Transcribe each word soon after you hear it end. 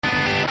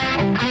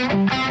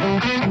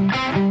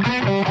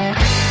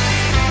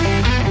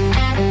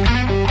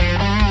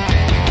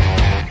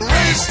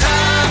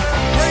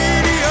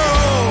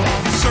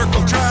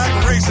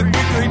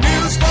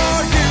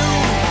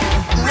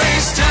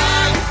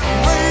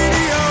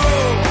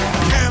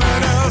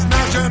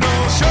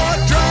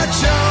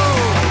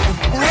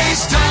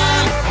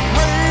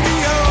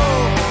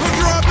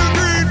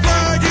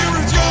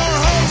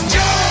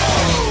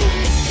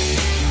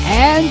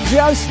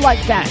Just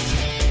like that,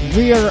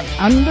 we are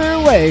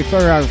underway for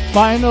our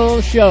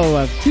final show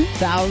of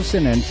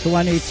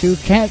 2022.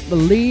 Can't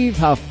believe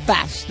how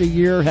fast the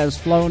year has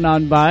flown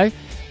on by,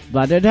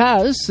 but it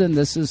has, and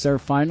this is our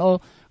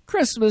final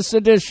Christmas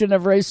edition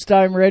of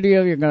Racetime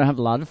Radio. You're going to have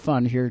a lot of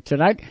fun here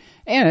tonight,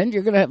 and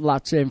you're going to have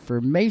lots of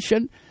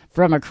information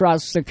from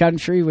across the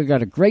country. We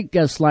got a great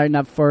guest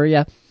lineup for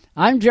you.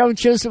 I'm Joe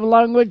Chisholm,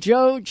 along with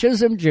Joe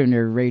Chisholm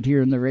Jr., right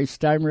here in the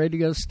Racetime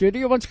Radio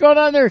studio. What's going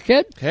on there,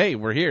 kid? Hey,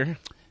 we're here.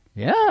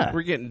 Yeah.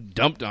 We're getting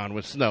dumped on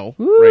with snow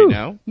Ooh, right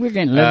now. We're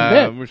getting a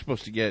little bit. We're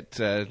supposed to get,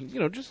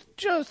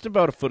 just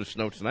about a foot of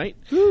snow tonight.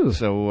 Ooh.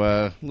 So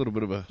a little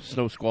bit of a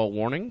snow squall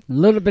warning. A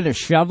little bit of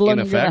shoveling In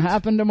going to effect.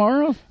 happen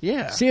tomorrow?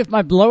 Yeah. See if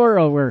my blower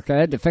will work. I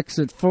had to fix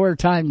it 4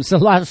 times the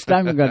last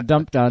time I got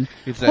dumped on.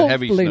 It's that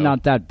heavy Hopefully snow.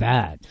 not that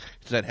bad.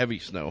 It's that heavy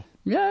snow.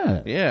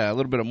 Yeah. Yeah, a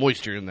little bit of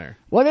moisture in there.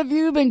 What have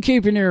you been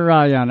keeping your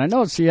eye on? I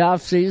know it's the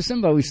off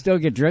season, but we still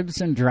get dribs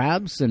and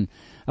drabs. And,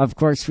 of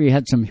course, we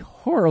had some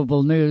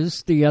horrible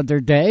news the other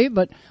day.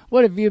 But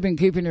what have you been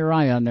keeping your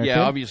eye on there, Yeah,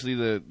 kid? obviously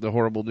the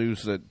horrible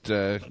news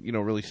that,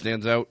 really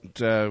stands out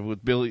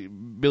with Billy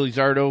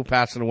Zardo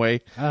passing away.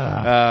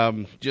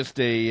 Just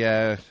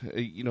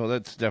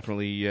that's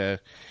definitely a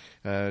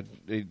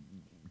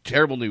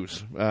terrible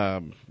news.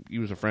 He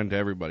was a friend to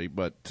everybody,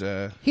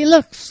 but He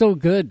looked so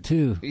good,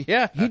 too.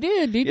 yeah, He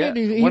did. He yeah.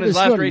 did. He won his was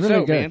last doing race really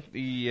out, good.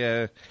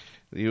 man.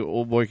 The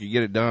old boy could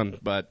get it done,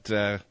 but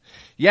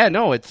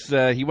it's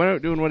he went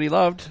out doing what he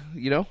loved.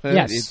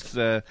 Yes. It's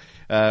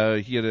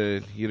he had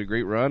a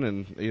great run,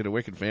 and he had a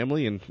wicked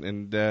family,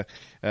 and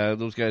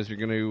those guys are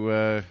going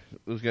to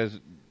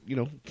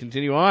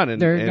continue on,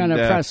 and They're going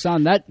to press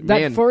on. That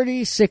man.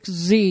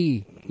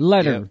 46Z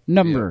letter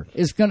number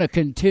is going to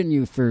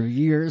continue for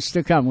years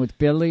to come with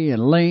Billy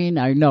and Lane.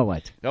 I know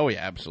it. Oh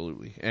yeah,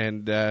 absolutely,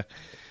 and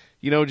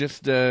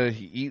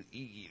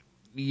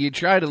you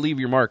try to leave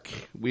your mark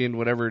in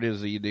whatever it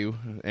is that you do,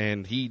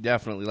 and he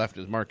definitely left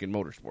his mark in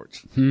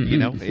motorsports.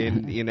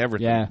 In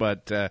everything. Yeah.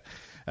 But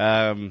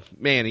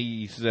man,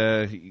 he's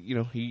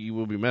he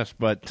will be missed.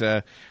 But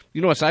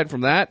aside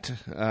from that,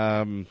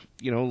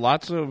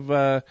 lots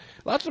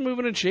of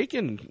moving and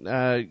shaking.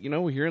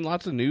 We're hearing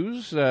lots of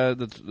news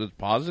that's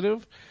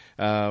positive.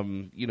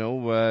 On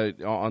the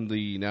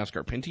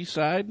NASCAR Pinty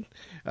side,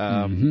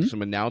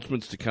 some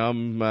announcements to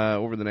come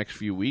over the next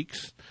few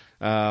weeks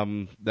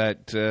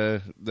that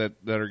are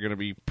going to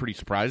be pretty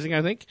surprising,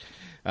 I think.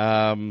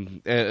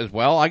 As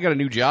well, I got a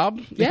new job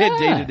day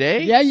to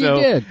day. Yeah, you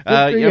did. Good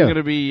for you. I'm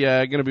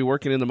going to be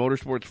working in the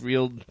motorsports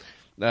field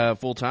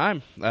full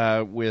time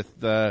with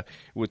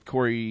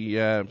Corey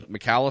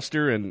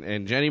McAllister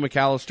and Jenny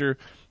McAllister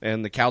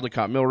and the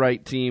Caldecott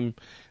Millwright team.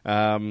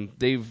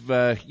 They've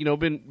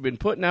been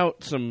putting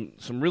out some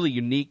really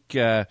unique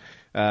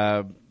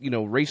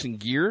racing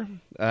gear.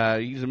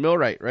 He's a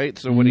millwright, right?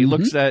 So when he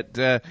looks at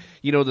the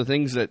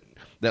things that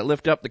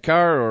lift up the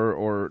car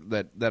or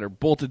that are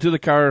bolted to the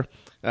car,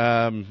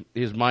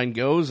 his mind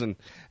goes and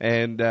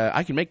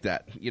I can make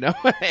that,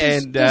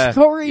 And does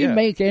Corey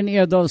make any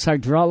of those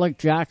hydraulic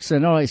jacks? I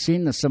know I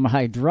seen some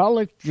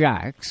hydraulic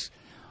jacks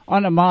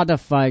on a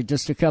modified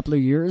just a couple of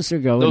years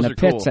ago Those in the are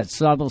pits cool. at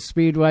Sauble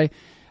Speedway.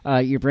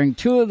 You bring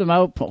 2 of them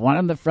out, put one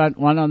on the front,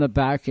 one on the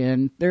back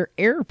end. They're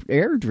air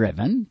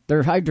driven.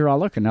 They're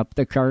hydraulic, and up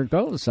the car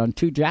goes on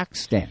 2 jack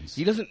stands.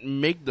 He doesn't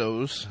make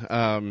those.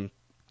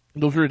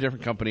 Those are a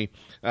different company.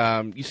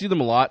 You see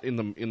them a lot in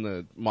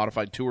the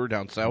modified tour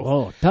down south.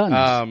 Oh,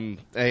 tons.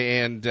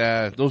 And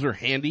those are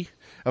handy.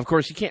 Of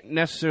course, you can't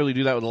necessarily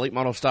do that with a late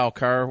model style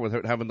car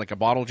without having like a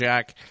bottle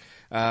jack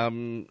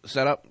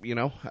set up.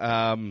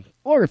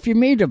 Or if you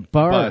made a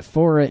bar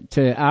for it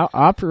to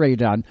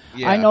operate on.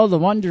 Yeah. I know the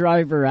one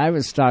driver I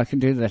was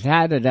talking to that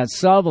had it at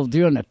Sauble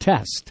doing a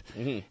test.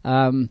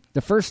 Mm-hmm.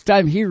 The first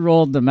time he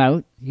rolled them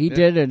out, he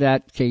did it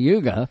at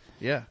Cayuga.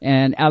 Yeah.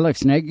 And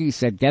Alex Nagy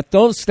said, "Get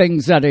those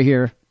things out of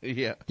here.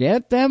 Yeah.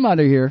 Get them out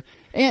of here."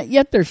 And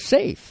yet they're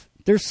safe.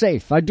 They're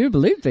safe. I do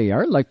believe they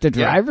are. Like the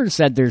driver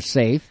said they're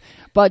safe.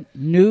 But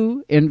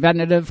new,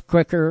 inventive,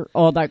 quicker,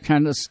 all that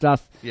kind of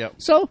stuff. Yep.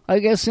 So I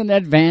guess an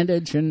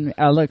advantage, and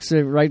Alex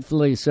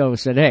rightfully so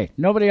said, "Hey,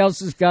 nobody else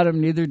has got them,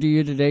 neither do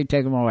you today.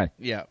 Take them away."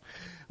 Yeah.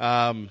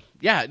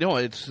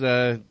 It's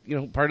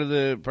part of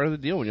the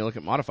deal when you look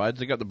at modifieds.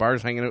 They got the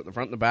bars hanging out the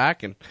front and the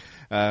back, and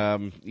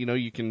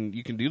you can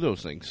do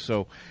those things.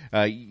 So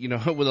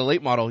with a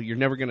late model, you're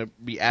never going to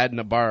be adding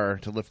a bar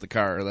to lift the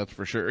car. That's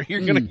for sure. You're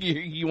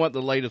you want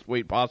the lightest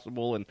weight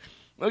possible, and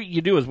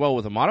you do as well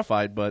with a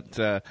modified. But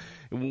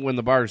when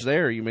the bar's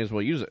there, you may as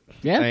well use it.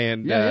 Yeah.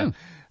 And the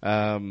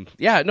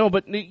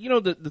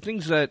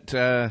things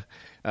that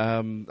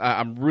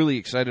I'm really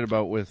excited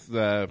about with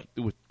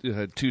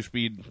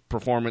 2-Speed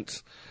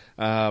Performance,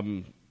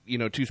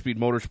 2-Speed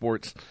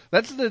Motorsports.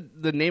 That's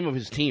the name of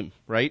his team,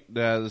 right?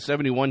 The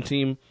 71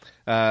 team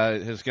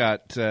has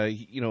got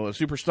a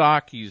super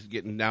stock. He's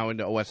getting now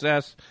into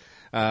OSS.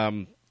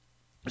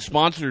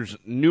 sponsors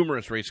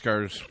numerous race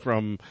cars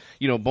from,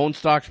 bone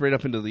stocks right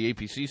up into the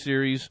APC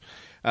series,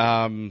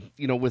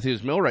 with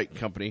his Millwright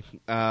company.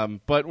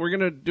 But we're going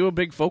to do a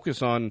big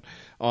focus on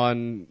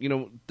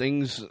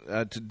things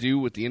to do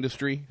with the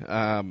industry,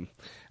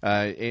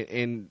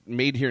 and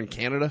made here in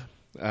Canada,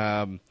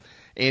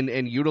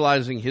 and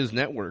utilizing his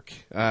network,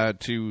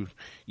 to,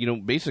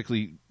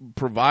 basically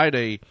provide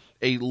a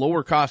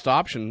lower cost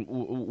option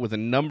with a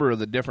number of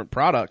the different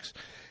products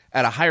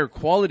at a higher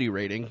quality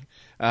rating,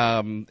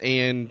 with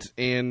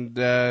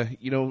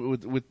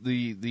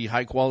the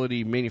high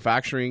quality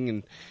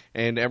manufacturing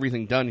and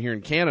everything done here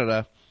in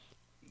Canada.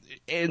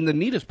 And the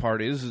neatest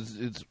part is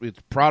it's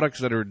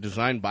products that are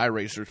designed by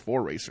racers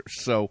for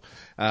racers. So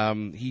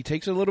he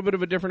takes a little bit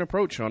of a different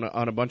approach on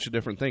a bunch of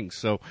different things.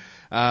 So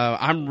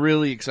I'm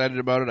really excited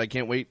about it. I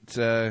can't wait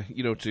to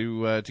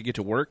get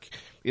to work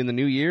in the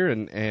new year,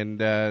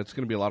 and it's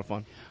going to be a lot of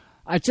fun.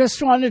 I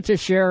just wanted to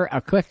share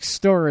a quick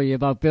story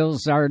about Bill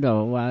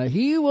Zardo.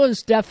 He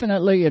was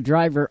definitely a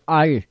driver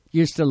I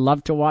used to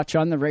love to watch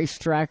on the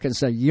racetrack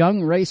as a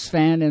young race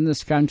fan in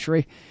this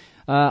country.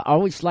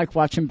 Always liked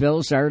watching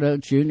Bill Zardo,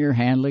 Junior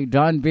Hanley,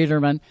 Don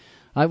Biederman.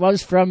 I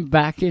was from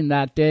back in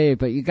that day,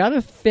 but you got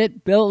to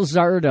fit Bill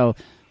Zardo.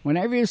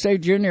 Whenever you say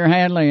Junior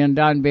Hanley and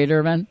Don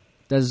Biederman,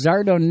 the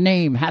Zardo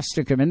name has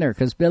to come in there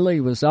because Billy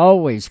was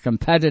always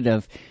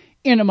competitive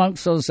in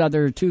amongst those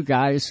other two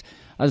guys,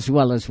 as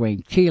well as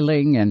Wayne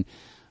Keeling and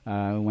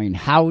Wayne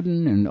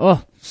Howden,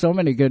 and so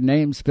many good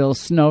names, Bill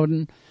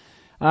Snowden.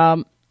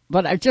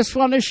 But I just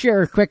want to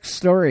share a quick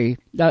story.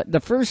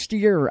 The first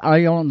year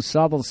I owned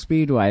Sauble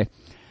Speedway,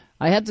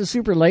 I had the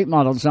super late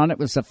models on. It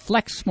was a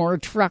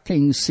Flexmore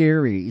Trucking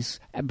series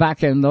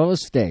back in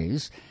those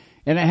days,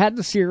 and I had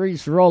the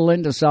series roll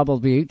into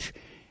Sauble Beach,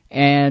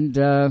 and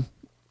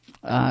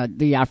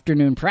the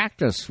afternoon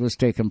practice was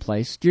taking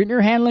place. Junior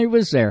Hanley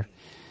was there.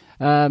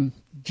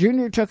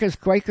 Junior took his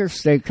Quaker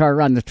State car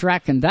on the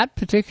track, and that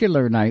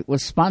particular night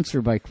was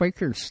sponsored by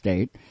Quaker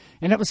State.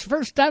 And it was the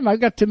first time I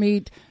got to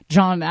meet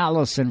John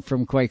Allison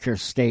from Quaker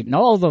State and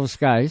all those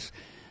guys.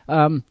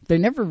 They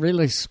never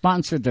really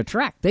sponsored the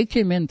track. They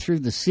came in through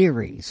the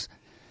series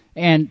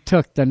and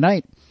took the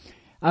night.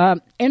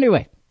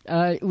 Anyway,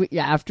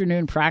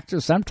 afternoon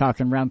practice, I'm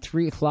talking around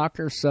 3 o'clock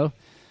or so.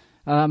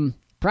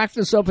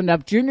 Practice opened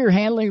up. Junior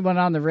Hanley went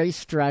on the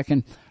racetrack,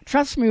 and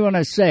trust me when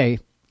I say,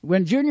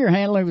 when Junior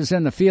Hanley was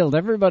in the field,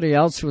 everybody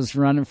else was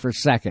running for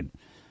second.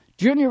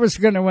 Junior was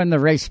going to win the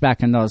race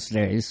back in those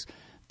days.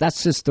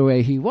 That's just the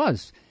way he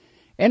was.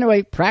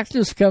 Anyway,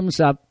 practice comes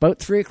up about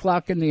 3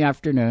 o'clock in the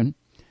afternoon.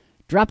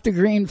 Dropped the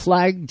green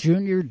flag.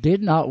 Junior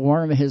did not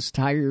warm his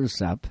tires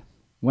up.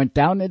 Went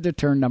down into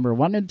turn number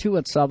 1 and 2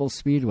 at Sauble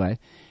Speedway,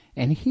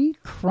 and he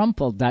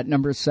crumpled that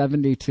number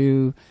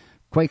 72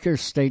 Quaker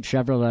State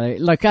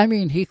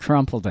Chevrolet. He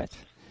crumpled it.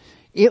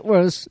 It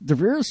was, the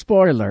rear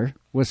spoiler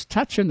was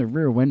touching the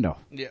rear window.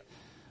 Yeah.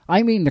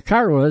 The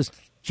car was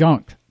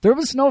junked. There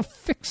was no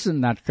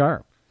fixing that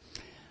car.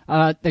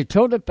 They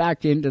towed it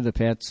back into the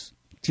pits.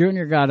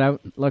 Junior got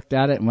out, looked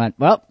at it, and went,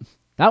 well,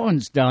 that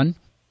one's done.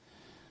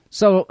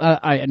 So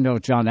I know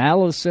John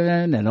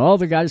Allison and all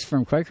the guys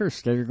from Quaker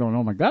State are going,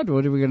 oh, my God,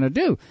 what are we going to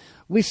do?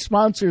 We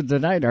sponsored the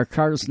night. Our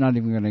car's not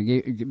even going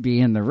to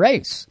be in the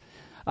race.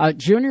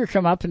 Junior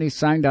come up, and he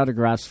signed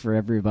autographs for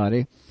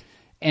everybody.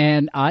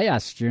 And I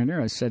asked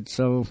Junior, I said,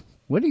 so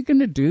what are you going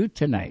to do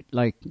tonight?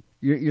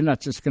 You're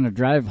not just going to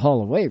drive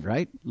haul away,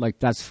 right?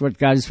 That's what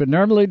guys would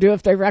normally do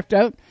if they wrecked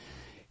out.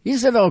 He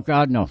said, oh,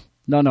 God, no,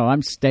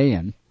 I'm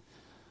staying.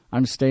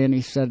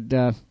 He said,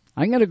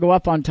 I'm going to go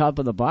up on top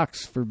of the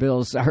box for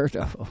Bill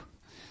Zardo.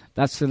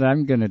 That's what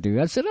I'm going to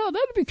do. I said, oh,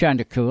 that'd be kind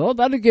of cool.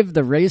 That'll give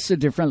the race a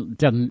different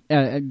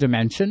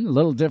dimension, a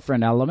little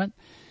different element.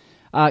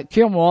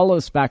 Kim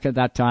Wallace back at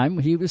that time,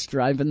 he was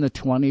driving the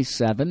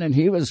 27, and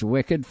he was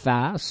wicked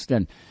fast,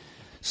 and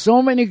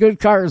so many good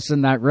cars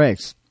in that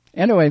race.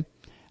 Anyway,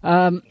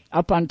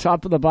 up on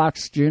top of the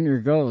box, Junior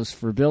goes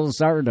for Bill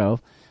Zardo.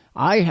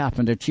 I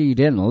happened to cheat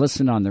in and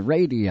listen on the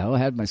radio. I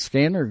had my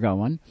scanner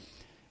going,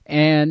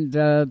 and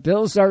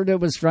Bill Zardo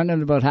was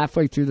running about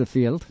halfway through the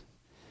field,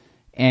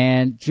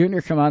 and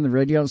Junior come on the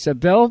radio and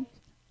said, Bill,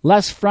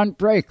 less front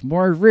brake,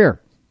 more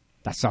rear.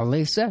 That's all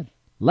they said.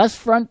 Less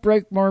front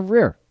brake, more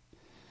rear.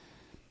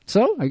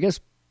 So I guess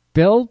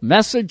Bill,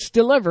 message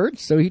delivered,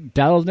 so he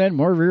dialed in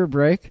more rear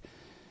brake.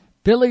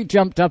 Billy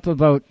jumped up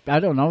about,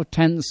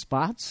 10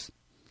 spots.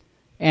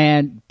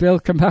 And Bill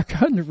come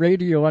back on the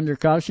radio under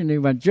caution. He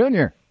went,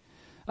 Junior,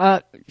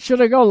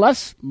 should I go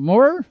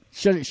more?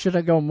 Should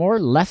I go more,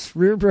 less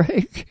rear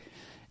brake?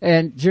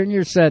 And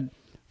Junior said,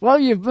 well,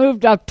 you've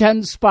moved up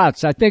 10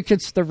 spots. I think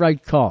it's the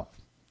right call.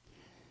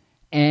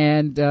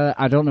 And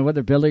I don't know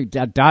whether Billy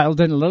dialed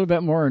in a little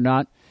bit more or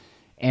not.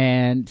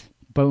 And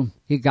boom,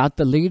 he got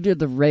the lead of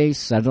the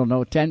race.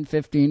 10,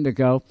 15 to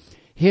go.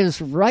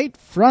 His right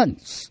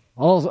fronts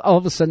all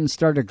of a sudden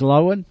started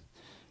glowing,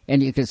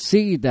 and you could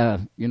see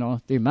the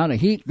amount of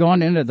heat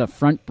going into the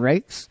front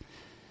brakes.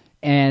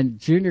 And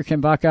Junior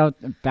came back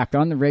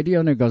on the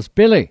radio, and he goes,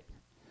 Billy,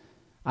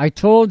 I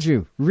told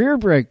you, rear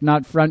brake,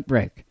 not front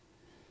brake.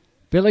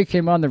 Billy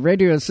came on the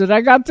radio and said, "I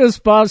got this,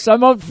 boss.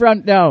 I'm up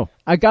front now.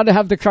 I got to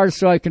have the car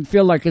so I can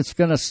feel like it's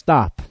going to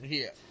stop."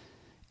 Yeah.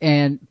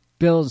 And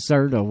Bill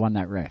Zardo won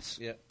that race.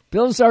 Yeah.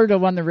 Bill Zardo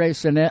won the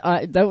race, and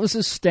that was a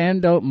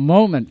standout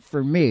moment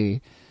for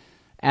me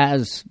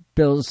as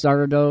Bill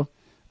Zardo,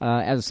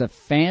 as a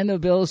fan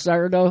of Bill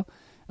Zardo.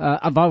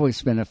 I've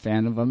always been a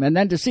fan of him. And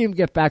then to see him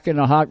get back in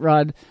a hot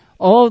rod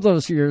all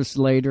those years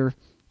later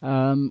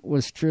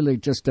was truly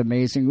just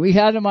amazing. We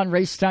had him on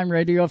Racetime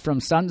Radio from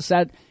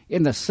sunset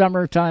in the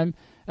summertime.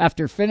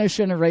 After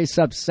finishing a race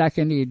up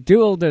second, he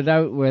dueled it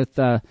out with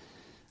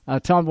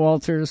Tom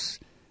Walters.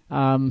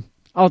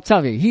 I'll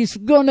tell you, he's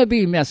going to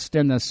be missed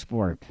in this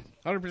sport.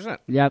 100%.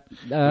 Yep.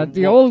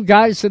 The old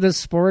guys of this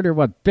sport are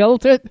what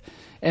built it,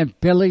 and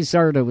Billy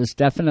Zardo was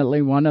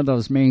definitely one of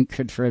those main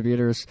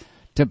contributors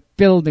to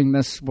building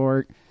this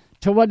sport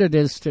to what it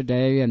is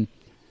today, and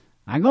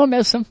I'm going to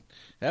miss him.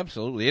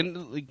 Absolutely.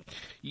 And,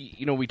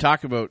 we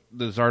talk about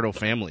the Zardo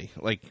family,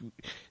 like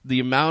the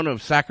amount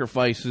of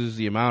sacrifices,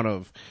 the amount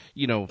of,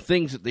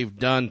 things that they've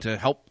done to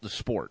help the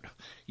sport.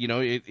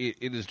 It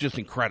is just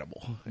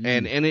incredible.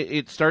 And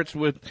it starts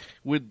with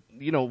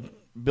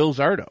Bill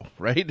Zardo,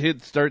 right?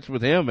 It starts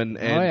with him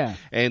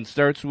and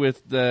starts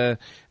with the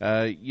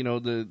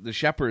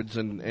Shepherds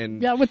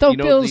and without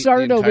Bill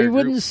Zardo, we group.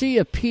 wouldn't see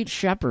a Pete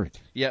Shepard.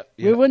 Yeah,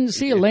 we wouldn't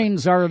see Elaine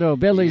Zardo,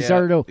 Billy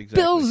Zardo,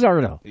 exactly. Bill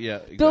Zardo. Yeah,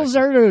 exactly. Bill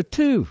Zardo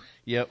too.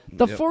 Yep.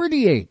 The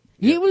 48.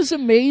 He was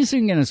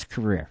amazing in his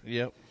career.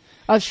 Yep.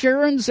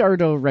 Sharon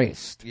Zardo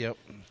raced. Yep.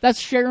 That's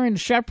Sharon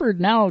Shepard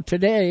now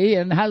today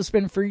and has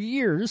been for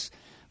years.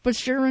 But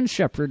Sharon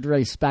Shepard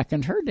raced back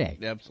in her day.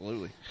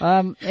 Absolutely.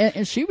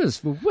 And she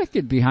was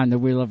wicked behind the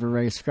wheel of a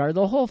race car.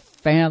 The whole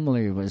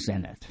family was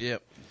in it.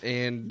 Yep.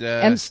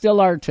 And still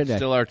are today.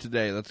 Still are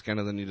today. That's kind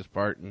of the neatest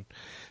part.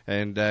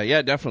 And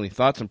definitely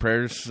thoughts and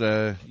prayers,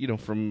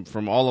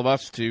 from all of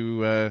us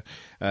to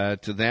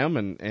them,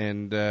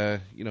 and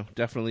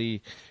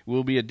definitely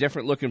will be a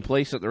different looking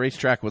place at the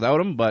racetrack without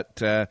him. But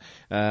he's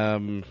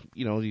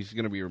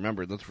going to be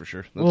remembered. That's for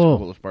sure. That's the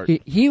coolest part.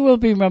 He will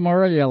be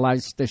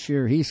memorialized this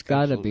year. He's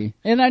got to be,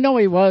 and I know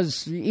he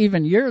was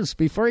even years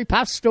before he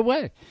passed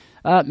away.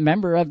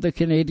 Member of the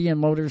Canadian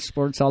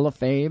Motorsports Hall of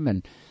Fame,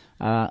 and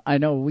I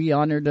know we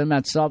honored him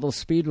at Sauble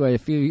Speedway a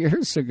few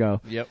years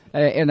ago. Yep.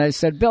 And I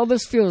said, "Bill,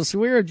 this feels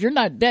weird. You're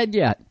not dead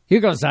yet." He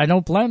goes, "I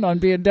don't plan on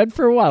being dead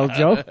for a while,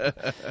 Joe."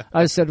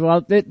 I said,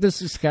 "Well,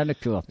 this is kind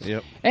of cool."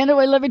 Yep.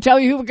 Anyway, let me tell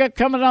you who we got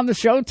coming on the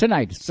show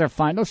tonight. It's our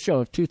final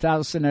show of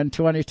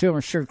 2022. I'm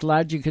sure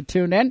glad you could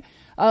tune in.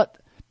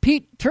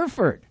 Pete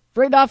Turford,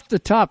 right off the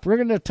top, we're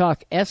going to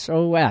talk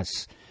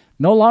SOS.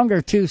 No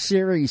longer 2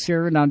 series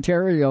here in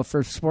Ontario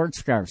for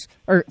sports cars,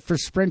 or for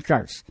sprint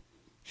cars.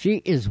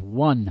 She is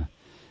 1.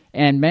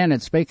 And, man,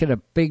 it's making a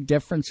big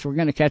difference. We're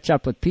going to catch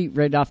up with Pete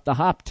right off the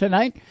hop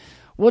tonight.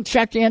 We'll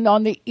check in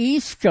on the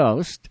East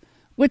Coast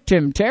with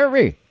Tim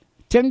Terry.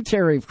 Tim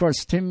Terry, of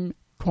course,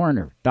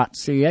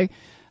 timcorner.ca.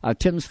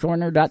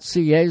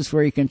 Timscorner.ca is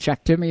where you can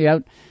check Timmy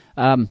out.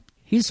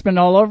 He's been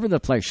all over the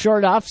place.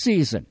 Short off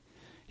season.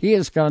 He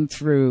has gone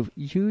through,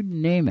 you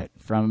name it,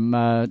 from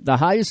the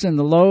highs and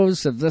the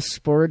lows of this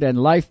sport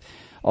and life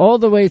all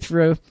the way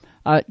through.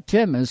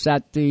 Tim is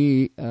at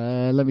the,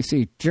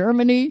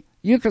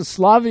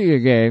 Germany-Yugoslavia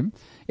game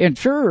in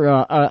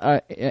Truro,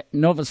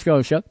 Nova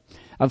Scotia.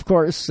 Of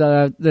course,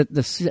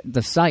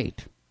 the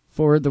site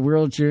for the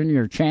World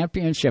Junior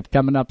Championship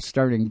coming up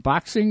starting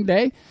Boxing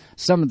Day.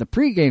 Some of the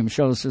pregame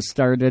shows have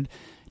started.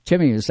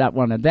 Timmy is at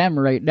one of them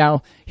right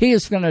now. He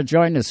is going to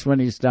join us when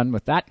he's done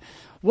with that.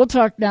 We'll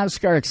talk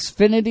NASCAR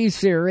Xfinity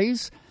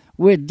Series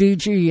with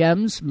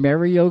DGM's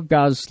Mario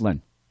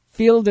Goslin.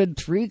 Fielded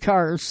 3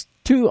 cars,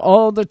 2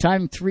 all the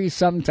time, 3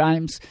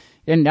 sometimes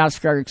in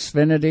NASCAR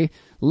Xfinity.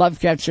 Love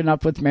catching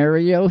up with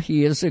Mario.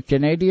 He is a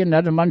Canadian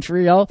out of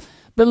Montreal.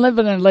 Been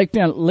living in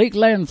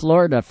Lakeland,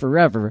 Florida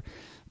forever.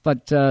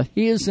 But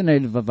he is a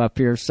native of up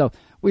here. So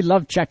we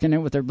love checking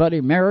in with our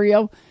buddy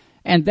Mario.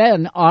 And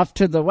then off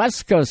to the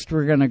West Coast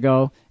we're going to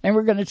go, and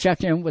we're going to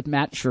check in with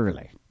Matt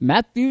Shirley.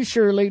 Matthew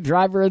Shirley,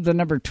 driver of the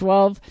number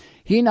 12.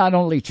 He not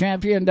only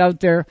championed out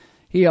there,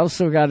 he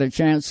also got a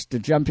chance to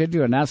jump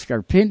into a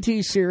NASCAR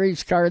Pinty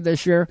Series car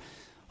this year.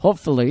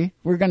 Hopefully,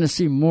 we're going to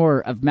see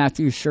more of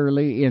Matthew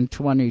Shirley in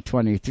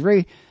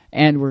 2023,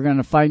 and we're going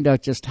to find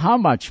out just how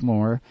much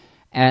more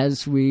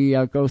as we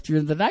go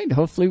through the night.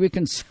 Hopefully, we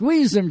can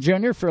squeeze him,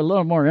 Junior, for a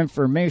little more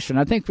information.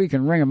 I think we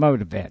can wring him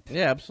out a bit.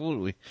 Yeah,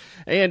 absolutely.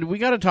 And we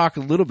got to talk a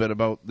little bit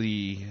about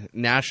the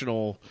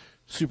National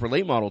Super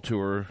Late Model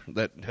Tour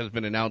that has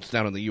been announced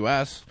down in the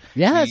U.S.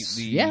 Yes,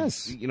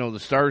 yes. The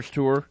Stars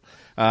Tour.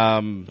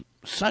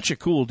 Such a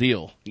cool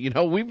deal.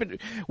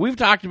 We've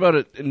talked about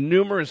it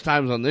numerous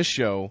times on this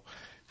show,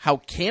 how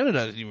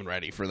Canada is even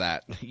ready for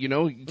that.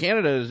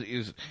 Canada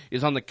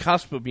is on the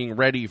cusp of being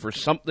ready for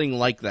something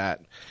like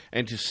that.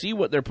 And to see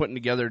what they're putting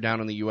together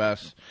down in the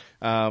U.S.,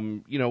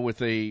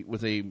 with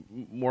a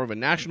more of a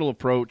national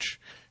approach,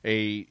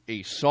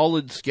 a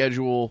solid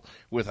schedule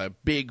with a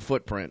big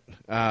footprint.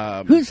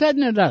 Who's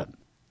heading it up?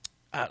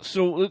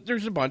 So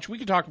there's a bunch. We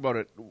can talk about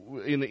it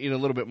in a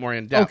little bit more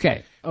in depth.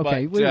 Okay.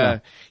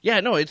 But,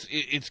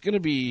 it's going to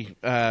be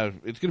a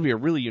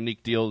really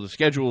unique deal. The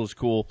schedule is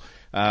cool,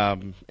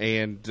 I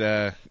think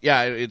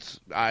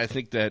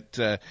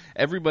that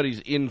everybody's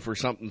in for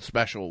something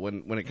special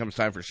when it comes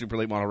time for Super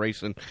Late Model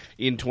Racing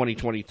in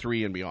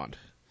 2023 and beyond.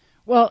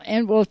 Well,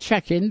 and we'll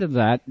check into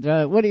that.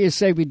 What do you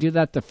say we do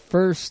that the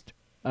first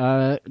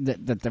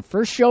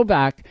show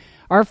back?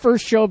 Our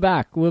first show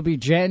back will be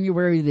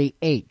January the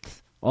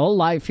 8th. All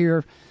live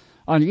here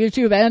on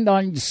YouTube and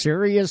on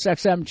Sirius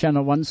XM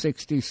channel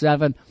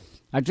 167.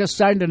 I just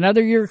signed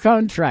another year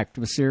contract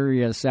with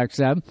Sirius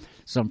XM,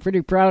 so I'm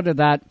pretty proud of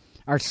that.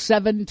 Our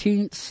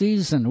 17th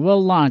season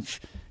will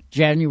launch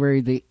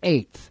January the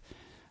 8th.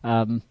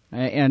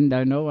 And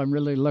I know I'm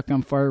really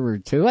looking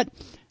forward to it.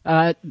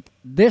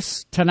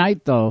 This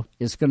tonight, though,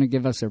 is going to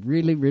give us a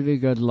really, really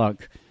good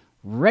look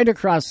right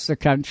across the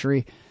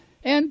country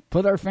and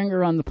put our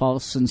finger on the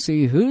pulse and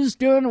see who's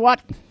doing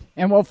what.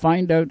 And we'll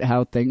find out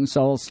how things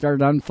all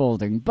start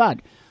unfolding.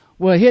 But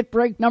we'll hit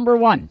break number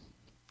 1.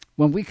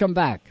 When we come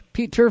back,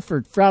 Pete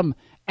Turford from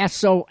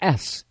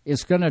SOS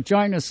is going to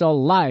join us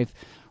all live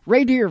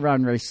right here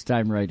on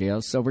Racetime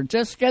Radio. So we're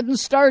just getting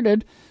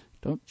started.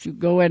 Don't you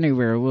go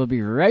anywhere. We'll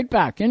be right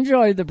back.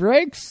 Enjoy the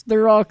breaks.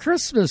 They're all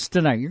Christmas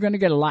tonight. You're going to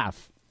get a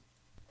laugh.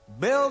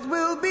 Bells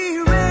will be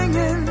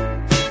ringing.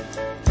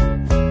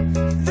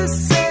 The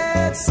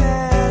sad,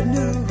 sad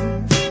news.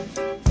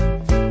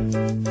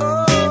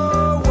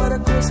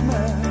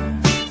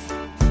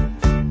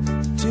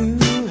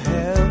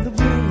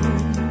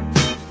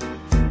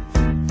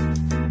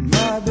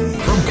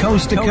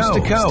 Coast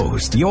to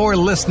coast. You're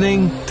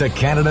listening to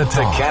Canada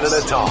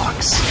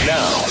Talks.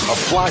 Now, a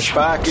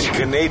flashback in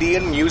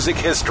Canadian music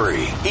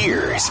history.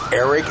 Here's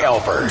Eric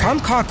Alpert. Tom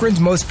Cochrane's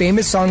most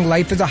famous song,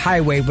 Life is a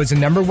Highway, was a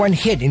number 1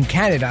 hit in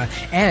Canada,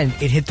 and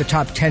it hit the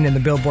top 10 in the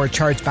Billboard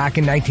charts back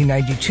in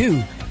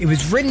 1992. It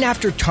was written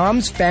after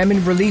Tom's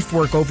famine relief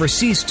work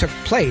overseas took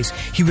place.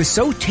 He was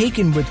so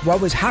taken with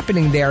what was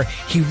happening there,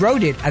 he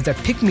wrote it as a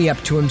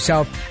pick-me-up to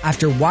himself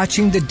after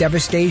watching the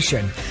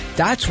devastation.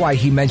 That's why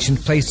he mentioned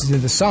places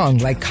in the song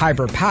like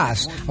Khyber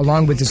Pass,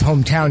 along with his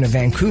hometown of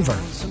Vancouver.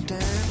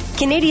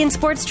 Canadian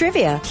sports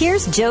trivia.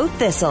 Here's Joe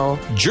Thistle.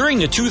 During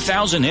the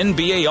 2000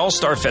 NBA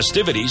All-Star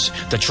festivities,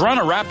 the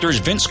Toronto Raptors'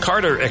 Vince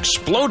Carter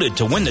exploded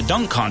to win the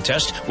dunk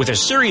contest with a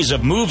series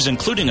of moves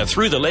including a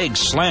through-the-leg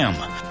slam.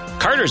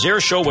 Carter's air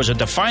show was a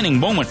defining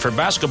moment for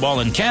basketball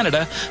in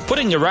Canada,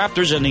 putting the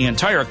Raptors and the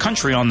entire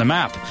country on the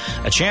map.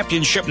 A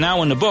championship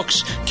now in the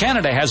books,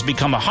 Canada has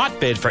become a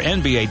hotbed for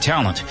NBA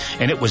talent,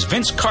 and it was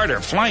Vince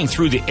Carter flying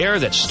through the air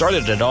that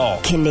started it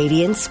all.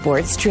 Canadian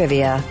sports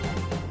trivia.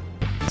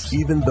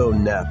 Even though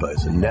Napa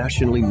is a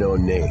nationally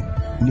known name,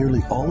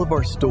 nearly all of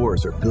our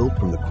stores are built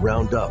from the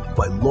ground up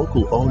by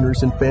local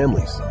owners and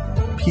families.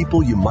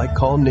 People you might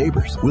call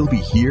neighbors will be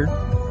here,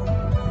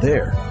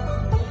 there,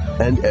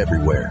 and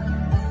everywhere,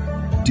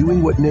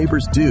 doing what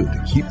neighbors do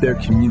to keep their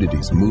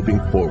communities moving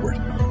forward.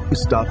 You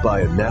stop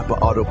by a Napa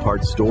Auto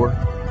Parts store,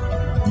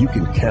 you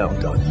can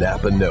count on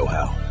Napa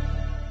know-how.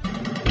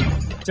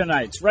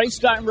 Tonight's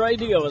Racetime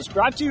Radio is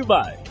brought to you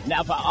by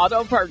Napa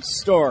Auto Parts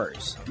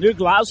Stores, New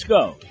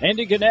Glasgow,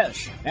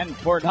 Antigonish, and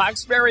Port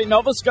Hawkesbury,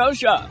 Nova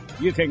Scotia.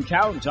 You can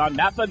count on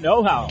Napa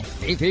know-how.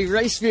 BP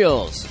Race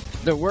Fuels,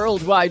 the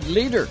worldwide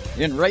leader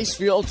in race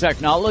fuel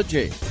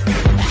technology.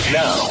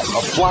 Now,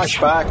 a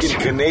flashback in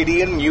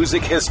Canadian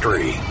music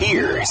history.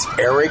 Here's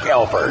Eric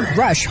Alpert.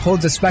 Rush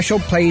holds a special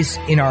place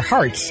in our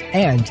hearts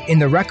and in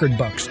the record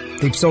books.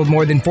 They've sold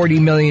more than 40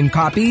 million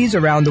copies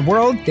around the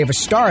world. They have a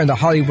star in the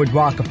Hollywood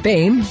Walk of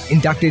Fame,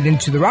 inducted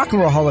into the Rock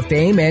and Roll Hall of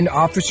Fame, and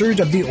Officers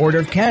of the Order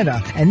of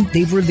Canada. And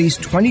they've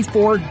released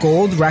 24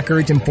 gold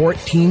records and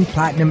 14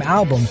 platinum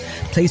albums,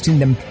 placing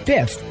them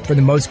 5th for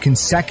the most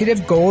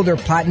consecutive gold or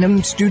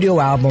platinum studio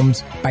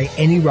albums by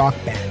any rock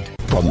band.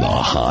 From the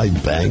high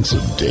banks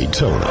of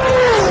Daytona,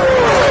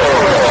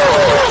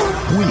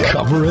 we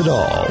cover it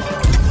all.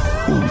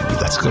 Ooh,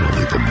 that's going to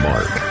leave a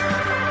mark.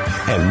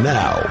 And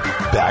now,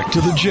 back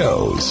to the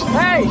Joes.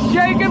 Hey,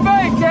 shake and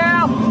bake,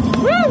 Cal!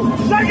 Woo!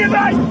 Shake and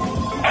bake!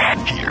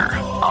 Here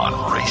on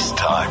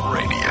Racetime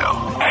Radio.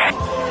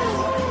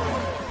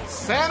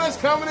 Santa's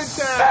coming to town!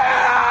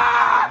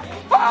 Santa!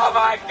 Oh,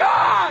 my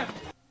God!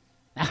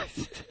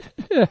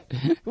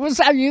 Was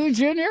that you,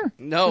 Junior?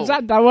 No.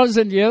 That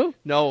wasn't you?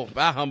 No,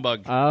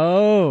 humbug.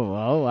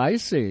 Oh, I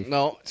see.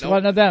 No. It's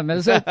one of them,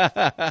 is it?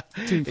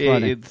 Too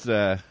funny. It's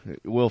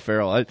Will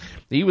Ferrell.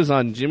 He was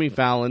on Jimmy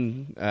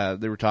Fallon.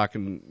 They were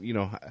talking,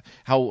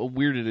 how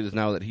weird it is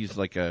now that he's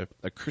like a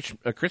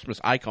Christmas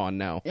icon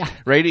now. Yeah.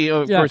 Right?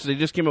 Of course, they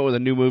just came out with a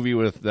new movie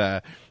with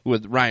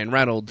Ryan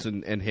Reynolds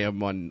and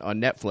him on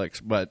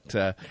Netflix,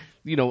 but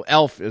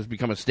Elf has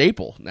become a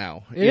staple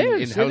now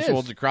in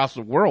households across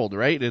the world,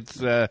 right? It's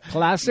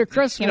classic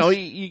Christmas.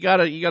 You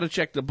gotta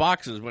check the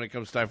boxes when it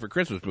comes time for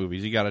Christmas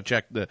movies. You gotta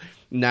check the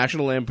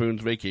National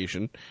Lampoon's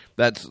Vacation.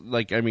 That's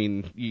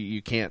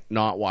you can't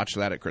not watch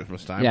that at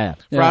Christmas time. Yeah.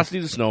 Frosty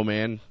the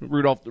Snowman,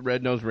 Rudolph the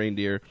Red-Nosed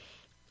Reindeer,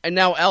 And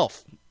now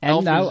Elf.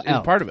 And now is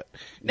Elf. part of it.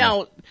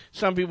 Now,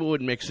 some people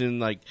would mix in,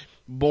 like,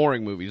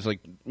 boring movies, like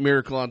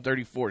Miracle on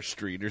 34th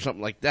Street or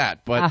something like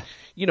that. But,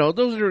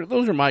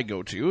 those are my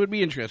go-to. It would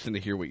be interesting to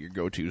hear what your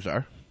go-tos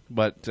are.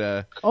 But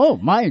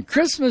mine,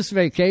 Christmas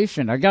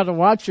Vacation. I got to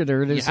watch it,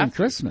 or it is in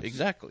Christmas.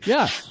 Exactly.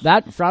 Yeah,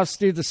 that,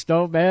 Frosty the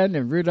Snowman,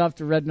 and Rudolph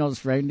the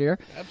Red-Nosed Reindeer.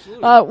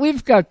 Absolutely.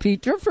 We've got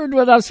Pete Trifford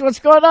with us. What's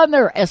going on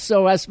there,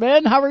 SOS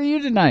man? How are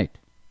you tonight?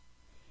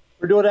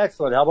 We're doing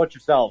excellent. How about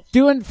yourselves?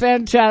 Doing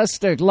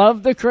fantastic.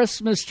 Love the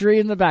Christmas tree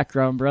in the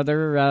background,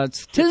 brother.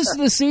 'Tis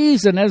the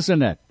season,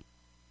 isn't it?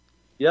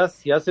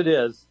 Yes, it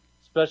is.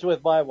 Especially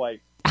with my wife.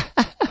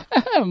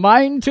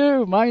 Mine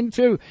too.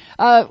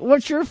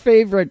 What's your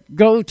favorite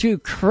go-to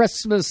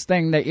Christmas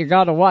thing that you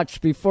got to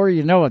watch before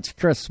you know it's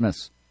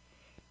Christmas?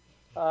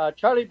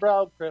 Charlie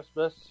Brown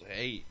Christmas.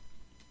 Hey.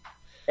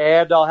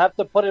 And I'll have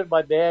to put in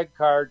my man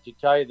card to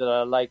tell you that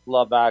I like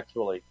Love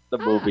Actually, the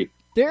movie.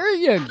 There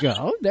you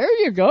go.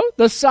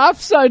 The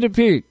soft side of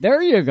Pete.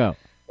 There you go.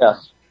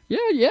 Yes.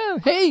 Yeah.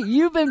 Hey,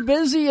 you've been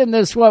busy in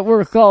this, what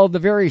we're called the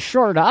very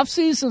short off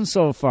season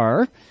so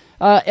far.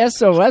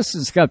 SOS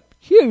has got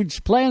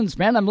huge plans,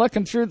 man. I'm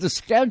looking through the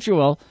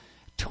schedule.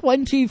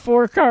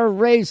 24-car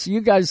race. You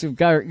guys you're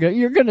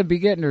going to be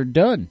getting her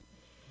done.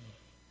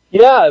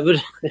 Yeah,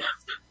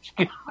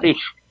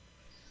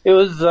 it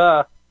was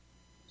a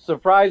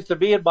surprise to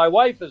me and my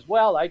wife as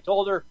well. I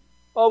told her,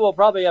 we'll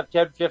probably have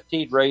 10,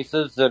 15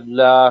 races,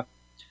 and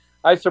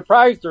I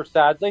surprised her,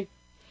 sadly.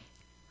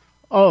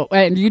 Oh,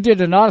 and you did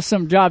an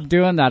awesome job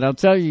doing that. I'll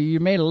tell you, you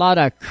made a lot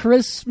of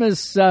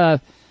Christmas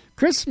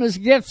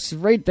gifts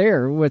right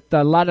there with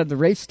a lot of the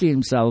race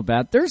teams, I'll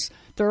bet.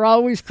 They're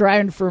always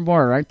crying for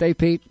more, aren't they,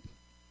 Pete?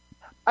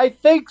 I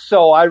think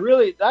so.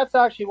 That's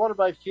actually one of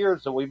my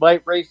fears, that we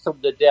might race them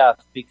to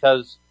death,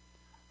 because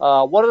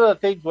one of the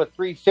things with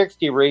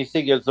 360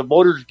 racing is the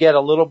motors get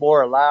a little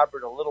more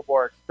elaborate, a little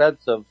more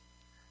expensive.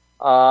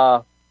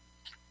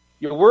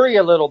 You worry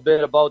a little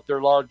bit about their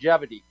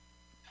longevity.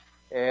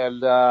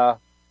 And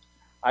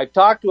I've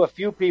talked to a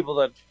few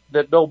people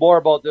that know more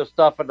about this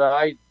stuff than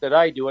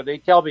I do, and they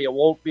tell me it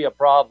won't be a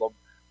problem.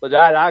 But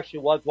that actually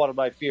was one of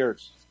my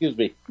fears. Excuse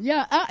me.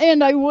 Yeah,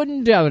 and I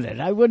wouldn't doubt it.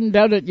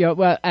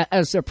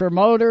 As a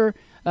promoter,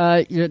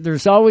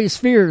 there's always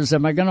fears.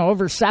 Am I going to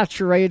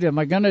oversaturate? Am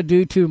I going to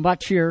do too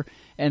much here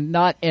and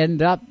not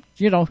end up,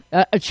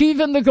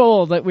 achieving the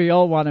goal that we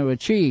all want to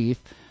achieve?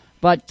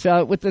 But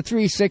with the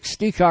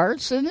 360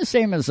 cars, and the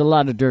same as a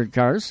lot of dirt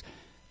cars,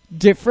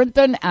 different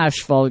than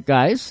asphalt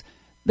guys,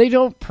 they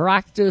don't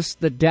practice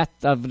the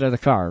depth of the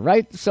car,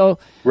 right? So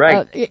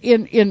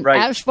in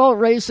asphalt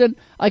racing,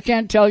 I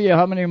can't tell you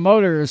how many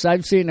motors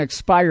I've seen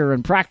expire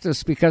in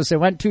practice because they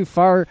went too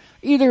far,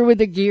 either with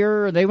the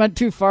gear or they went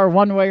too far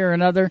one way or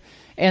another,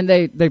 and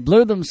they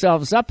blew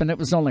themselves up, and it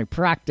was only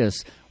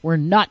practice. We're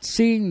not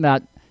seeing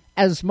that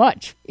as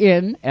much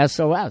in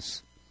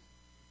SOS.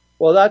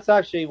 Well, that's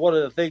actually one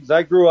of the things.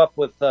 I grew up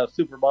with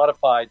super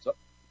modifieds,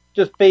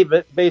 just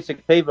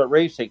basic pavement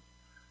racing.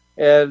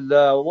 And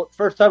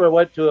first time I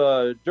went to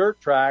a dirt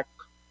track,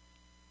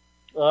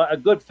 a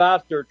good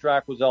fast dirt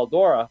track was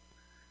Eldora,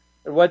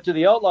 and went to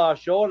the Outlaw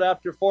show, and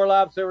after 4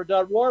 laps they were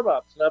done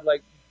warm-ups. And I'm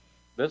like,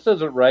 this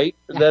isn't right.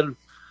 And then,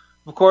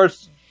 of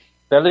course,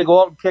 then they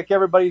go out and kick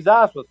everybody's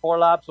ass with 4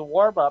 laps of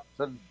warm-ups.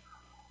 And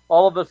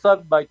all of a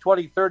sudden, by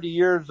 20, 30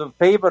 years of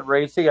pavement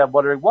racing, I'm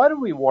wondering, why do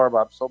we warm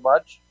up so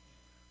much?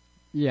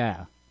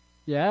 Yeah,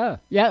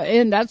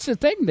 and that's the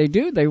thing. They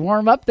do. They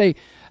warm up. They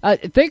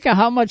think of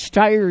how much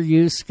tire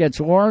use gets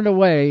worn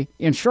away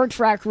in short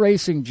track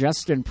racing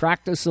just in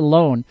practice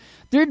alone.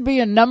 There'd be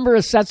a number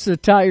of sets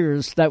of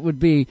tires that would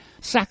be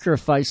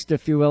sacrificed,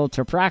 if you will,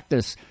 to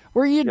practice,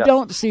 where you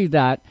don't see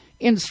that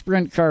in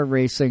sprint car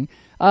racing.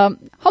 How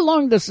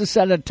long does a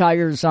set of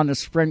tires on a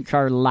sprint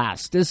car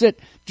last? Is it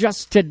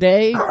just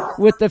today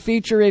with the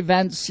feature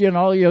events,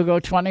 you'll go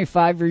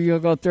 25 or you'll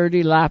go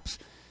 30 laps?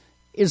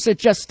 Is it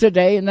just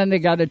today and then they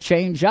got to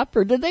change up,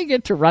 or do they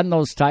get to run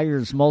those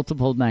tires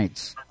multiple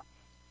nights?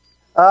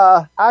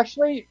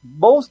 Actually,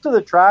 most of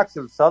the tracks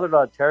in Southern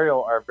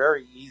Ontario are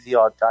very easy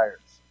on tires.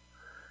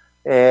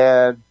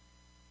 And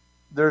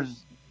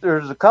there's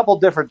a couple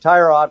different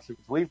tire options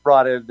we've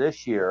brought in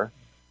this year.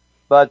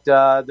 But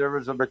there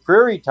was a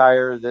McCreary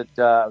tire that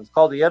was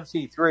called the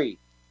MC3.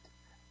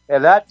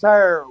 And that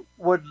tire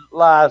wouldn't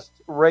last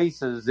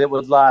races. It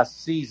would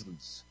last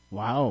seasons.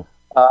 Wow.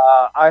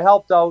 I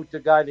helped out a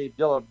guy named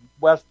Dylan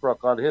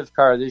Westbrook on his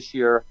car this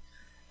year,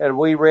 and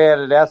we ran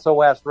an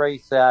SOS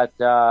race at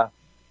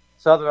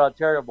Southern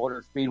Ontario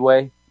Motor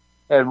Speedway.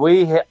 And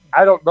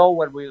I don't know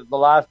when the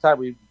last time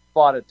we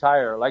bought a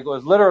tire. Like, it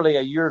was literally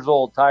a year's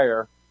old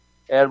tire,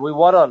 and we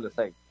won on the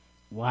thing.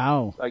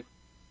 Wow. Like,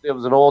 it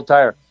was an old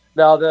tire.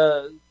 Now,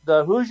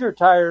 the Hoosier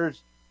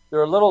tires,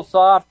 they're a little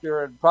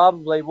softer and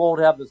probably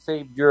won't have the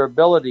same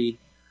durability,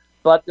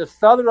 but the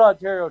Southern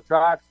Ontario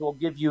tracks will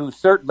give you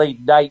certainly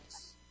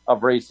nights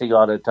of racing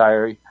on a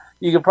tire.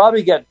 You can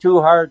probably get 2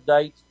 hard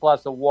nights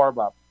plus a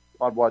warm-up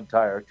on one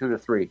tire, 2 to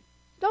 3.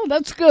 No,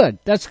 that's good.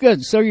 That's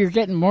good. So you're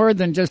getting more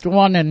than just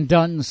one and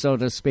done, so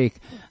to speak.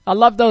 I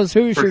love those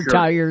Hoosier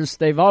tires.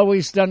 They've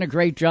always done a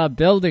great job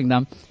building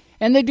them.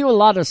 And they do a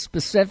lot of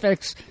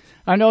specifics.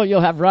 I know you'll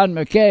have Ron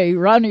McKay.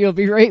 Ronnie will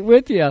be right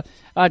with you,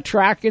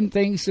 tracking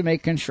things and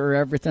making sure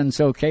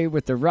everything's okay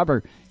with the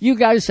rubber. You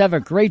guys have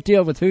a great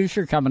deal with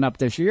Hoosier coming up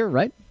this year,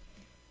 right?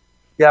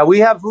 Yeah, we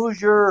have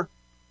Hoosier.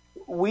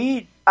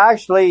 We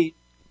actually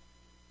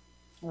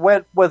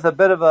went with a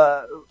bit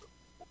of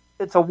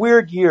it's a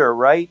weird year,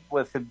 right?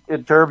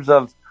 In terms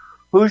of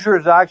Hoosier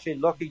is actually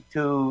looking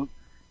to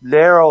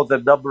narrow the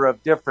number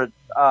of different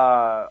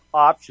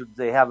options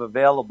they have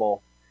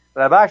available.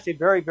 And I'm actually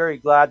very, very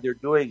glad they're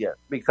doing it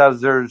because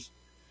there's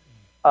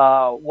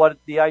what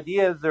the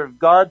idea is they've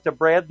gone to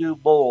brand new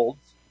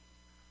molds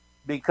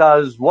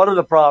because one of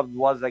the problems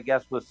was, I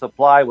guess, with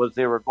supply was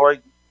they were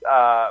going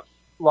a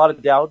lot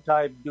of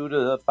downtime due to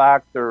the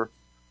fact their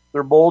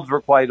molds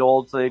were quite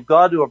old. So they've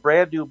gone to a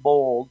brand new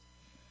mold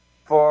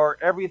for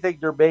everything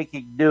they're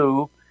making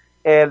new,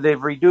 and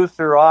they've reduced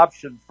their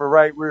options for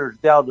right rears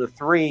down to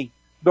 3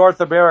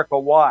 North America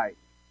wide.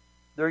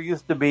 There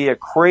used to be a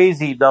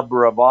crazy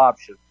number of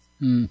options,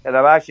 and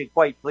I'm actually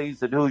quite pleased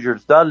that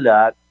Hoosier's done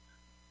that,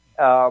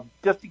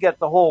 just to get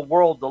the whole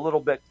world a little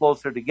bit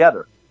closer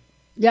together.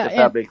 Yeah, if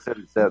that makes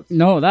any sense.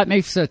 No, that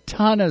makes a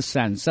ton of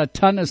sense. A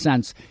ton of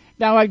sense.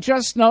 Now, I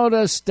just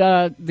noticed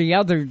the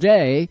other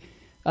day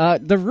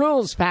the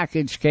rules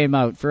package came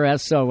out for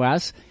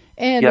SOS.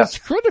 And it's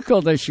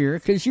critical this year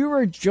because you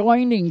are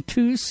joining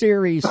 2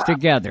 series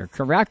together,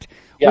 correct?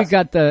 Yes. We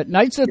got the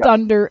Knights of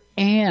Thunder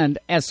and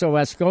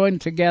SOS going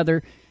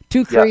together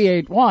to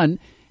create one.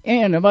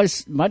 And I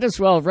might as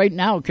well right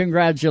now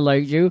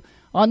congratulate you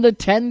on the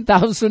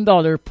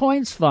 $10,000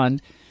 points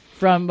fund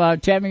from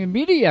Tammy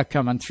Media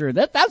coming through.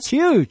 That's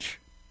huge.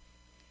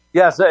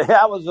 Yes,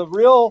 that was a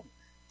real.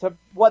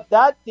 What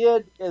that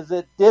did is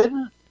it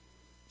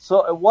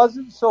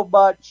wasn't so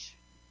much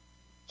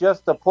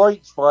just a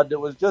points fund. It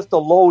was just a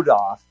load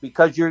off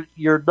because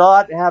you're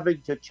not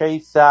having to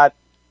chase that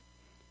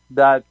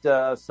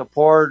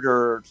support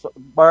or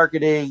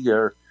marketing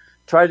or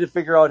try to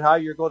figure out how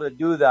you're going to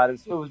do that.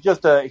 It was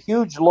just a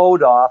huge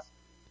load off,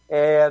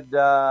 and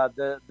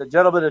the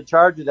gentleman in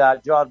charge of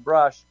that, John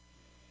Brush,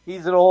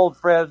 he's an old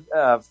fan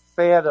of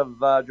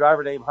a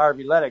driver named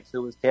Harvey Lennox,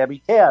 who was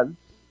Tammy 10,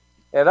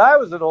 and I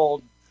was an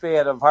old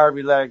fan of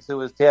Harvey Lennox, who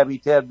was Tammy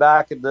 10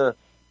 back in the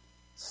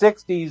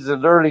 60s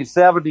and early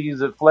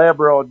 70s at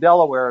Flamborough,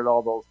 Delaware, and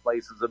all those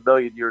places a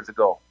million years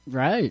ago.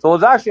 Right. So it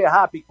was actually a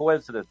happy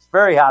coincidence,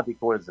 very happy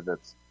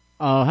coincidence.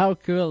 Oh, how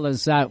cool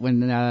is that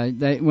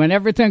when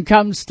everything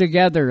comes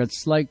together?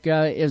 It's like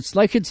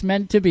it's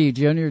meant to be,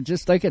 Junior,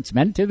 just like it's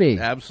meant to be.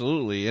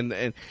 Absolutely,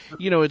 and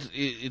you know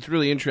it's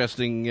really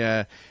interesting.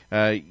 You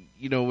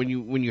know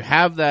when you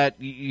have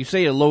that, you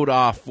say a load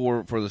off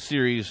for the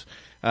series.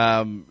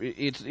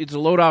 It's a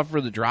load off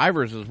for the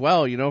drivers as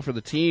well, you know, for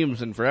the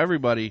teams and for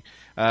everybody,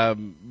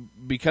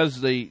 because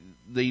they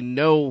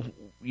know,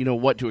 you know,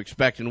 what to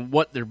expect and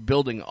what they're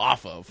building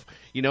off of.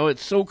 You know,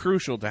 it's so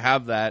crucial to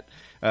have that,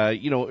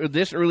 you know,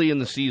 this early in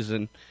the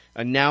season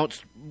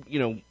announced, you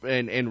know,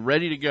 and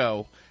ready to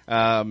go.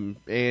 And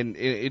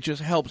it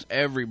just helps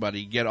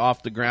everybody get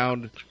off the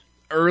ground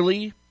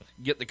early,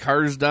 get the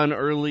cars done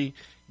early,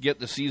 get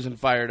the season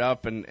fired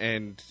up,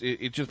 and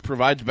it just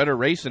provides better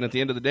racing at the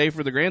end of the day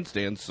for the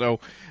grandstands. So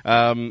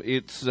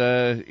it's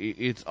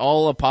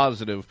all a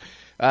positive.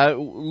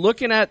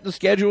 Looking at the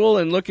schedule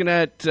and looking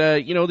at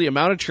you know, the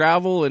amount of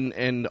travel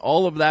and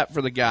all of that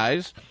for the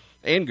guys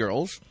and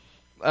girls,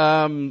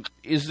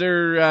 is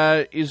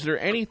there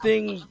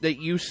anything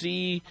that you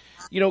see,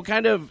 you know,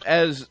 kind of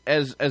as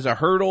a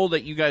hurdle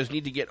that you guys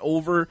need to get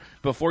over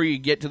before you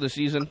get to the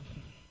season?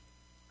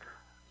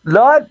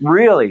 Not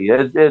really.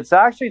 It's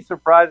actually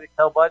surprising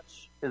how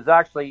much is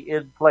actually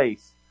in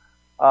place.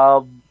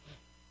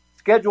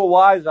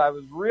 Schedule-wise, I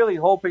was really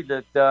hoping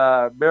that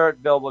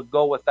Merrittville would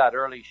go with that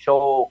early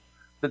show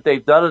that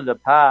they've done in the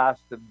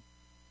past. And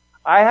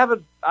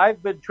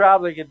I've been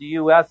traveling in the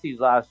U.S.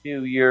 these last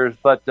few years,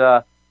 but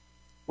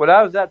when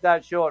I was at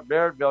that show at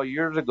Merrittville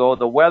years ago,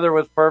 the weather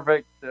was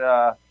perfect.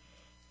 It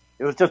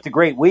was just a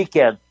great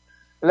weekend.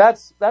 And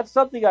that's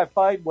something I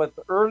find with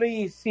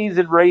early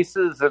season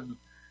races and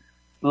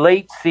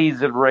late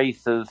season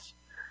races.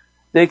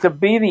 They could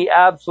be the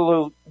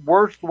absolute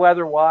worst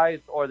weather-wise,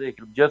 or they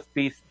could just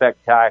be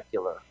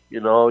spectacular.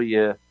 You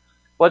know,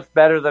 what's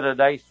better than a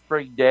nice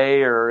spring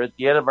day? Or at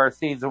the end of our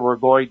season, we're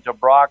going to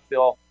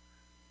Brockville,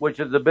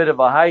 which is a bit of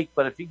a hike.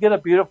 But if you get a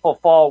beautiful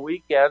fall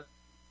weekend,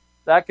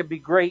 that could be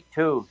great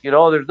too. You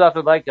know, there's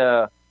nothing like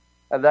a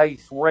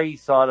nice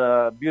race on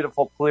a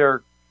beautiful,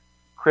 clear,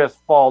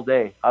 crisp fall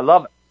day. I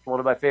love it. One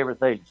of my favorite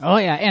things. Oh,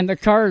 yeah, and the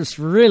cars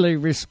really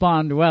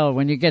respond well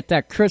when you get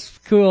that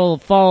crisp, cool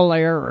fall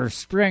air or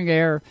spring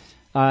air.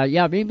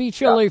 Yeah, maybe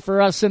chilly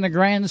for us in the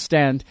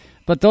grandstand,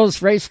 but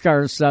those race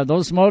cars,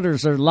 those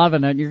motors are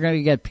loving it. You're going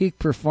to get peak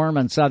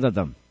performance out of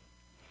them.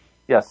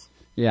 Yes.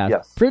 Yeah,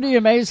 yes. Pretty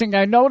amazing.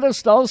 I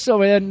noticed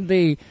also in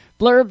the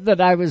blurb that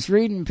I was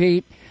reading,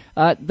 Pete,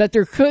 that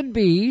there could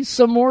be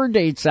some more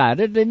dates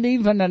added and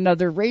even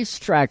another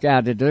racetrack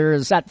added. Or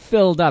is that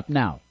filled up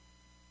now?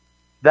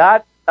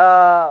 That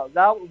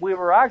we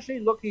were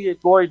actually looking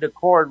at going to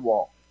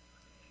Cornwall,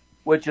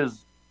 which is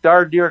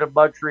darn near to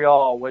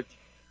Montreal, which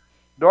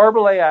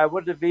normally I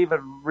wouldn't have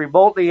even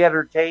remotely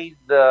entertained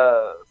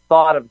the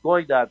thought of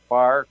going that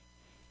far.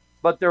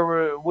 But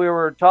we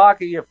were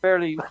talking a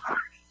fairly,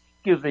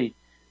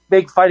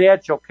 big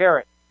financial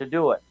carrot to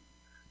do it.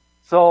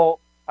 So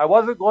I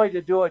wasn't going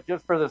to do it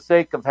just for the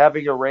sake of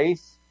having a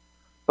race,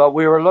 but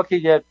we were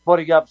looking at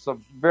putting up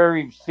some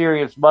very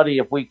serious money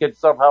if we could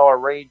somehow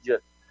arrange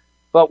it.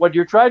 But when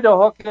you're trying to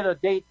hook in a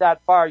date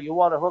that far, you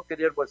want to hook it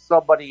in with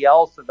somebody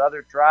else,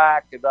 another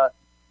track, and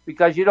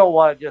because you don't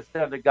want to just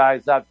send the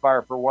guys that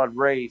far for one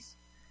race.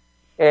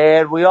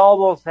 And we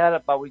almost had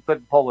it, but we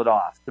couldn't pull it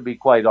off, to be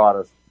quite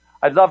honest.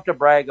 I'd love to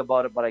brag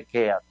about it, but I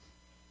can't.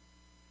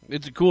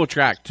 It's a cool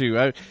track, too.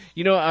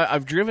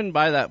 I've driven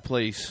by that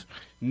place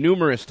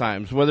numerous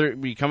times, whether it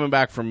be coming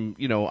back from,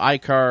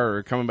 ICAR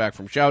or coming back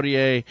from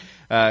Chaudier,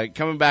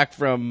 coming back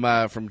from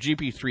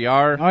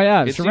GP3R. Oh,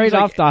 yeah, it's right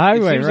off the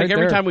highway. It seems like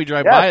every time we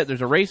drive by it,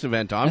 there's a race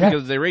event on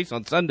because they race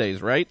on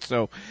Sundays, right?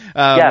 So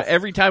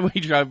every time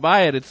we drive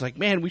by it, it's like,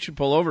 man, we should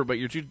pull over, but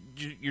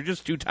you're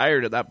just too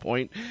tired at that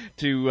point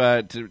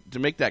to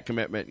make that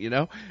commitment,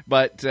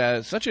 But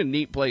such a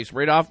neat place,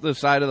 right off the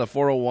side of the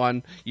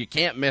 401. You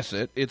can't miss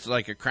it. It's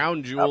like a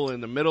crown jewel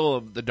in the middle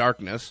of the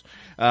darkness,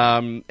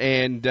 and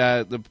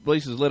the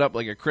place is lit up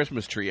like a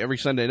Christmas tree every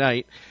Sunday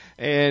night,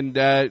 and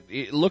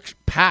it looks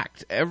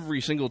packed every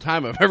single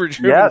time I've ever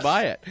driven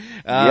by it.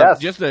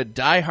 Just a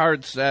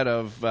diehard set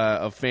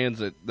of fans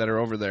that are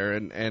over there,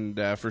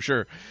 and for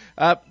sure.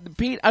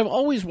 Pete, I've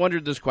always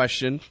wondered this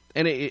question,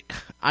 and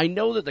I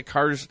know that the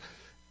cars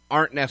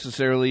aren't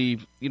necessarily,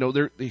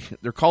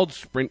 they're called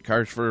sprint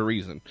cars for a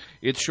reason.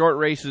 It's short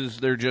races.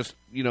 They're just,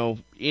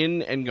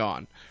 in and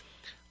gone.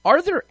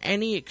 Are there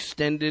any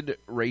extended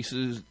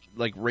races,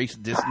 like race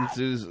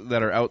distances,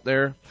 that are out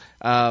there?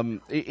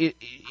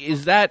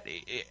 Has that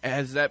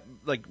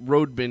like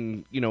road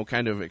been,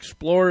 kind of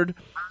explored,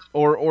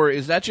 or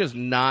is that just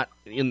not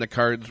in the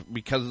cards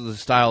because of the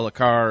style of the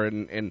car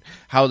and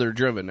how they're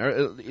driven?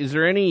 Is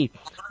there any,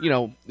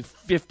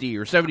 50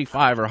 or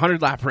 75 or 100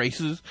 lap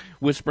races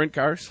with sprint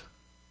cars?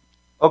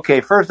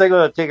 Okay, first I'm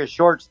going to take a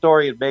short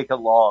story and make it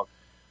long.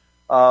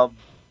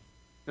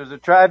 There's a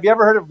tribe. Have you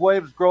ever heard of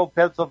Williams Grove,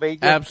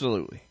 Pennsylvania?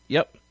 Absolutely.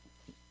 Yep.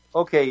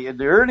 Okay, in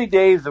the early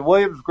days, the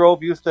Williams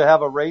Grove used to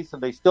have a race,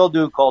 and they still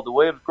do, called the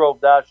Williams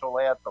Grove National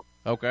Anthem.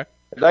 Okay.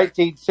 In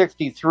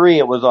 1963,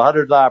 it was a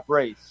 100-lap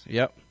race.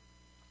 Yep.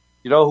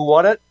 You know who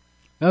won it?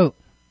 Oh.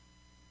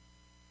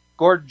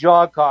 Gordon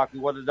Johncock,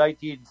 who won the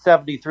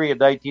 1973 and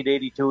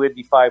 1982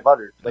 Indy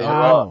 500.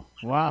 Wow.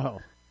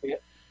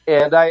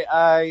 And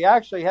I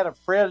actually had a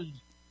friend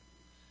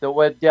that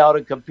went down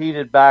and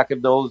competed back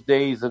in those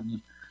days,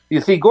 and you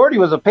see, Gordy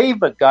was a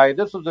pavement guy, and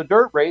this was a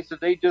dirt race, and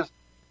they just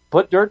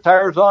put dirt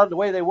tires on the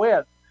way they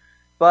went.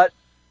 But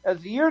as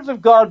the years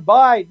have gone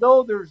by,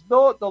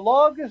 the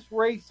longest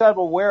race I'm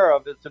aware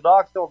of is the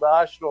Knoxville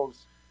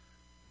Nationals,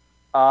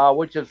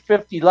 which is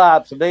 50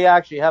 laps, and they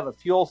actually have a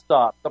fuel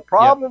stop. The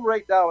problem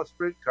right now with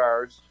sprint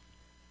cars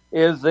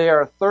is they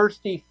are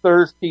thirsty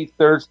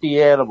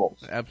animals.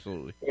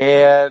 Absolutely.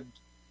 And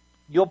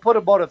you'll put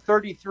about a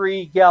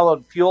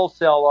 33-gallon fuel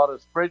cell on a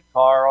sprint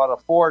car on a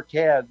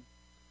 410,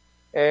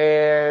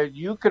 and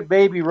you could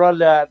maybe run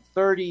that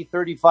 30,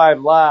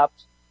 35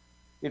 laps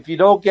if you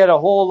don't get a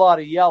whole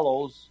lot of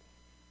yellows,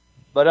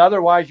 but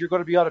otherwise you're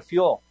going to be out of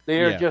fuel.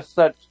 They are just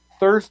such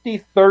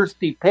thirsty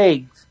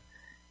pigs,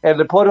 and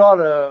to put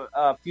on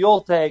a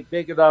fuel tank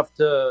big enough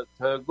to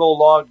go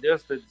long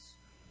distance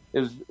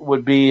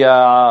would be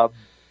it'd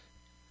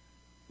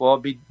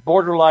be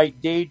borderline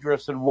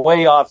dangerous and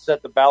way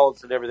offset the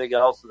balance and everything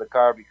else in the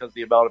car because of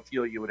the amount of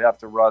fuel you would have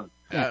to run.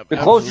 The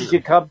closest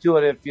you come to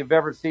it, if you've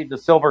ever seen the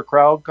Silver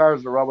Crown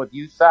cars that run with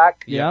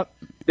USAC,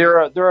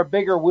 they're a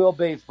bigger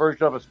wheelbase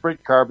version of a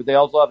sprint car, but they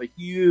also have a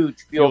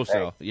huge fuel tank.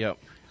 Cell. Yep.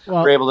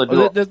 Well, we're able to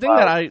do the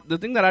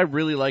thing that I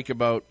really like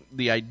about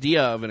the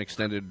idea of an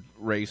extended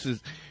race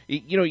is,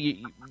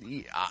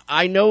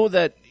 I know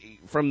that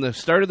from the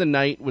start of the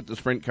night with the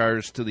sprint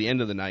cars to the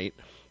end of the night,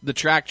 the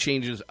track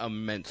changes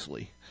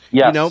immensely.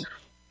 Yes.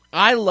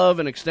 I love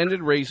an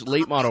extended race,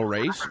 late model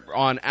race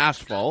on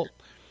asphalt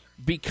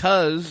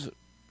because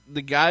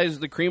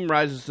the cream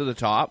rises to the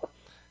top.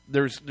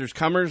 There's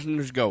comers and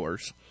there's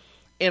goers.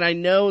 And I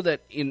know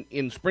that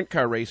in sprint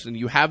car racing,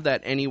 you have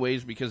that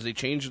anyways because they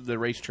changed the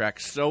racetrack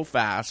so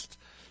fast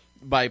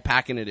by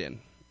packing it in.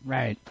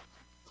 Right.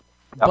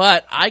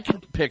 But I can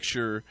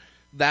picture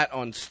that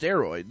on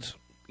steroids,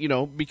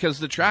 because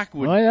the track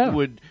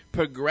would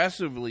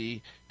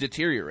progressively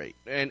deteriorate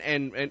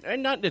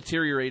and not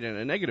deteriorate in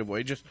a negative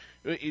way. Just,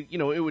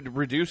 it would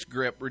reduce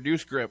grip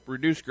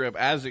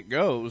as it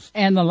goes.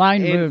 And the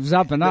line moves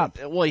up and up.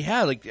 Well,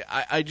 yeah,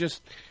 I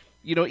just...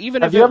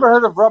 even have you ever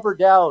heard of rubber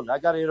down? I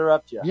got to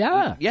interrupt you.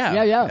 Yeah,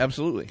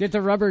 absolutely. Get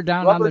the rubber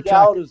down on the track.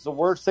 track. Rubber down is the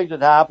worst thing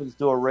that happens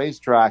to a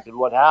racetrack, and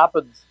what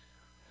happens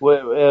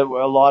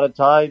a lot of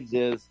times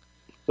is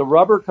the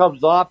rubber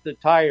comes off the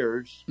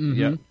tires,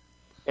 Yep.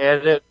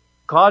 and it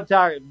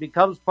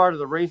becomes part of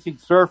the racing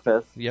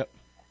surface. Yep.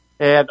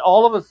 And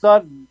all of a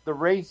sudden, the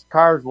race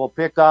cars will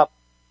pick up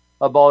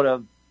about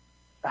a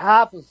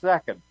half a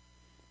second.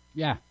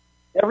 Yeah.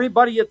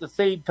 Everybody at the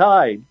same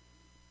time,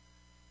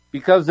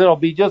 because it'll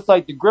be just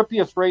like the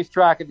grippiest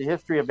racetrack in the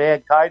history of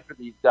mankind for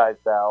these guys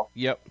now.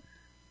 Yep.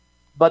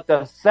 But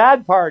the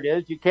sad part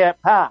is you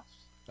can't pass.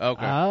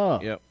 Okay. Oh.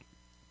 Yep.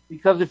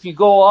 Because if you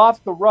go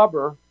off the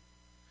rubber,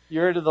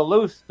 you're into the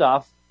loose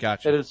stuff.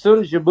 Gotcha. And as soon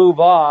as you move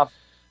off,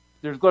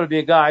 there's going to be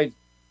a guy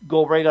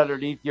go right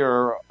underneath you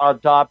or on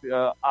top,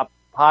 up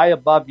high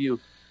above you.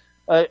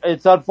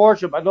 It's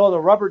unfortunate. I know the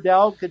rubber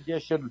down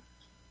condition,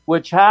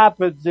 which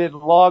happens in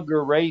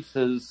longer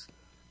races.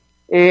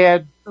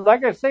 And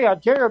like I say,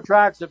 Ontario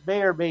tracks, it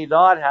may or may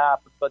not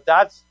happen, but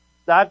that's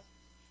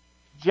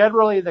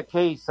generally the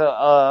case.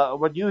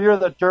 When you hear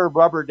the term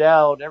rubber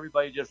down,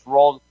 everybody just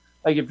rolls.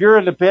 Like if you're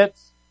in the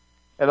pits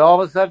and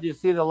all of a sudden you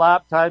see the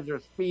lap times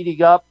are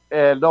speeding up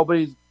and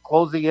nobody's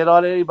closing in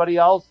on anybody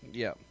else,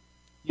 Yeah.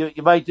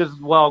 you might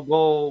just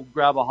go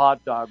grab a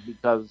hot dog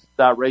because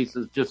that race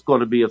is just going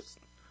to be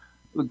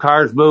the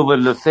cars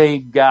moving the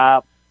same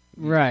gap.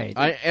 Right.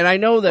 I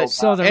know that.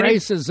 So the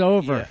race is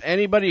over. Yeah,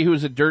 anybody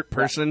who's a dirt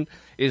person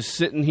is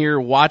sitting here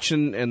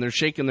watching and they're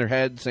shaking their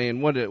head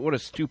saying, what a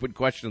stupid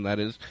question that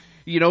is.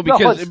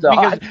 Because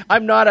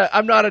I'm not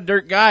a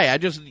dirt guy. I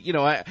just,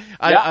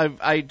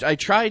 I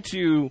try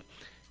to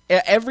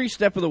every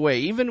step of the way,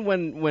 even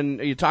when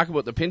you talk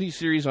about the Pinty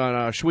Series on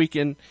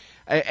Schweeken,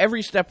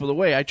 every step of the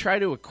way, I try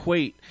to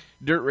equate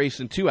dirt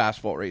racing to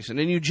asphalt racing,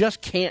 and you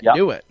just can't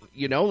do it.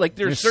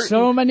 There's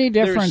so many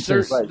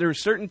differences.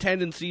 There's certain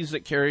tendencies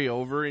that carry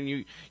over,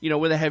 and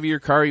with a heavier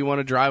car, you want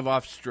to drive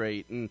off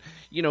straight, and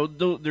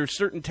there's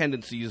certain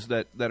tendencies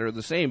that are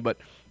the same, but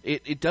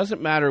it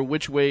doesn't matter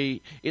which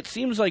way. It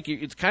seems like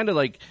it's kind of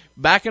like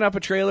backing up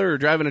a trailer or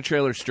driving a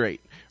trailer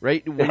straight,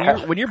 right?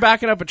 When you're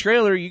backing up a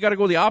trailer, you got to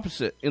go the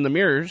opposite in the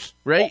mirrors,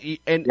 right?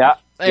 And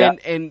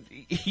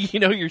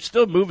you're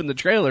still moving the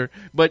trailer,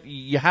 but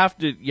you have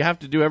to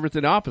do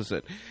everything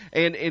opposite.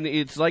 And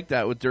it's like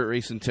that with dirt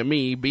racing to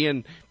me,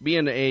 being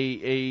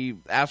a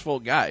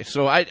asphalt guy.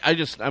 So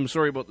I'm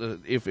sorry about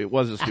if it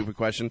was a stupid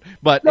question,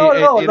 but it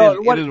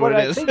is what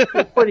it is. I think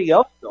is pretty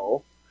up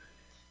though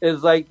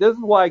is like this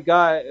is why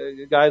guys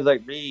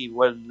like me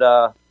when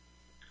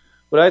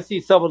I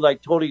see someone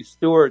like Tony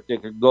Stewart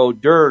that can go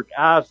dirt,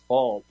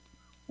 asphalt,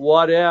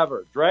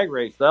 whatever, drag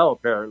race now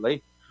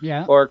apparently.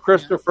 Yeah. Or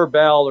Christopher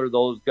Bell or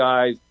those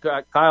guys,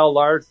 Kyle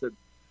Larson.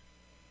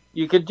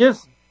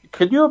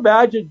 Can you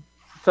imagine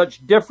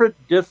such different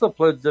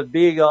disciplines and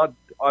being on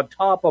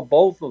top of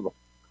both of them?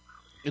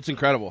 It's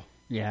incredible.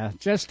 Yeah,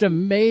 just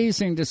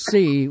amazing to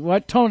see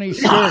what Tony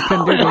Stewart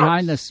can do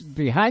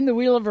behind the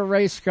wheel of a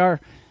race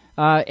car.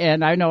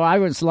 And I know I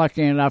was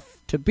lucky enough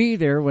to be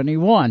there when he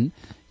won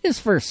his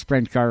first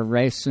sprint car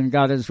race and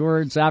got his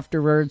words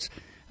afterwards.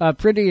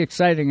 Pretty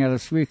exciting at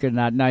Oswego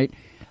that night.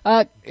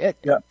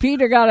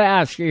 Pete, I got to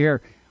ask you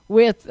here,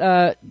 with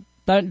the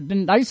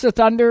Knights of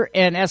Thunder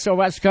and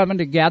SOS coming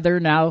together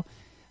now,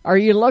 are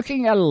you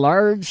looking at a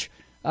large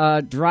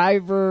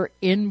driver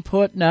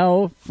input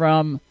now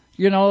from,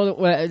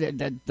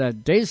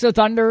 the Days of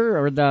Thunder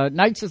or the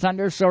Knights of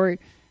Thunder,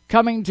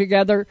 coming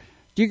together?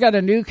 Do you got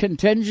a new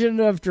contingent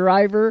of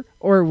driver,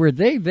 or were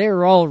they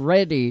there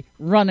already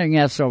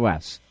running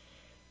SOS?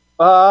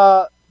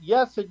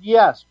 Yes and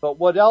yes, but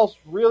what else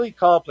really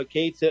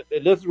complicates it,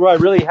 and this is where I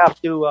really have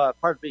to,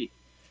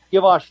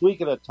 give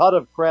Oswego a ton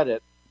of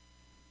credit.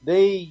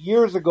 They,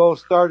 years ago,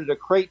 started a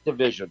crate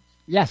division.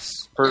 Yes.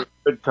 For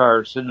sprint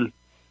cars. And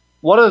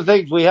one of the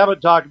things we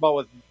haven't talked about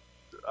with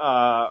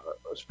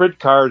sprint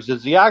cars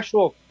is the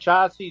actual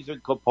chassis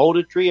and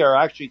componentry are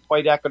actually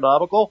quite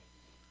economical.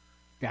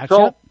 Gotcha.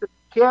 So if you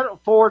can't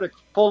afford a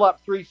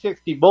full-up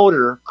 360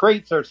 motor,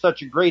 crates are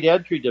such a great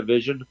entry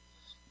division.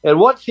 And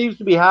what seems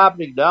to be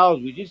happening now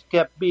is we just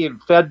kept being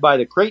fed by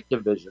the crate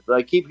division.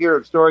 I keep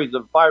hearing stories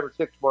of 5 or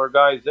 6 more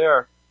guys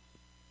there.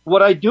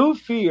 What I do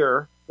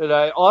fear, and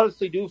I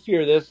honestly do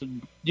fear this,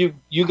 and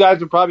you guys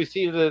have probably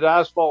seen it at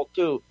asphalt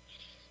too,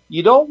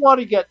 you don't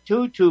want to get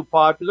too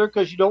popular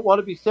because you don't want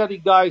to be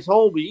sending guys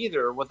home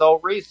either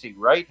without racing,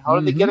 right? How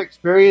do they get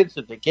experience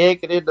if they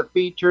can't get in the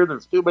feature?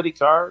 There's too many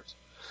cars.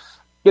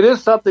 It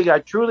is something I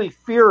truly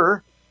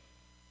fear.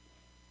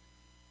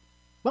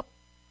 Well,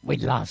 we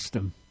lost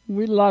him.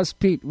 We lost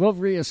Pete. We'll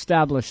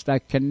reestablish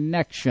that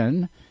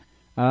connection.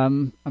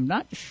 I'm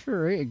not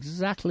sure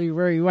exactly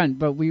where he went,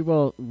 but we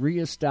will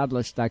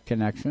reestablish that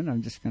connection.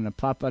 I'm just going to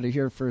pop out of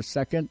here for a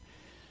second.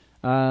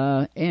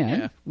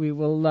 We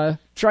will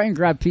try and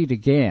grab Pete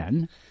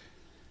again.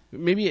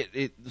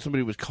 Maybe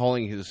somebody was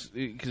calling because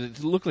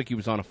it looked like he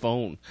was on a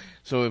phone.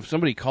 So if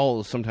somebody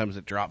calls, sometimes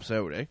it drops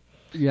out, eh?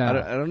 Yeah.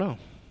 I don't know.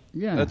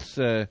 Yeah. That's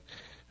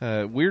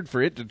weird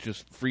for it to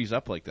just freeze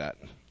up like that.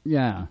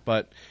 Yeah.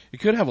 But it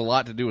could have a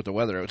lot to do with the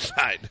weather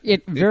outside.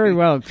 It very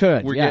well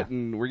could. We're yeah.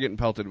 getting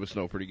pelted with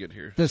snow pretty good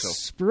here. The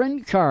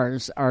sprint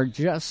cars are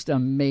just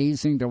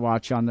amazing to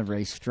watch on the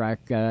racetrack,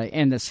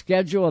 and the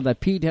schedule that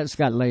Pete has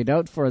got laid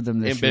out for them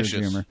this year,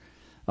 Jimmer.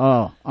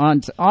 Oh,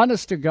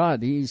 honest to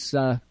God, he's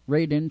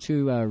right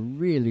into a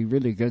really,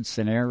 really good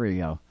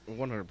scenario.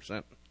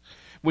 100%.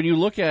 When you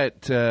look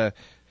at,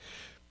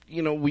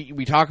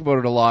 we talk about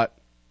it a lot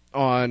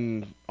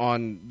on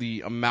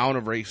the amount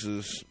of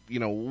races,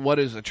 what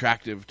is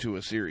attractive to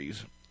a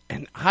series.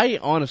 And I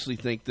honestly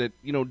think that,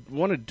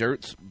 one of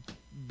Dirt's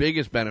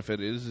biggest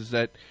benefit is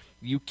that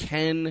you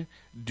can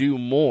do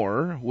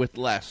more with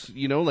less.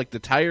 Like the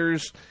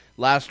tires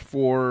last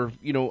for,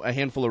 a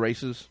handful of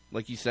races,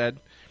 like you said.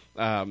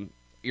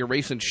 You're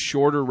racing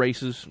shorter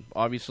races,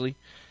 obviously.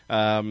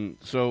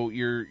 So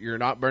you're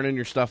not burning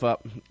your stuff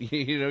up.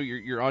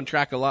 You're on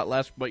track a lot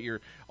less, but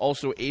you're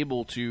also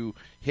able to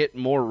hit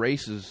more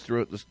races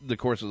throughout the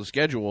course of the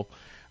schedule.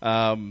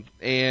 I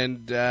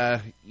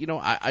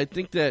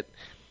think that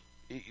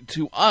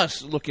to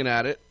us looking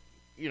at it,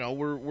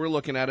 we're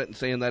looking at it and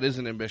saying that is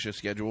an ambitious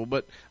schedule,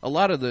 but a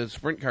lot of the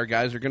sprint car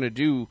guys are going to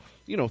do,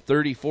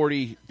 30,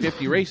 40,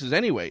 50 races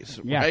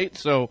anyways, right?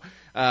 So,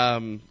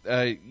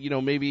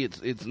 maybe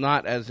it's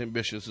not as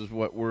ambitious as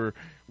what we're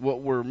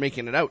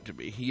making it out to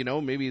be.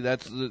 Maybe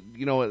that's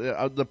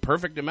the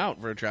perfect amount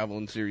for a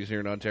traveling series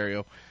here in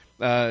Ontario.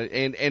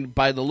 And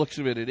by the looks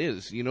of it, it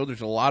is.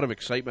 There's a lot of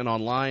excitement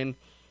online.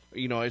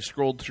 I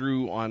scrolled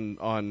through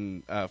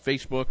on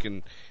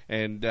Facebook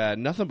and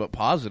nothing but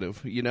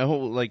positive.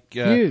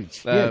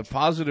 Huge.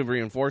 Positive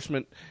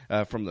reinforcement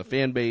from the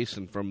fan base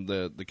and from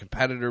the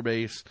competitor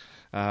base.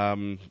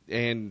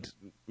 And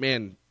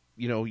man,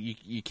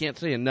 you can't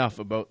say enough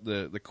about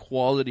the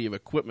quality of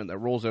equipment that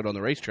rolls out on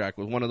the racetrack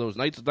with one of those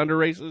Knights of Thunder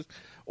races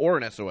or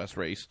an SOS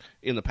race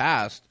in the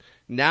past.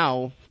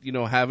 Now,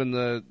 having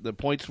the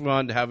points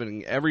fund,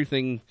 having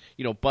everything,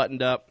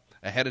 buttoned up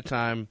ahead of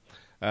time,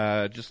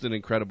 just an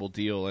incredible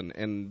deal.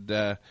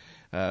 Man,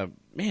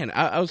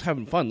 I was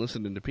having fun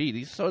listening to Pete.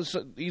 He's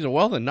a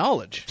wealth of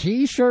knowledge.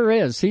 He sure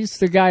is. He's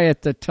the guy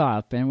at the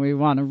top, and we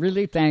want to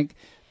really thank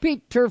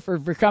Pete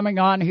Turford for coming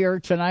on here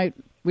tonight.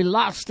 We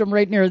lost him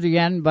right near the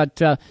end,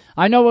 but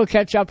I know we'll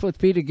catch up with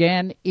Pete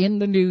again in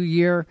the new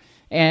year,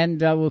 and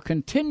we'll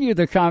continue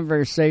the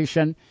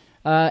conversation.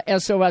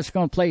 SOS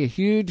going to play a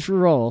huge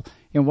role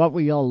in what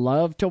we all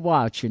love to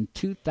watch in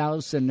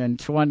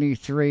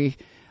 2023.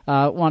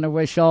 Want to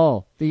wish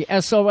all the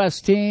SOS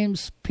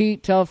teams,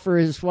 Pete Turfer,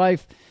 his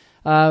wife,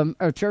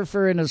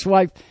 Turfer and his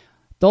wife,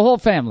 the whole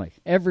family,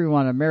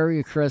 everyone, a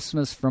Merry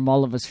Christmas from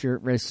all of us here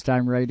at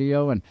Racetime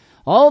Radio and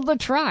all the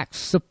tracks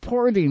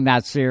supporting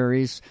that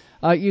series.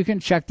 You can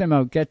check them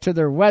out. Get to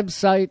their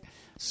website,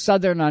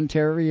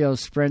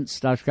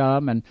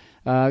 southernontariosprints.com. And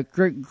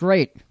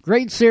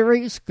great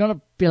series.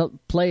 Going to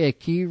play a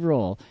key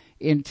role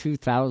in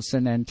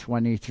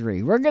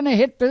 2023. We're going to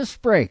hit this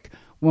break.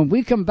 When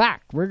we come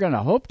back, we're going to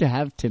hope to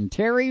have Tim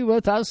Terry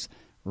with us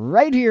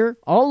right here,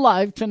 all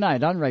live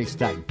tonight on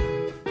Racetime.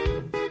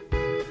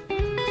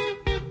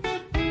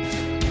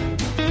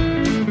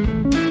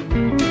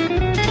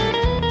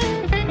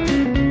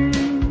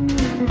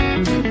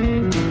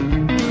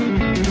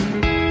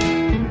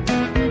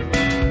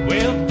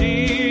 Well,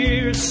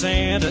 dear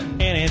Santa,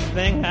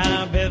 anything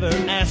I've ever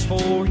asked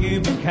for,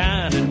 you've been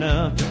kind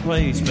enough to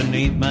place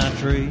beneath my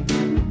tree.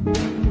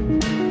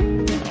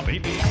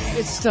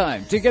 It's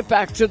time to get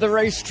back to the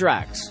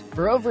racetracks.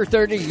 For over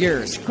 30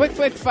 years, Quick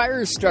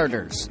Fire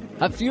Starters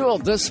have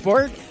fueled the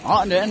sport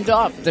on and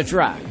off the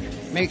track,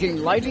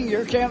 making lighting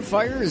your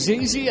campfire as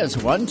easy as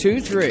 1,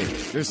 2, 3.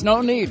 There's no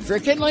need for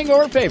kindling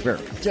or paper.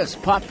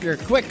 Just pop your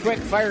Quick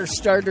Fire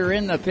Starter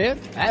in the pit,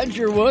 add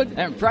your wood,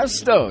 and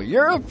presto,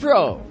 you're a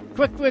pro.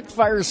 Quick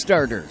Fire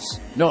Starters.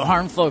 No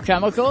harmful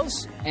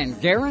chemicals,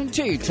 and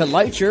guaranteed to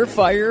light your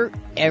fire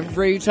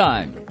every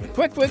time.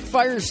 Quick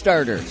Fire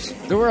Starters,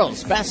 the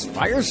world's best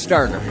fire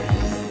starter.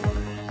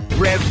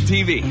 Rev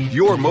TV,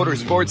 your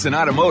motorsports and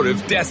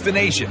automotive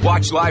destination.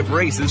 Watch live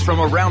races from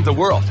around the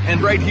world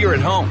and right here at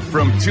home,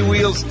 from 2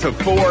 wheels to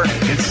 4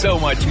 and so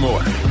much more.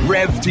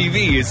 Rev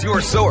TV is your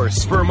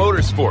source for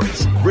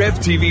motorsports. Rev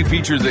TV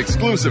features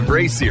exclusive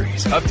race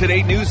series,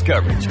 up-to-date news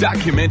coverage,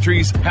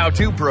 documentaries,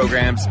 how-to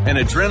programs, and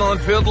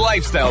adrenaline-filled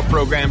lifestyle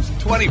programs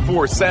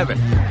 24/7.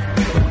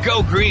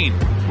 Go green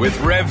with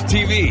Rev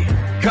TV.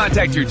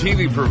 Contact your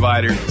TV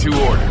provider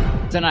to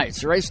order.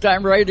 Tonight's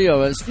Racetime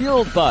Radio is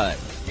fueled by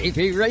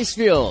AP Race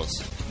Fuels,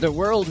 the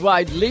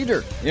worldwide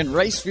leader in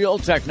race fuel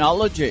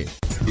technology.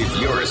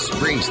 If you're a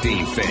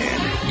Springsteen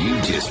fan,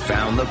 you just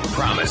found the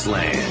promised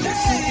land.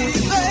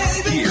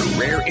 Hear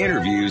rare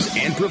interviews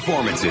and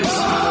performances.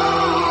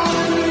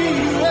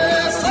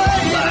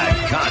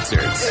 Live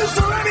concerts. Is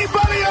there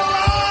anybody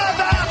alive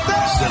out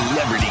there?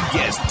 Celebrity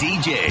guest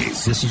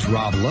DJs. This is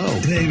Rob Lowe.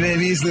 Hey,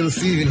 baby, it's Little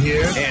Steven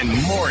here. And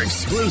more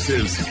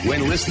exclusives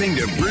when listening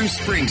to Bruce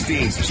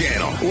Springsteen's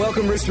channel.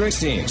 Welcome, Bruce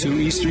Springsteen, to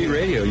E Street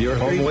Radio, your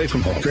home away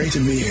from home. Great to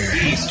be here.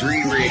 E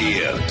Street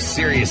Radio,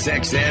 Sirius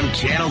XM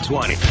Channel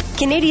 20.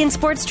 Canadian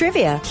Sports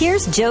Trivia.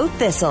 Here's Joe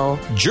Thistle.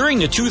 During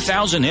the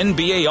 2000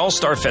 NBA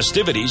All-Star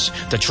festivities,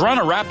 the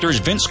Toronto Raptors'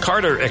 Vince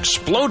Carter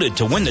exploded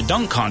to win the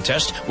dunk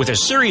contest with a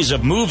series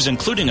of moves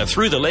including a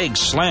through-the-leg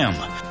slam.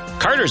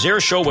 Carter's air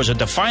show was a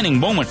defining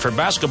moment for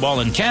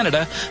basketball in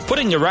Canada,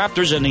 putting the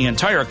Raptors and the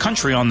entire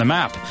country on the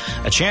map.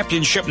 A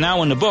championship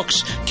now in the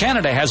books,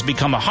 Canada has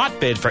become a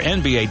hotbed for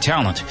NBA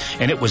talent,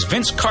 and it was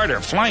Vince Carter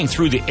flying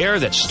through the air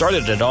that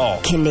started it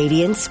all.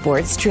 Canadian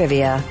Sports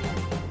Trivia.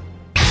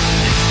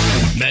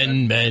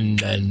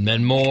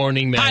 Men,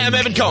 morning men. Hi, I'm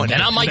Evan Cohen.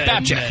 And I'm Mike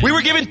Babchick. We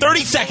were given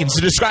 30 seconds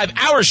to describe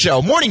our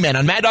show, Morning Men,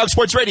 on Mad Dog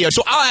Sports Radio.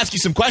 So I'll ask you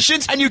some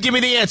questions, and you give me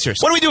the answers.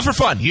 What do we do for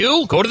fun?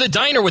 You go to the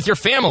diner with your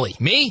family.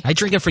 Me, I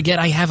drink and forget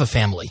I have a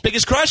family.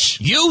 Biggest crush?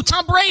 You,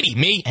 Tom Brady.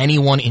 Me,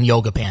 anyone in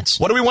yoga pants.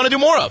 What do we want to do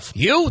more of?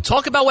 You,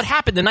 talk about what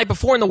happened the night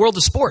before in the world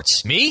of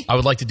sports. Me, I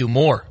would like to do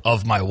more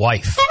of my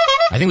wife.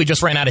 I think we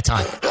just ran out of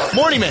time.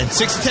 Morning Men,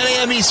 6 to 10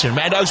 a.m. Eastern,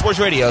 Mad Dog Sports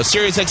Radio,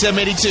 Sirius XM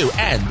 82,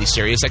 and the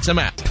Sirius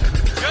XM app.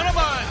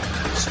 Gentlemen,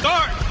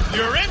 start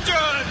your engine.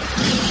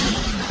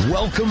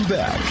 Welcome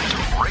back to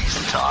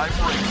Race Time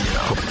Radio.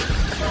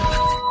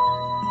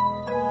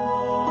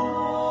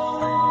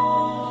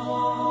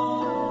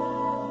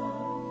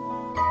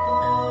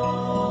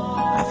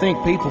 I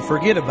think people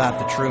forget about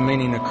the true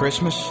meaning of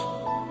Christmas.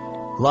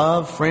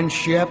 Love,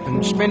 friendship,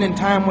 and spending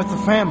time with the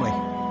family.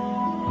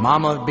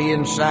 Mama would be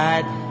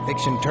inside,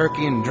 fixing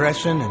turkey and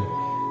dressing,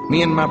 and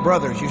me and my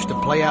brothers used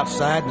to play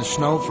outside in the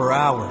snow for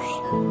hours,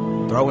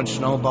 throwing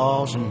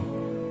snowballs, and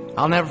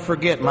I'll never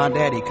forget my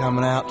daddy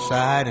coming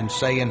outside and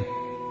saying,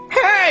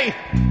 "Hey!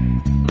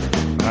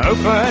 Who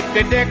put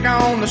the dick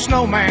on the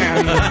snowman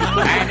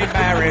and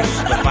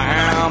embarrassed the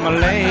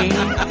family?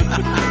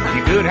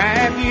 You could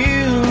have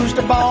used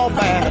a ball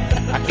bat,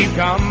 a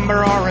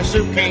cucumber, or a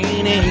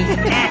zucchini,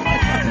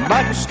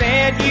 but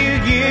instead you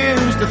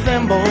used a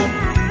thimble,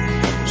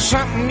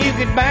 something you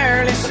could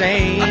barely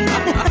say.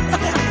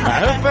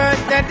 Who put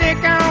that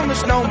dick on the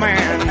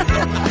snowman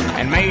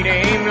and made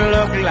him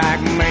look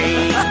like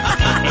me?"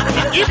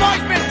 You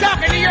boys been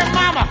talking to your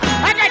mama.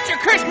 I got your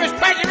Christmas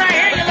present right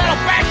here, you little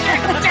bastard.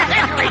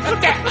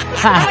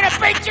 I'm gonna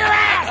beat your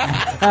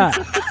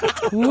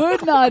ass.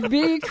 Would not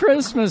be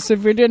Christmas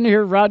if we didn't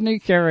hear Rodney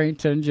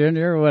Carrington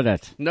Jr., would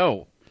it?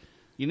 No.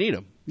 You need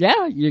him.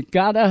 Yeah, you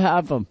gotta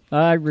have them.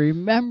 I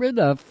remember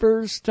the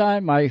first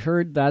time I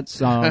heard that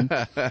song.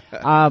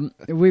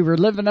 We were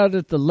living out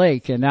at the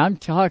lake, and I'm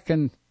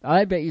talking,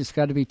 I bet it's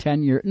got to be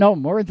 10 years, no,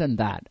 more than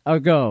that,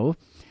 ago,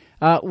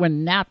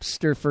 when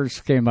Napster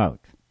first came out.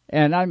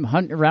 And I'm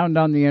hunting around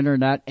on the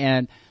internet,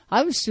 and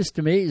I was just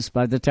amazed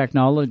by the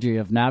technology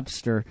of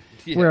Napster,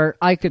 where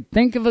I could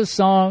think of a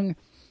song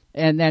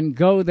and then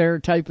go there,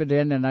 type it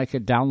in, and I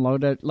could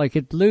download it. Like,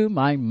 it blew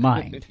my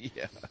mind.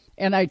 Yeah.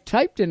 And I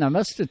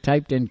must have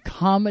typed in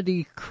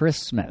Comedy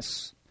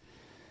Christmas.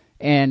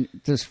 And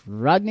this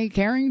Rodney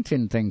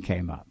Carrington thing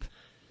came up.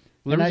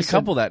 Well, there was a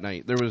couple that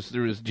night. There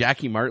was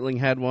Jackie Martling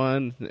had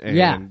one. And,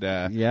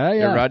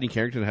 yeah. Rodney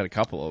Carrington had a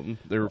couple of them.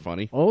 They were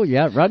funny. Oh,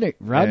 yeah.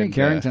 Rodney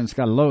Carrington's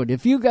got a load.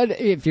 If you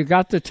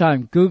got the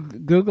time,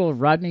 Google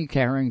Rodney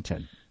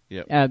Carrington.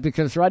 Yep.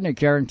 Because Rodney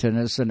Carrington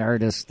is an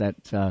artist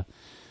that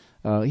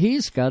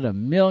he's got a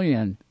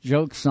million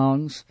joke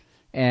songs.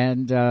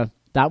 And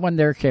that one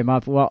there came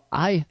up. Well,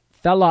 I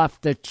fell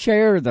off the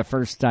chair the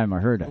first time I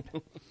heard it.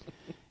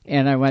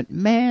 And I went,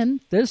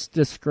 man, this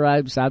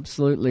describes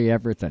absolutely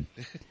everything.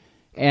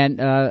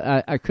 And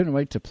I couldn't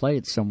wait to play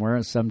it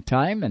somewhere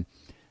sometime, and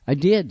I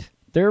did.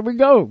 There we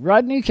go.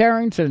 Rodney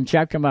Carrington,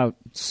 check him out.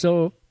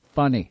 So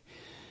funny.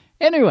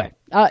 Anyway,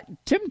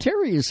 Tim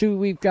Terry is who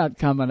we've got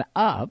coming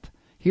up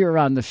here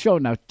on the show.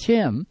 Now,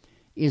 Tim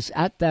is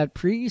at that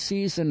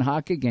preseason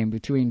hockey game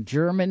between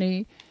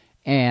Germany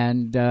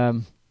and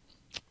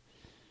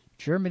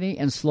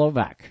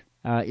Slovak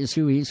is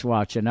who he's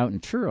watching out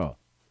in Truro,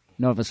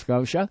 Nova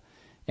Scotia.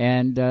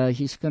 And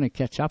he's going to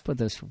catch up with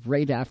us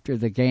right after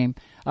the game.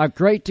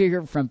 Great to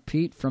hear from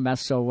Pete from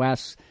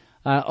SOS.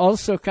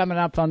 Also coming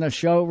up on the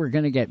show, we're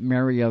going to get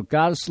Mario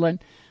Goslin.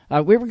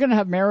 We were going to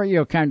have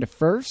Mario kind of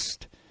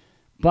first,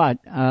 but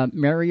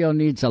Mario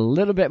needs a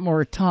little bit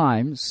more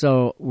time,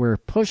 so we're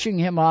pushing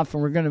him off,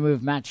 and we're going to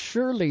move Matt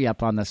Shirley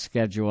up on the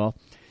schedule,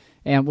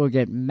 and we'll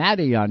get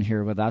Matty on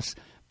here with us.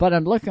 But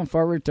I'm looking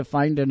forward to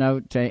finding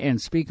out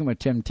and speaking with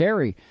Tim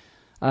Terry.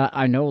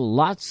 I know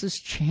lots has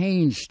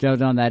changed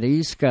out on that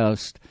East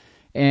Coast,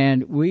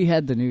 and we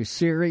had the new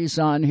series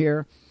on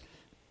here.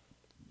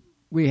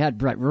 We had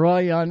Brett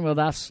Roy on with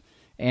us,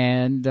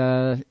 and,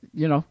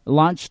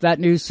 launched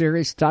that new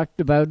series, talked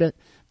about it.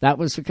 That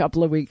was a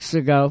couple of weeks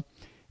ago,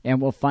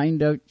 and we'll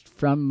find out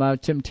from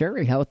Tim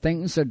Terry how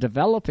things are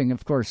developing.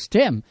 Of course,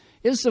 Tim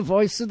is the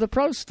voice of the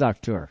Pro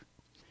Stock Tour,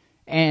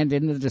 and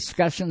in the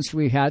discussions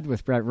we had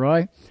with Brett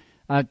Roy,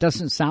 it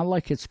doesn't sound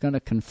like it's going to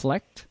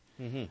conflict.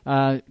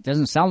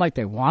 Doesn't sound like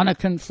they want to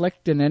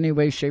conflict in any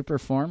way, shape, or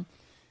form.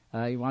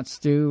 He wants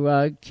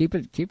to keep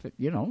it,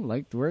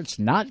 like where it's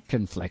not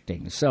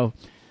conflicting. So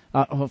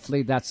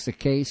hopefully that's the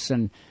case.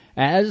 And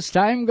as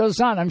time goes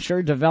on, I'm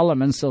sure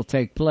developments will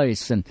take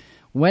place. And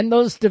when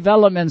those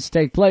developments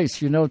take place,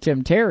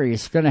 Tim Terry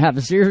is going to have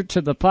his ear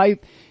to the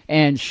pipe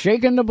and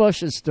shaking the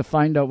bushes to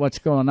find out what's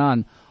going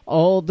on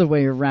all the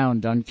way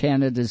around on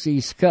Canada's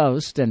East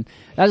Coast. And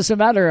as a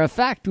matter of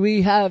fact,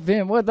 we have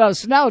him with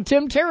us now.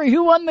 Tim Terry,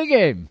 who won the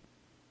game?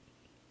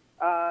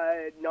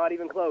 Not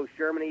even close.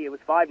 Germany, it was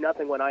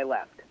 5-0 when I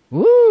left.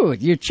 Ooh,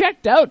 you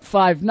checked out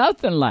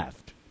 5-0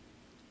 left.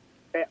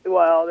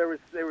 Well, there was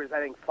I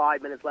think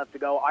 5 minutes left to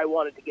go. I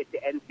wanted to get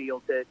to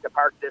Enfield to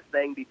park this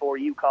thing before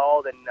you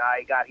called, and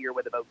I got here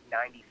with about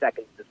 90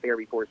 seconds to spare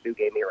before Sue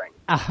gave me a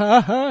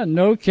ring.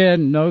 No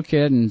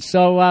kidding.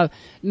 So,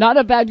 not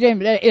a bad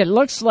game. It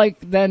looks like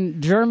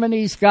then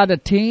Germany's got a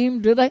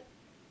team, do they?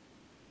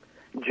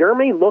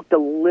 Germany looked a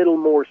little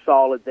more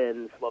solid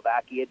than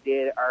Slovakia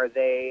did. Are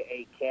they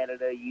a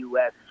Canada,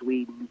 U.S.,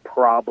 Sweden?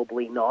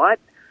 Probably not.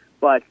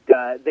 But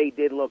they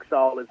did look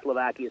solid.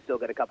 Slovakia still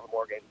got a couple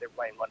more games. They're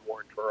playing one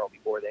more in Toronto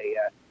before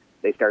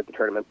they start the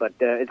tournament. But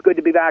it's good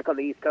to be back on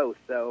the East Coast.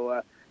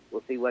 So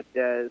we'll see what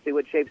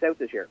shapes out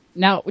this year.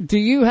 Now, do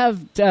you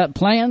have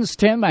plans,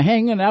 Tim, of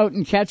hanging out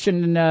and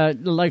catching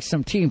like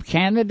some Team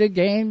Canada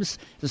games?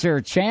 Is there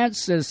a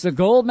chance? Is the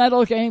gold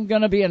medal game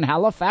going to be in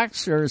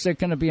Halifax, or is it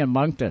going to be in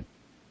Moncton?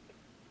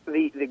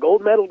 The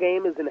gold medal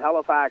game is in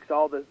Halifax.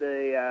 All the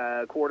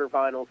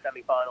quarterfinals,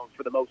 semifinals,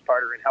 for the most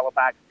part, are in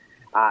Halifax.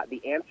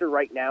 The answer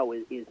right now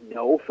is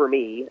no for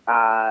me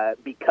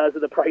because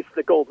of the price of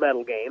the gold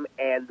medal game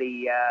and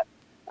the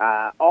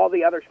all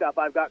the other stuff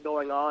I've got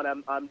going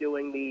on. I'm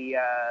doing the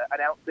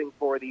announcing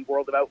for the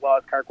World of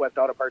Outlaws CarQuest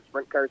Auto Parts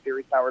Sprint Car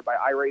Series powered by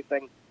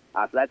iRacing.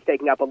 So that's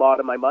taking up a lot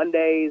of my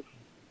Mondays.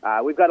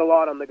 We've got a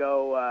lot on the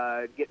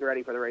go getting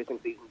ready for the racing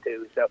season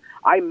too. So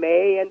I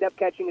may end up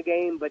catching a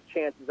game, but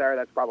chances are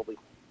that's probably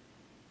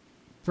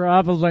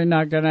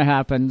not going to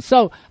happen.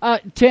 So,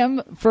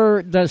 Tim,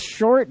 for the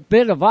short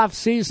bit of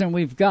off-season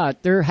we've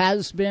got, there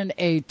has been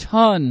a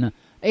ton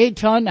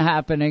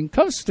happening,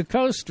 coast to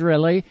coast,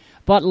 really,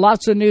 but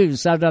lots of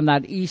news out on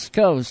that East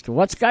Coast.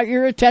 What's got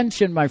your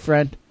attention, my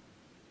friend?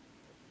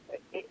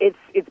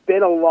 It's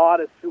been a lot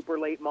of super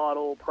late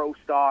model, pro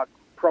stock,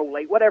 pro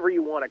late, whatever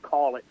you want to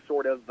call it,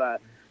 sort of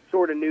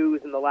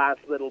news in the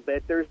last little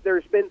bit. There's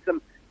been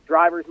some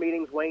drivers'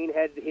 meetings. Wayne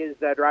had his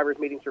drivers'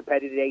 meetings for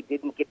Petty today.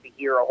 Didn't get to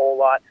hear a whole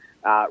lot.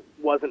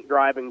 Wasn't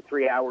driving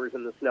 3 hours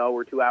in the snow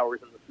or 2 hours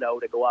in the snow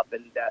to go up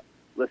and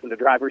listen to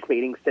drivers'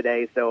 meetings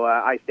today. So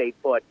I stayed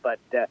put. But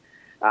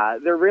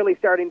they're really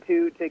starting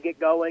to get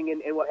going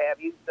and what have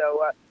you.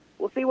 So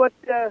we'll see what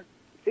the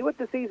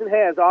season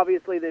has.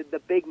 Obviously,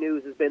 the big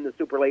news has been the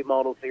Super Late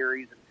Model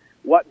Series and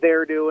what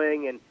they're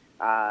doing and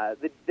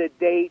the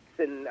dates.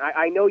 And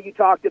I know you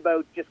talked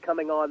about just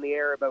coming on the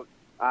air about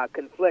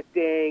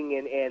conflicting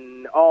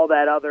and all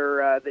that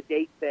other the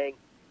date thing.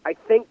 I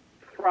think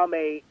from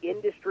a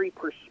industry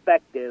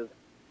perspective,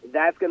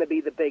 that's going to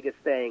be the biggest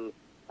thing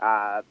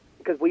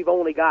because we've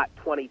only got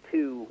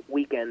 22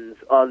 weekends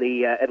on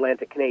the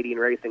Atlantic Canadian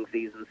racing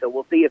season. So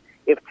we'll see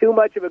if too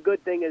much of a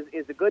good thing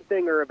is a good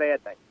thing or a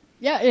bad thing.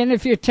 Yeah, and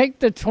if you take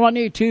the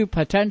 22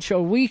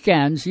 potential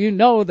weekends, you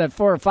know that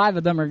 4 or 5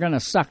 of them are going to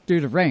suck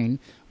through the rain.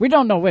 We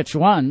don't know which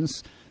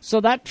ones,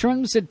 so that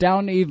trims it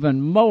down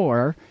even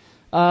more.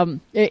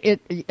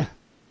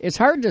 It's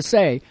hard to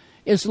say.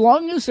 As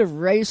long as the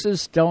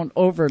races don't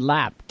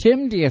overlap,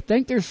 Tim, do you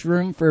think there's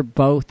room for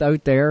both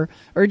out there,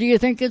 or do you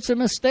think it's a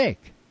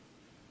mistake?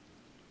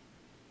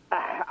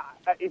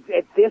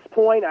 At this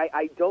point,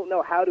 I don't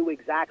know how to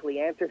exactly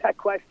answer that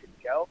question,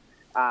 Joe.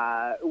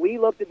 We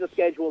looked at the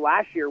schedule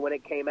last year when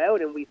it came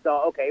out, and we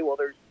saw, okay, well,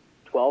 there's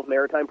 12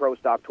 Maritime Pro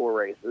Stock Tour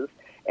races,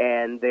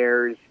 and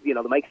there's, the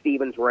Mike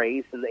Stevens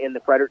race and the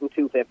Fredericton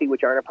 250,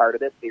 which aren't a part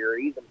of this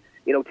series. And,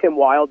 Tim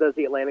Wilde does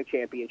the Atlantic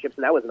Championships,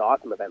 and that was an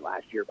awesome event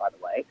last year, by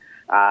the way.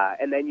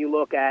 And then you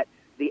look at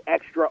the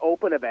extra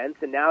open events,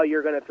 and now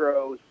you're going to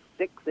throw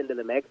 6 into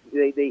the mix.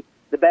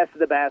 The best of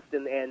the best,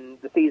 and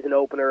the season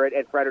opener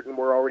at Fredericton,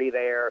 we're already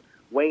there.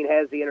 Wayne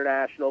has the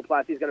International,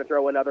 plus he's going to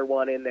throw another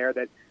one in there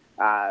that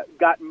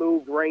got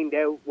moved, rained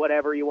out,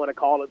 whatever you want to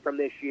call it, from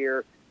this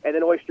year. And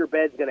then Oyster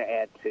Bed's going to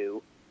add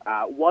 2.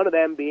 One of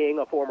them being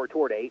a former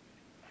tour date.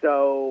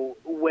 So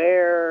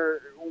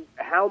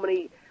how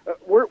many?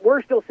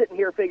 We're still sitting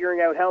here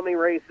figuring out how many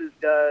races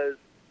does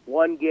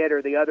one get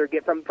or the other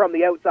get from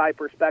the outside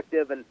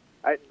perspective. And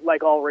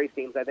like all race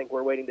teams, I think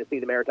we're waiting to see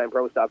the Maritime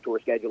Pro Stock Tour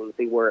schedule and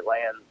see where it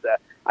lands.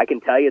 I can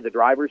tell you the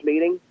drivers'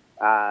 meeting,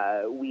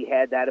 we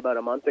had that about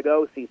a month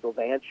ago. Cecil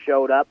Vance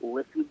showed up,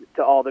 listened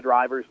to all the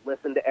drivers,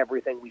 listened to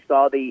everything. We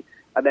saw the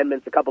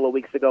amendments a couple of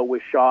weeks ago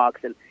with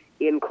shocks and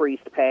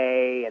increased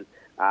pay and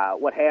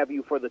what have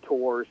you for the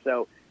tour.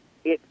 So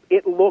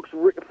it looks,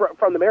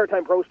 from the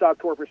Maritime Pro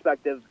Stock Tour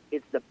perspective,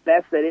 it's the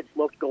best that it's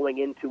looked going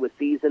into a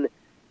season.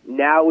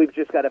 Now we've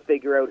just got to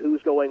figure out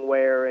who's going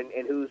where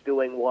and who's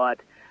doing what.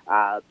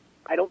 I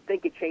don't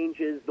think it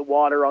changes the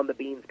water on the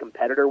beans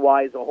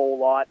competitor-wise a whole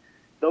lot.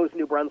 Those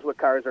New Brunswick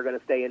cars are going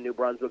to stay in New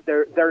Brunswick.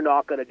 They're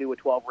not going to do a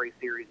 12-race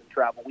series and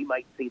travel. We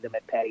might see them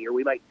at Petty, or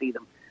we might see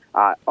them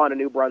on a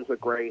New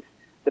Brunswick race.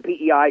 the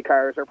PEI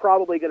cars are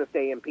probably going to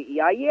stay in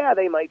PEI. Yeah,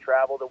 they might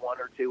travel to 1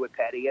 or 2 at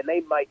Petty, and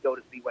they might go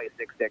to Speedway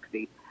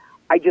 660.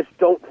 I just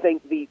don't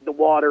think the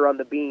water on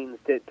the beans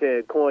to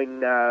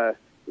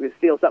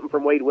steal something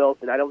from Wade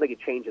Wilson, I don't think it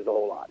changes a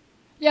whole lot.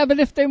 Yeah, but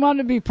if they want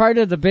to be part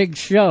of the big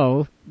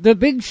show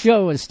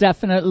is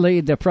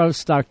definitely the Pro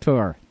Stock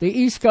Tour, the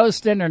East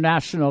Coast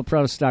International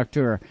Pro Stock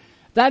Tour.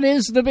 That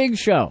is the big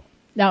show.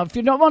 Now, if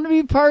you don't want to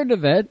be part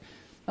of it,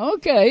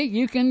 okay,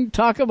 you can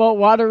talk about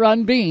water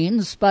on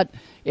beans, but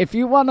if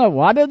you want to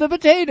water the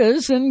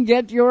potatoes and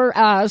get your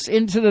ass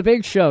into the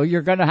big show,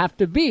 you're going to have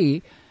to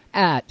be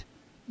at,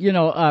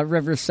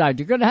 Riverside.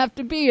 You're going to have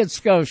to be at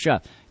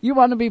Scotia. You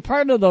want to be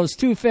part of those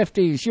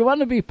 250s. You want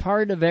to be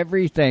part of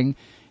everything.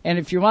 And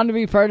if you want to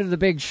be part of the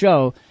big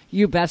show,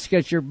 you best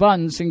get your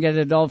buns and get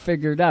it all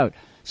figured out.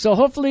 So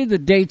hopefully the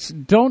dates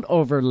don't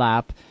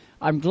overlap.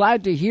 I'm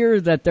glad to hear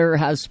that there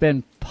has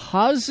been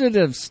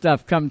positive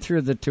stuff come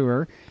through the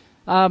tour.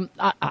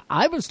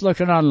 I was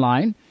looking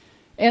online,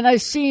 and I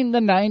seen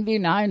the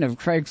 99 of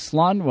Craig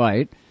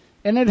Slonwhite,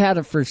 and it had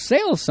a for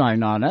sale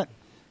sign on it.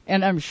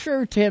 And I'm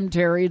sure, Tim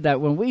Terry,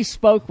 that when we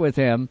spoke with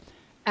him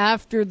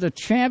after the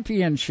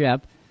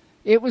championship,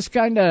 it was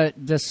kind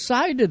of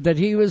decided that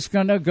he was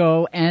going to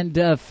go and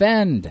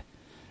defend.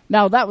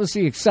 Now, that was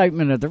the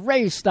excitement of the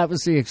race. That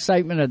was the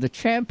excitement of the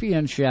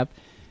championship.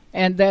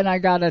 And then I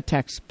got a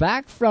text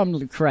back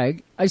from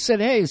Craig. I said,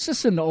 hey, is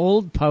this an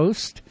old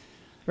post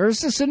or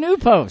is this a new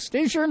post?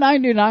 Is your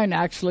 99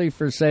 actually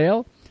for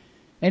sale?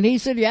 And he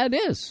said, yeah, it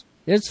is.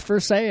 It's for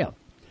sale.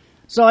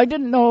 So I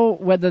didn't know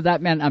whether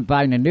that meant I'm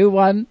buying a new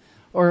one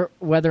or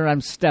whether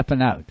I'm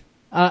stepping out.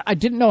 I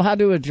didn't know how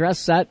to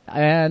address that,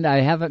 and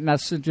I haven't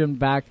messaged him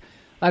back.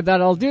 I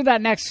thought I'll do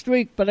that next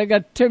week, but I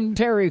got Tim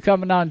Terry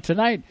coming on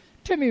tonight.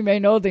 Timmy may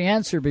know the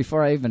answer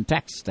before I even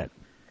text it.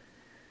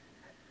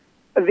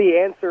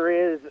 The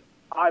answer is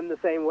I'm the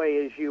same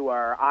way as you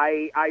are.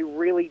 I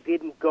really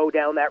didn't go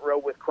down that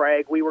road with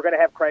Craig. We were going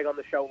to have Craig on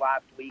the show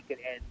last week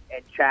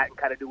and chat and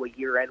kind of do a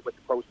year-end with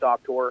the Pro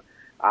Stock Tour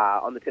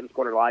on the Tim's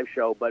Corner Live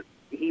show, but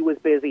he was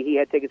busy. He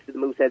had tickets to the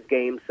Mooseheads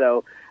game,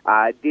 so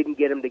didn't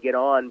get him to get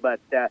on, but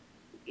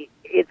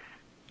it's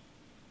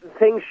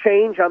things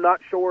change. I'm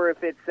not sure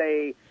if it's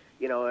a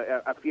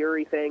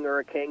Fury thing or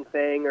a King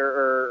thing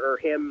or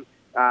him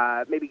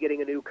maybe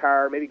getting a new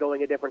car, maybe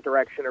going a different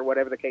direction or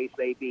whatever the case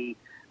may be.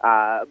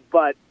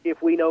 But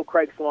if we know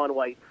Craig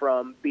Slonwhite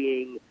from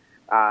being,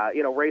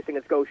 racing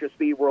at Scotia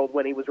Speed World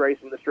when he was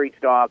racing the street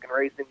stock and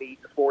racing the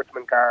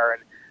sportsman car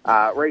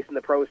and racing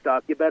the pro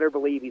stock, you better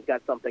believe he's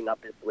got something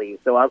up his sleeve.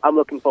 So I'm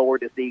looking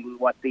forward to seeing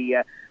what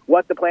the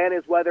plan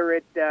is,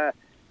 whether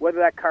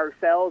that car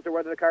sells or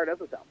whether the car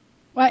doesn't sell.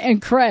 Well,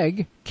 and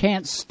Craig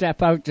can't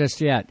step out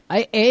just yet.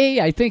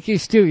 I think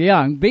he's too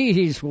young. B,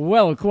 he's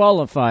well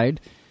qualified.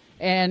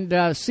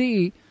 And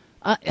C,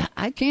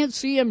 I can't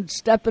see him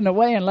stepping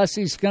away unless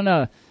he's going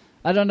to,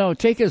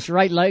 take his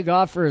right leg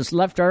off or his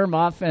left arm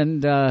off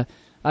and,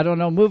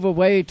 move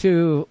away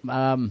to,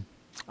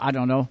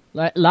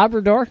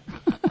 Labrador.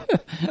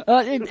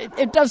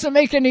 It doesn't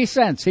make any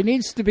sense. He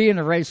needs to be in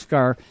a race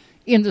car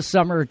in the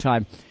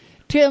summertime.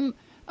 Tim,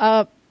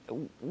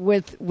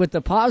 with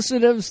the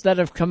positives that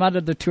have come out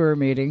of the tour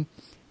meeting,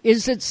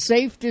 is it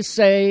safe to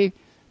say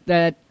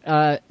that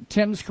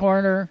Tim's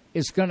Corner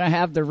is going to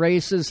have the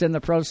races in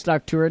the Pro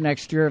Stock Tour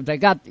next year? Have they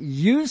got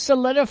you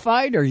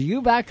solidified? Are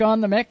you back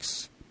on the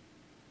mix?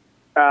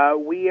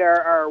 We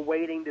are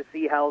waiting to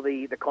see how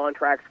the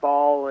contracts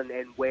fall and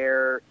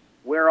where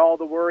all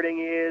the wording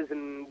is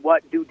and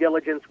what due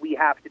diligence we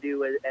have to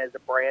do as a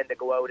brand to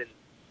go out and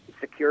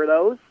secure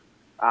those.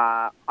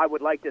 I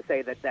would like to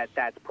say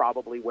that's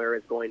probably where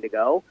it's going to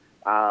go.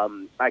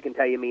 I can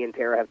tell you, me and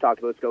Tara have talked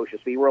about Scotia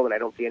Speed World, and I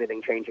don't see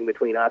anything changing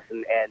between us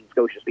and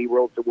Scotia Speed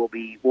World. So we'll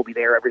be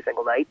there every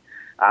single night,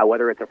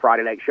 whether it's a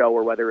Friday night show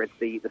or whether it's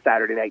the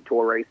Saturday night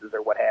tour races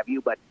or what have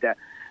you. But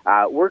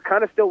we're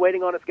kind of still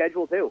waiting on a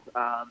schedule too,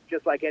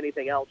 just like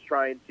anything else,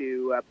 trying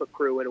to put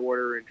crew in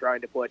order and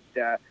trying to put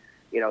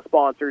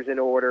sponsors in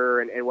order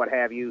and what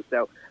have you.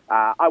 So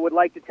I would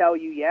like to tell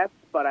you yes,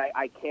 but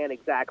I can't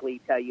exactly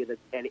tell you that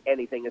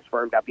anything is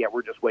firmed up yet.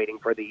 We're just waiting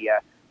for the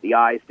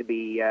I's to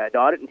be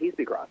dotted and T's to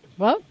be crossed.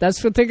 Well,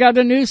 that's what they got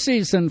a new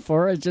season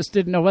for. I just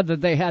didn't know whether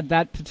they had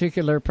that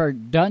particular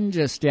part done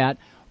just yet.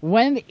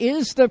 When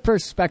is the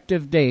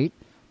prospective date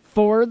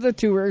for the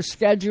tour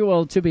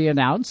scheduled to be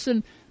announced?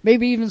 And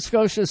maybe even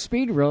Scotia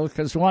Speed World,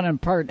 because one in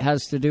part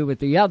has to do with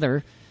the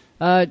other.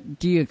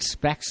 Do you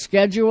expect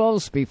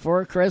schedules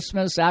before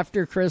Christmas,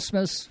 after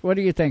Christmas? What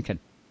are you thinking?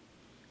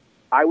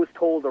 I was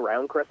told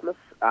around Christmas.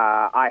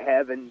 I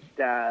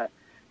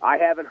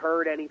haven't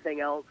heard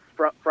anything else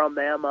from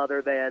them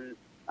other than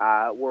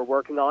we're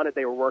working on it.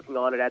 They were working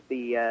on it at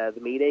the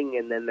meeting,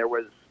 and then there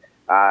was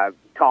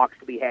talks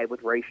to be had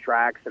with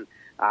racetracks, and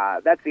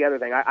that's the other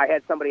thing. I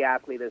had somebody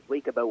ask me this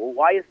week about, well,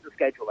 why isn't the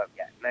schedule out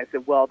yet? And I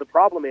said, well, the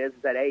problem is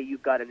that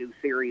you've got a new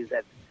series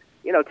that's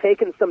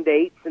taken some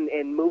dates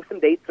and moved some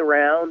dates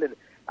around, and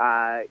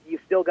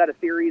you've still got a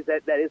series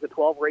that is a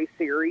 12-race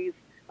series.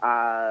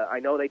 I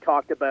know they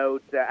talked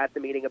about at the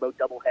meeting about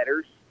double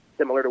headers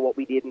similar to what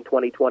we did in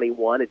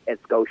 2021 at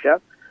Scotia.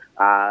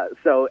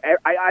 So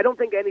I don't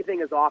think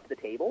anything is off the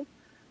table,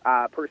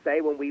 per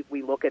se, when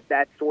we look at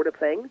that sort of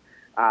thing.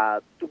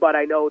 But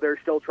I know they're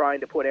still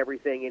trying to put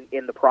everything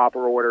in the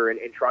proper order and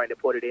trying to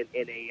put it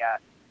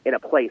in a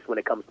place when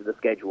it comes to the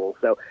schedule.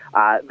 So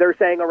they're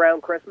saying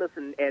around Christmas,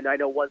 and I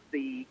know once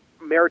the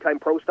Maritime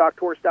Pro Stock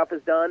Tour stuff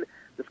is done,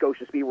 the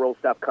Scotia Speed World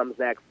stuff comes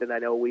next, and I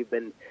know we've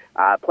been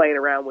playing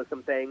around with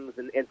some things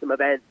and some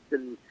events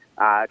and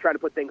trying to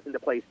put things into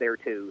place there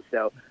too.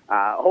 So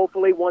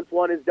hopefully once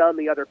one is done,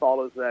 the other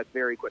follows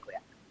very quickly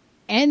after.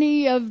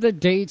 Any of the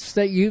dates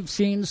that you've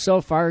seen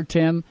so far,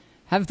 Tim,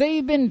 have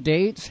they been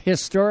dates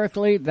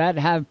historically that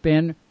have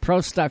been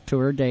Pro Stock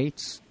Tour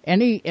dates? Have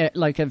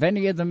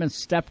any of them been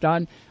stepped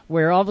on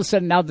where all of a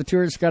sudden now the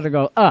tour's got to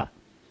go,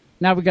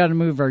 now we got to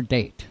move our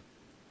date?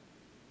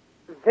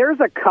 There's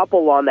a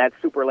couple on that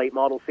Super Late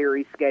Model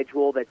Series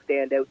schedule that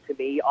stand out to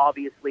me.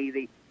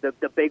 Obviously,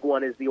 the big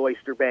one is the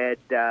Oyster Bed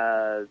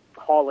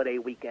holiday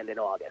weekend in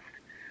August.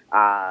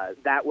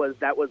 That was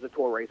a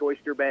tour race.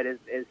 Oyster Bed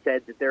has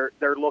said that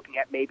they're looking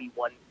at maybe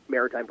one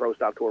Maritime Pro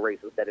Stock Tour race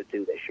instead of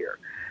two this year.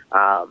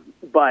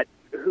 But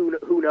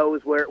who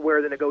knows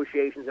where the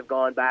negotiations have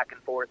gone back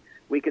and forth.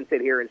 We can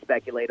sit here and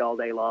speculate all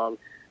day long.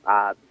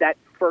 That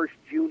first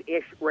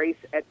June-ish race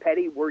at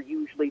Petty, we're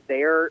usually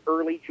there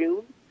early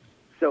June.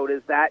 So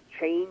does that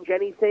change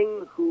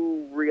anything?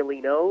 Who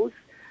really knows?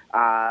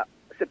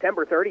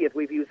 September 30th,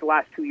 we've used the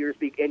last 2 years,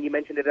 and you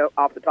mentioned it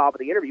off the top of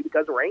the interview,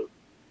 because of rain.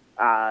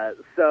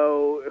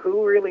 So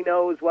who really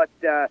knows what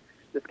the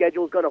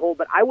schedule is going to hold?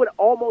 But I would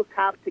almost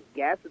have to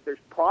guess that there's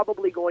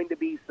probably going to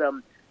be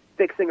some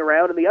fixing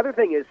around. And the other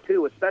thing is,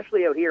 too,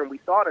 especially out here, and we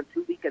saw it on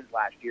 2 weekends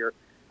last year,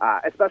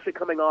 especially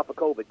coming off of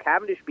COVID,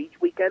 Cavendish Beach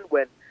weekend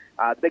when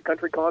the Big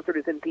Country Concert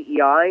is in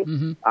PEI,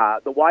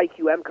 the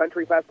YQM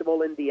Country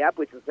Festival in Dieppe,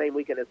 which is the same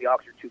weekend as the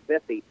Oxford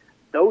 250.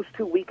 Those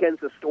 2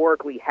 weekends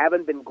historically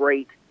haven't been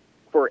great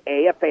for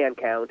a fan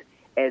count,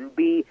 and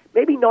B,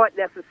 maybe not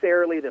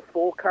necessarily the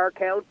full car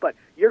count, but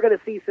you're going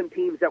to see some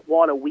teams that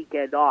want a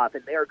weekend off,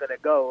 and they're going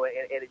to go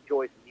and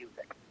enjoy some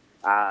music.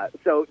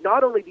 So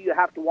not only do you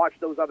have to watch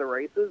those other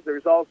races,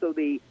 there's also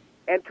the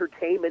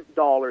entertainment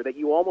dollar that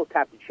you almost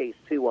have to chase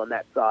too on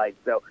that side.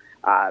 So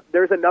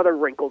there's another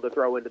wrinkle to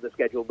throw into the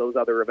schedule of those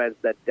other events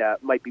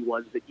that might be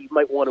ones that you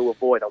might want to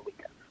avoid on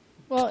weekends.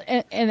 Well,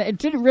 and it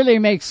didn't really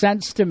make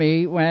sense to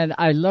me when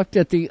I looked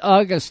at the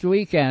August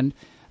weekend.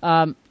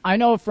 I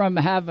know from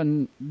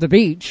having the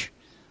beach,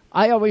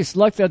 I always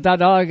looked at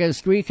that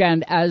August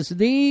weekend as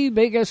the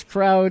biggest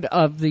crowd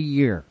of the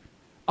year.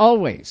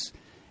 Always.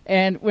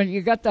 And when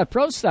you got that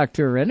Pro Stock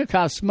Tour in, it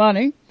costs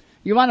money.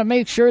 You want to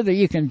make sure that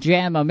you can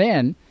jam them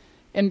in.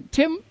 And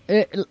Tim,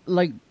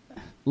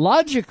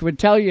 logic would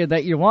tell you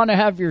that you want to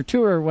have your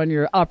tour when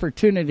your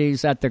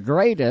opportunity's at the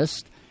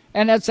greatest,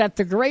 and it's at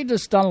the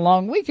greatest on a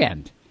long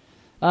weekend.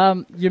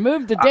 You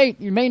move the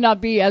date, you may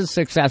not be as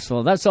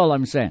successful. That's all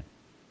I'm saying.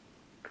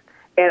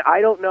 And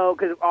I don't know,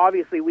 because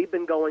obviously we've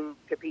been going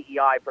to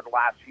PEI for the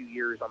last few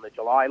years on the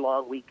July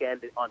long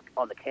weekend, on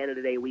the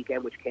Canada Day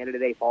weekend, which Canada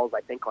Day falls,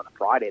 I think, on a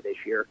Friday this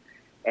year,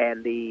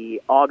 and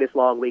the August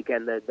long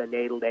weekend, the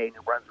Natal Day,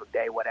 New Brunswick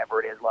Day,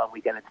 whatever it is, long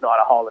weekend. It's not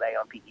a holiday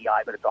on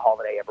PEI, but it's a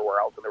holiday everywhere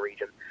else in the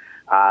region.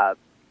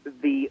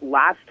 The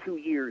last 2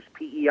 years,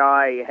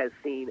 PEI has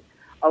seen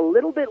a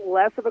little bit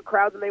less of a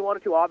crowd than they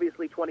wanted to.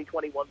 Obviously,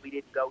 2021 we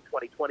didn't go,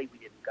 2020 we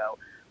didn't go.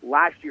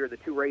 Last year, the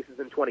 2 races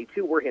in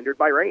 22 were hindered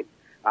by rain.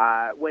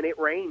 When it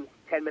rains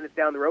 10 minutes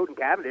down the road in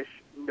Cavendish,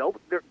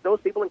 those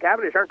people in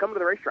Cavendish aren't coming to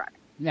the racetrack.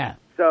 Yeah.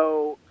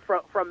 So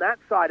from that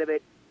side of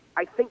it,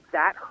 I think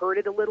that hurt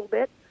it a little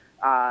bit.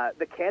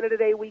 The Canada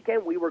Day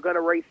weekend, we were going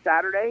to race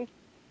Saturday,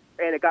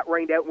 and it got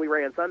rained out and we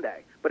ran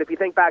Sunday. But if you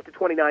think back to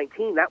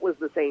 2019, that was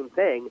the same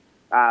thing.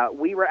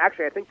 We were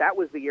actually, I think that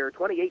was the year,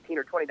 2018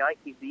 or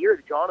 2019, the year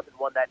that Jonathan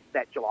won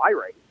that July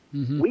race.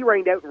 Mm-hmm. We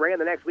rained out and ran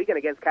the next weekend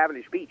against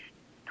Cavendish Beach,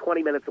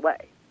 20 minutes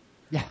away.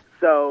 Yeah.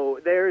 So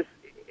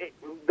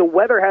the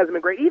weather hasn't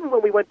been great. Even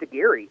when we went to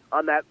Gary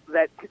on that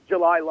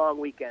July long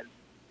weekend,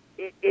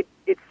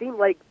 it seemed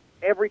like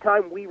every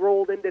time we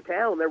rolled into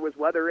town, there was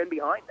weather in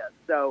behind us.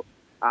 So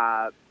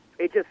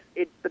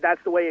but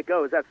that's the way it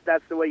goes.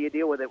 That's the way you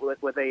deal with it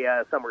with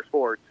a summer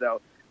sport. So,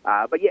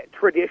 but yeah,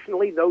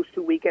 traditionally those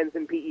 2 weekends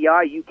in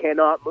PEI you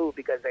cannot move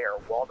because they are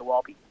wall to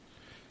wall people.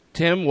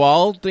 Tim,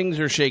 while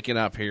things are shaking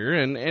up here,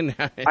 and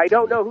I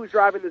don't know who's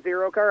driving the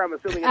Zero car. I'm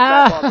assuming it's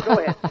that. Go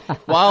ahead.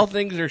 While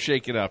things are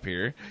shaking up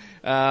here,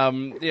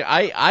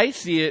 I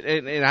see it,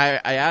 and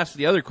I asked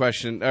the other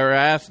question, or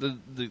I asked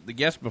the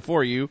guest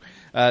before you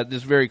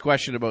this very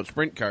question about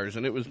sprint cars,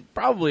 and it was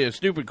probably a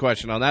stupid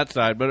question on that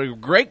side, but a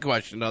great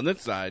question on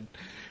this side.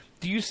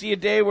 Do you see a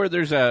day where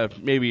there's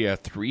maybe a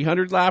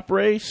 300-lap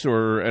race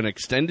or an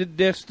extended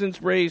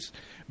distance race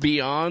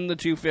beyond the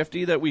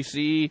 250 that we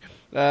see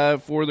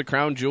for the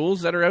crown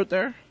jewels that are out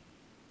there?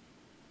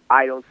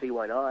 I don't see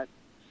why not.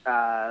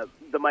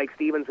 The Mike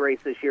Stevens race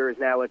this year is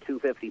now a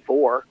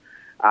 254,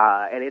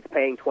 and it's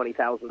paying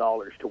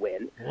 $20,000 to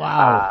win.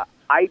 Wow.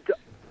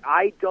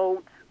 I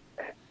don't.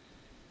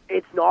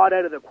 it's not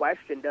out of the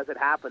question. Does it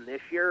happen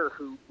this year?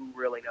 Who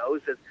really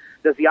knows?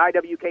 Does the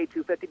IWK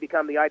 250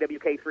 become the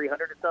IWK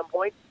 300 at some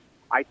point?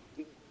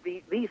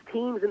 These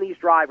teams and these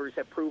drivers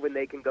have proven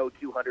they can go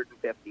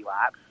 250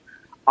 laps.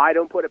 I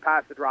don't put it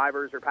past the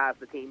drivers or past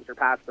the teams or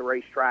past the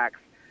racetracks.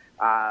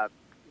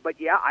 But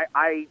yeah,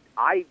 I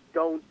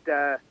don't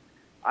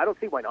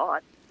see why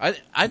not.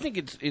 I think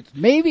it's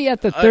maybe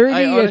at the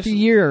 30th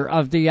year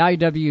of the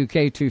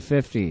IWK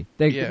 250,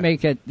 they could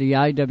make it the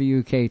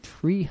IWK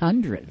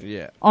 300.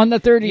 Yeah, on the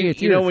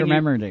 30th year for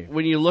Memory Day.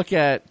 When you look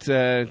at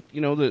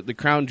the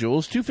crown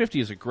jewels, 250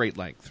 is a great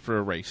length for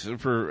a race,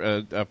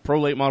 for a pro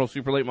late model,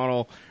 super late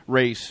model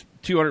race.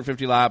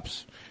 250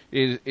 laps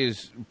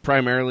is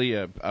primarily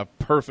a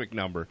perfect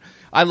number.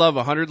 I love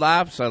 100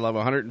 laps. I love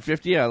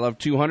 150. I love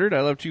 200.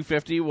 I love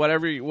 250.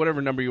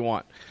 Whatever number you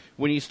want.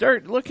 When you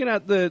start looking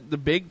at the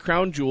big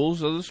crown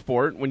jewels of the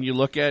sport, when you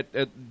look at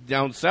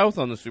down south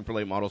on the super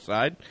late model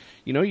side,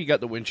 you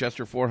got the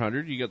Winchester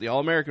 400, you got the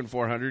All-American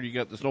 400, you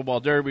got the Snowball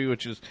Derby,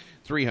 which is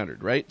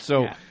 300, right?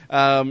 So,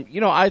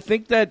 I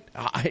think that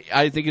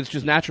I think it's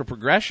just natural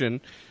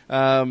progression.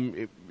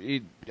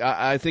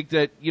 I think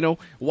that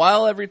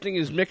while everything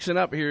is mixing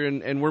up here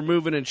and we're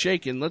moving and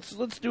shaking,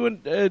 let's do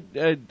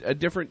a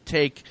different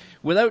take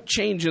without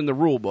changing the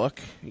rule book.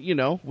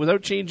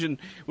 Without changing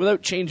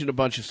a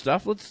bunch of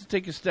stuff. Let's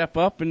take a step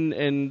up and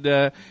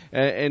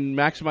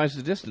maximize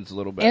the distance a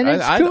little bit. And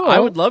it's cool. I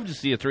would love to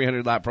see a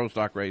 300 lap pro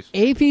stock race.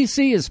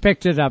 APC has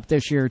picked it up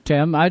this year,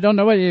 Tim. I don't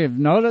know whether you've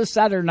noticed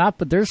that or not,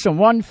 but there's some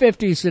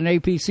 150s in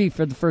APC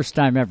for the first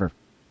time ever.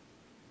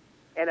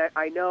 And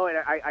I know, and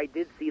I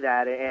did see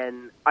that,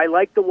 and I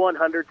like the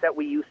 100s that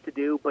we used to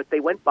do, but they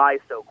went by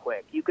so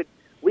quick.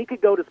 We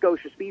could go to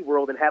Scotia Speed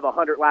World and have a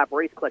 100-lap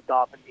race clicked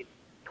off in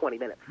 20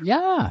 minutes.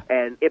 Yeah.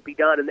 And it be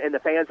done, and the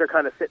fans are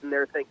kind of sitting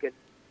there thinking,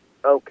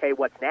 okay,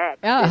 what's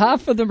next? Yeah,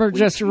 half of them are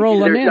just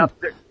rolling in.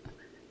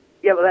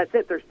 Yeah, well, that's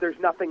it. There's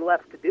nothing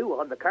left to do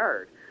on the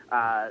card.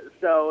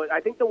 So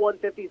I think the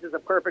 150s is a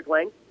perfect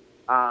length.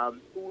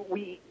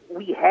 We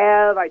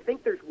have, I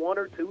think there's one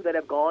or two that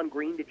have gone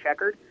green to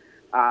checkered.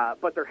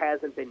 But there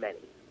hasn't been many.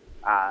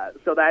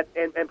 So that,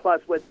 and plus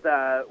with,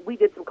 we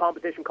did some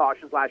competition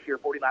cautions last year,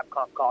 40-lap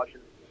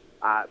cautions.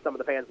 Some of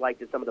the fans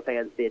liked it, some of the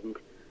fans didn't.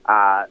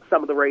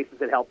 Some of the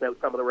races it helped out,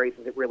 some of the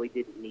races it really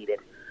didn't need it.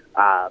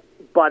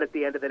 But at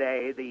the end of the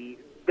day,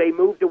 they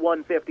moved to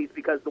 150s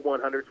because the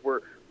 100s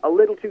were a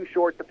little too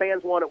short. The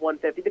fans wanted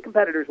 150, the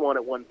competitors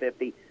wanted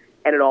 150,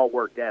 and it all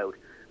worked out.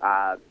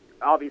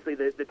 Obviously,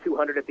 the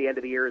 200 at the end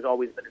of the year has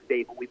always been a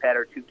staple. We've had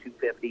our two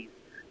 250s.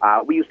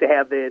 We used to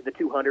have the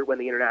 200 when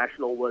the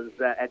International was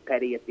at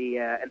Petty at the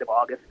end of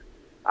August.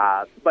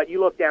 But you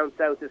look down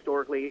south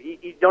historically,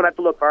 you don't have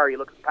to look far. You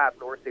look at the past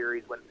North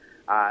Series when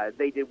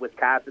they did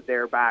Wiscasset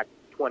there back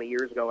 20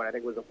 years ago, and I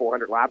think it was a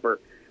 400-lapper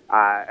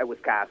at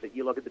Wiscasset.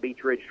 You look at the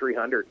Beach Ridge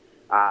 300.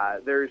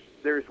 There's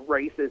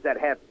races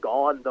that have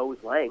gone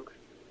those lengths.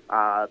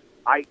 I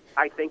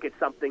think it's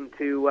something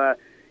to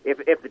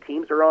if the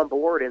teams are on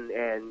board, and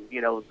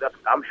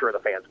I'm sure the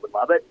fans would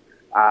love it.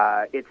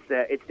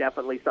 It's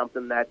definitely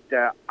something that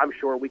I'm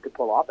sure we could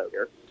pull off out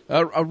here.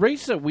 A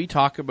race that we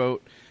talk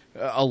about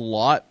a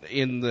lot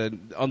on the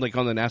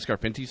NASCAR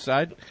Pinty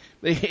side.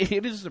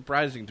 It is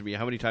surprising to me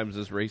how many times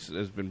this race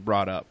has been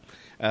brought up,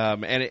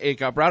 and it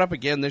got brought up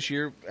again this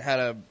year. Had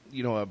a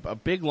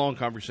big long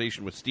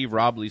conversation with Steve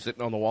Robley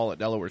sitting on the wall at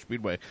Delaware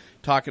Speedway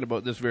talking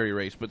about this very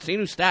race. But St.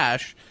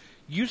 Eustache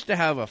used to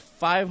have a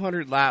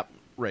 500 lap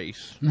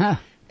race,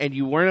 and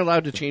you weren't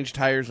allowed to change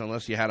tires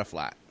unless you had a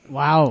flat.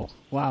 Wow.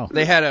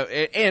 They had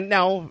and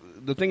now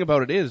the thing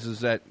about it is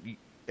that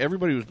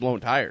everybody was blowing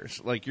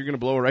tires. Like, you're going to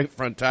blow a right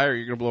front tire,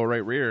 you're going to blow a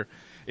right rear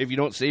if you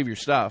don't save your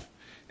stuff.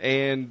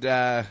 And,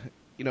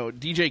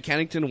 DJ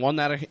Kennington won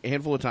that a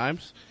handful of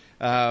times.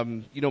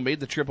 Made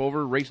the trip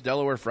over, raced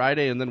Delaware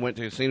Friday, and then went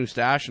to St.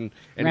 Eustache and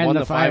won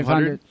the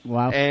 500.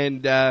 Wow.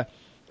 And, but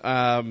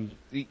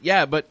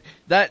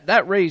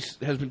that race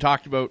has been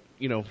talked about,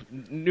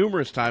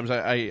 numerous times.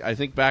 I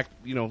think back,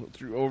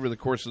 through over the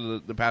course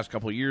of the past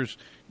couple of years,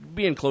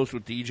 being close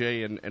with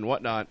DJ and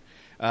whatnot.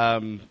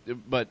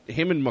 But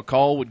him and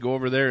McCall would go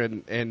over there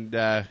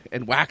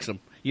and wax them.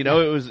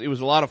 It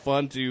was a lot of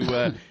fun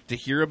to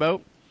hear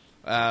about.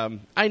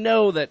 I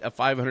know that a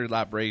 500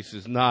 lap race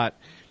is not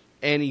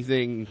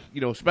anything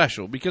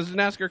special because the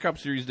NASCAR Cup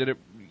Series did it.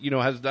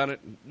 Has done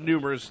it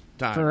numerous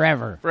times.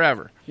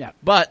 Forever. Yeah.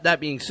 But that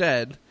being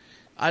said,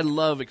 I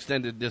love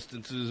extended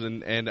distances,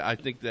 and I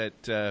think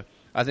that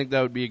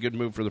would be a good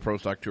move for the Pro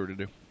Stock Tour to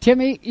do.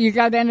 Timmy, you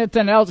got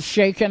anything else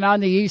shaking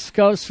on the East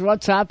Coast?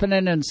 What's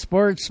happening in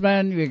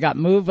Sportsman? You got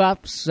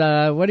move-ups.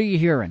 What are you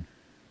hearing?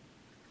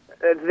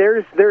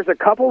 There's a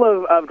couple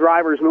of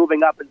drivers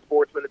moving up in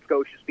Sportsman at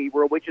Scotia Speed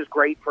World, which is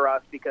great for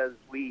us because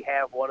we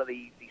have one of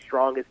the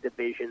strongest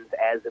divisions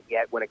as of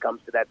yet when it comes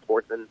to that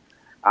Sportsman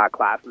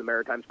class in the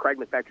Maritimes. Craig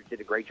McFetrich did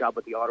a great job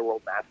with the Auto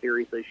World Mass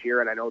Series this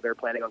year, and I know they're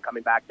planning on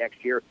coming back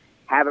next year.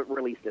 Haven't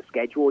released a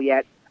schedule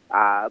yet,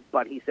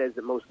 but he says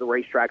that most of the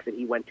racetracks that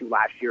he went to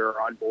last year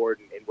are on board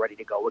and ready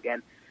to go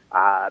again.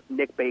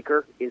 Nick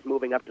Baker is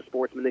moving up to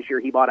Sportsman this year.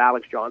 He bought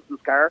Alex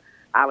Johnson's car.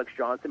 Alex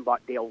Johnson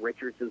bought Dale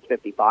Richardson's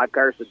 55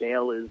 car. So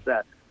Dale is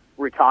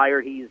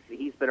retired.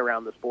 He's been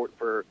around the sport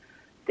for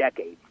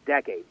decades.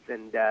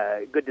 And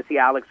good to see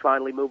Alex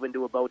finally move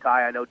into a bow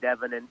tie. I know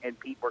Devin and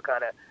Pete were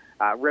kind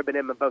of ribbing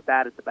him about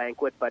that at the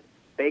banquet, but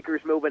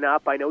Baker's moving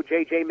up. I know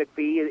J.J.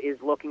 McPhee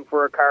is looking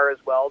for a car as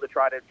well to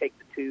try to take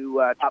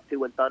the top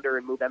two in Thunder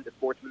and move them to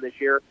Sportsman this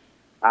year.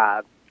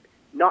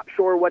 Not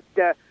sure what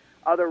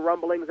other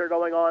rumblings are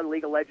going on.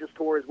 League of Legends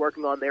Tour is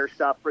working on their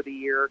stuff for the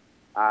year.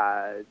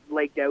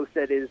 Lake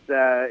Dowsett is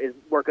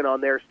working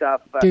on their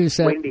stuff.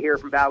 Waiting to hear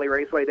from Valley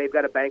Raceway. They've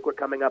got a banquet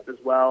coming up as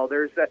well.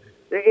 There's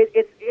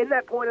it's in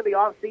that point of the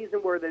off season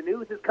where the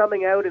news is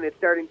coming out and it's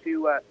starting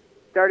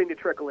to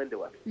trickle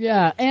into us.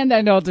 Yeah, and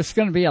I know there's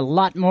going to be a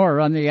lot more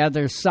on the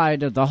other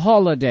side of the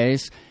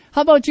holidays.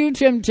 How about you,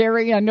 Tim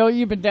Terry? I know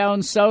you've been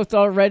down south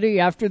already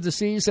after the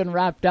season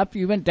wrapped up.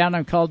 You went down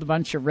and called a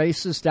bunch of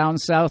races down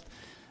south.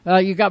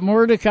 You got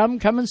more to come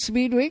coming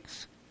Speed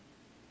Weeks?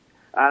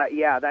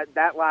 Yeah,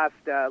 that last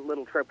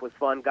little trip was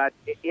fun. Got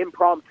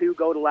impromptu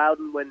go to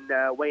Loudon when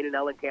Wayne and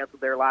Ellen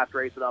canceled their last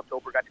race in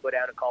October. Got to go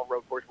down and call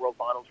Road Course World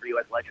Finals for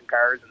U.S. Legend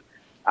Cars.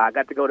 And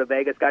got to go to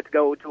Vegas. Got to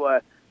go to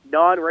a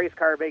non-race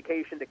car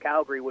vacation to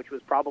Calgary, which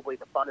was probably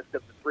the funnest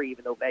of the three,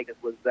 even though Vegas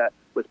was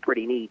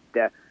pretty neat.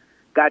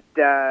 Got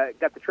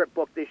the trip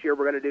booked this year.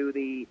 We're going to do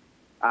the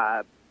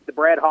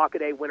Brad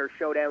Hockaday Winter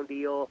Showdown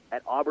deal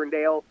at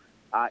Auburndale.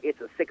 It's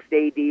a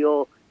 6-day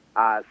deal,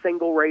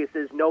 single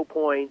races, no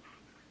points,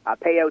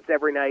 payouts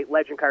every night,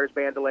 Legend Cars,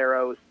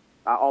 Bandoleros,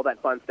 all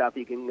that fun stuff.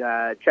 You can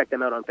check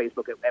them out on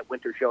Facebook at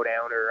Winter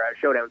Showdown or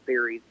Showdown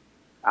Series.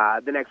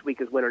 The next week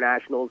is Winter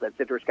Nationals at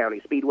Citrus County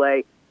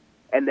Speedway.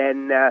 And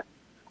then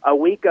a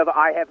week of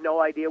I have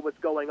no idea what's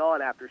going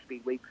on after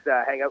Speed Weeks.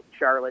 Hang out in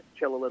Charlotte,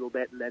 chill a little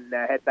bit, and then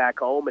head back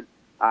home. And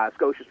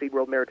Scotia Speed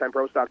World Maritime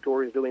Pro Stock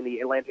Tour is doing the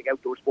Atlantic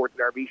Outdoor Sports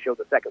and RV Show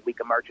the second week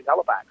of March in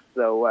Halifax.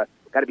 So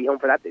got to be home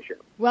for that this year.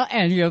 Well,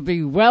 and you'll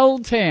be well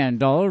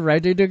tanned, all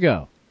ready to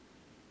go.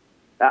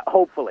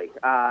 Hopefully.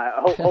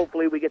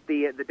 Hopefully we get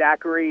the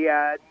daiquiri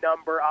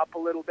number up a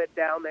little bit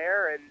down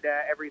there, and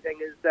everything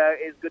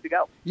is good to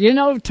go. You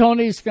know,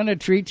 Tony's going to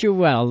treat you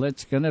well.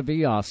 It's going to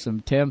be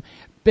awesome, Tim.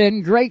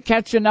 Been great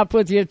catching up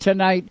with you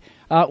tonight.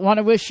 Want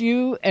to wish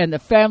you and the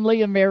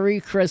family a Merry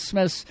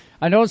Christmas.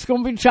 I know it's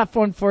going to be a tough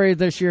one for you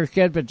this year,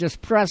 kid, but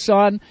just press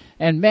on.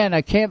 And, man,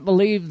 I can't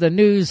believe the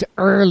news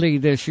early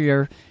this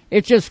year.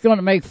 It's just going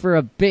to make for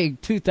a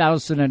big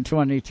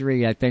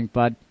 2023, I think,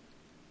 bud.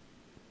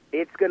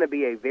 It's going to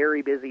be a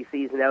very busy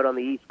season out on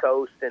the East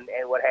Coast and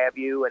what have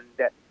you. And,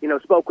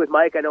 spoke with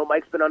Mike. I know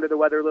Mike's been under the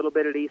weather a little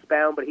bit at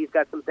Eastbound, but he's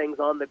got some things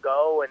on the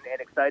go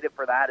and excited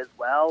for that as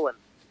well. And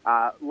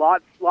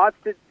lots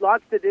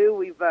to do.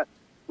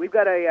 We've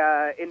got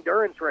a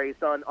endurance race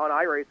on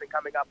iRacing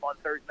coming up on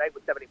Thursday night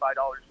with $75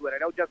 to win. I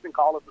know Justin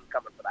Collis is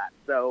coming for that.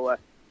 So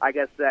I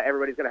guess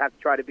everybody's going to have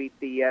to try to beat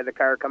the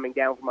car coming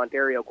down from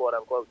Ontario, quote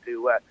unquote,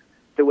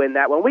 to win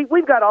that one.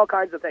 We've got all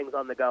kinds of things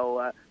on the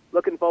go.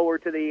 Looking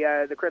forward to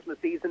the Christmas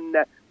season.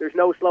 There's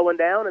no slowing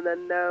down, and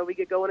then we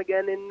get going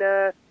again in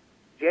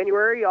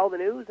January. All the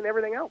news and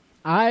everything else.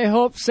 I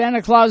hope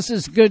Santa Claus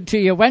is good to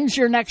you. When's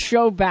your next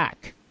show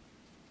back?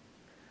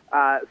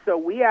 So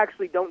we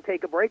actually don't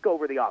take a break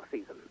over the off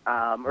season,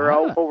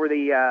 over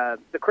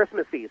the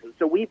Christmas season.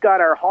 So we've got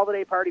our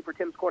holiday party for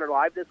Tim's Corner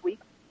Live this week.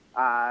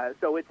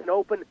 So it's an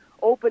open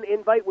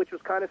invite, which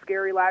was kind of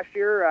scary last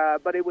year,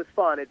 but it was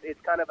fun.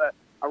 It's kind of a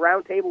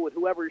round table with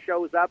whoever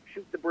shows up,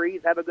 shoot the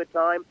breeze, have a good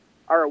time.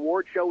 Our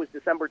award show is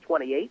December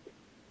 28th,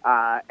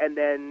 and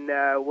then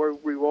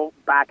we roll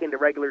back into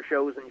regular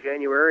shows in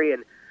January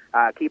and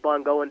keep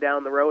on going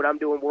down the road. I'm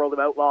doing World of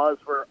Outlaws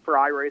for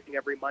iRacing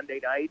every Monday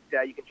night.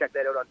 You can check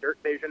that out on Dirt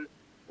Vision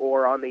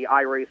or on the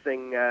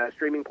iRacing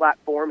streaming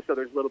platform. So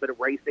there's a little bit of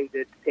racing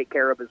to take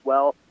care of as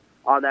well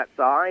on that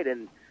side.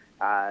 And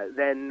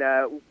then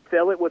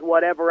fill it with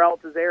whatever else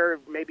is there.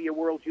 Maybe a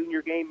World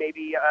Junior game.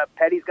 Maybe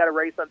Petty's got a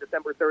race on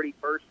December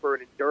 31st for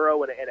an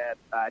Enduro and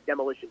a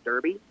Demolition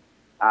Derby.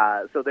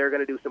 So they're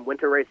going to do some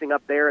winter racing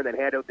up there and then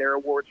hand out their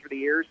awards for the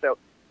year. So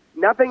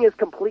nothing is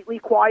completely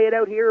quiet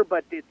out here,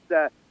 but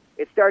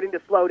it's starting to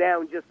slow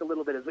down just a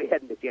little bit as we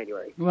head into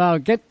January. Well,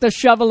 get the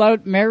shovel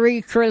out.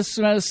 Merry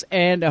Christmas,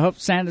 and I hope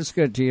Santa's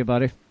good to you,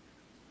 buddy.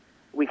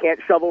 We can't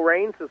shovel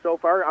rain, so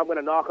far I'm going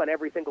to knock on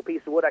every single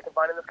piece of wood I can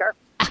find in this car.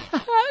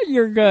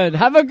 You're good.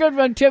 Have a good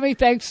one, Timmy.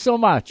 Thanks so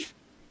much.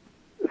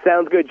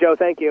 Sounds good, Joe.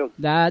 Thank you.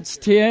 That's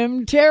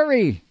Tim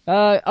Terry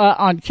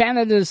on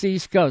Canada's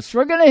East Coast.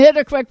 We're going to hit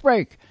a quick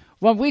break.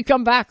 When we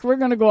come back, we're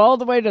going to go all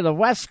the way to the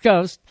West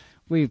Coast.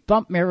 We've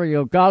bumped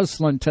Mario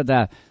Goslin to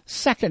the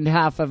second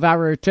half of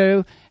hour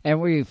 2,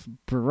 and we've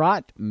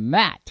brought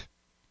Matt.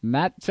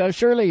 Matt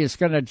Shirley is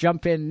going to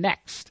jump in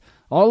next.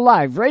 All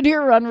live right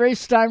here on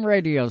Racetime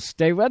Radio.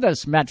 Stay with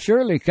us. Matt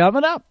Shirley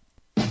coming up.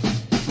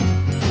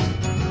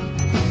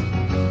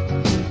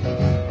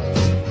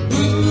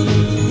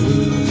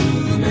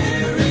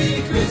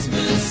 Merry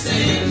Christmas,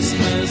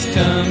 Christmas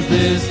comes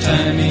this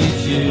time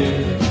each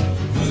year.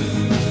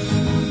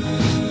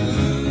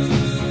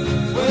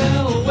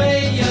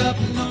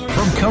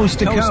 Coast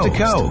to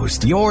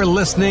coast. You're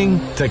listening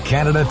to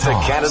Canada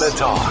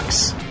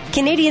Talks.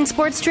 Canadian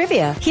Sports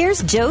Trivia.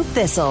 Here's Joe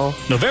Thistle.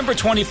 November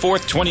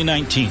 24th,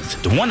 2019,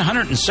 the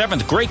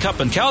 107th Grey Cup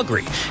in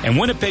Calgary, and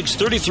Winnipeg's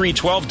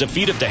 33-12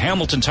 defeat of the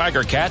Hamilton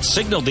Tiger Cats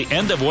signaled the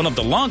end of one of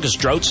the longest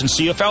droughts in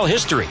CFL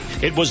history.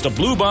 It was the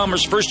Blue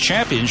Bombers' first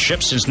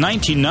championship since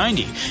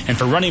 1990, and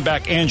for running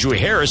back Andrew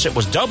Harris, it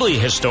was doubly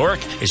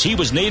historic as he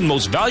was named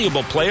Most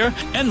Valuable Player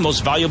and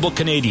Most Valuable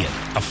Canadian,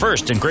 a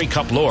first in Grey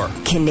Cup lore.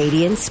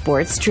 Canadian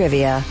Sports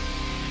Trivia.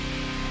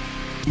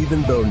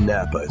 Even though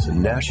Napa is a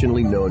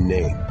nationally known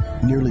name,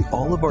 nearly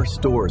all of our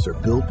stores are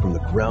built from the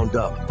ground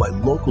up by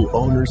local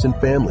owners and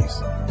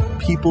families.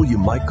 People you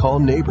might call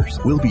neighbors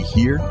will be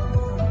here,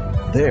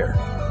 there,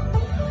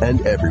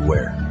 and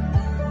everywhere.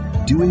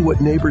 Doing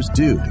what neighbors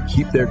do to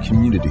keep their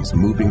communities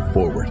moving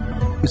forward.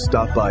 You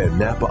stop by a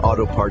Napa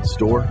Auto Parts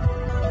store,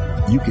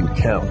 you can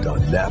count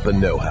on Napa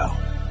know-how.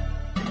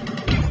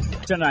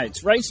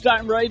 Tonight's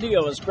Racetime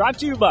Radio is brought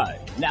to you by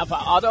Napa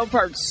Auto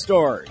Parts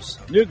Stores,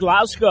 New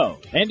Glasgow,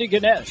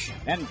 Antigonish,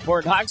 and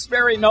Port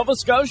Hawkesbury, Nova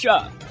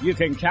Scotia. You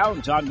can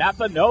count on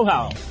Napa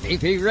know-how.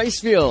 BP Race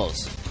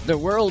Fuels, the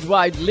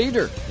worldwide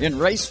leader in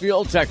race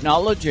fuel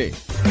technology.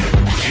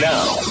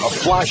 Now, a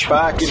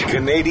flashback in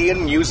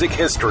Canadian music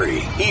history.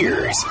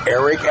 Here's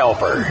Eric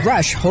Alper.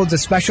 Rush holds a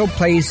special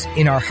place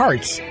in our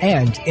hearts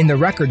and in the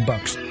record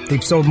books.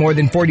 They've sold more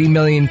than 40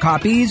 million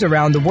copies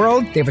around the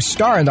world. They have a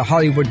star in the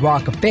Hollywood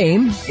Walk of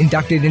Fame,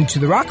 inducted into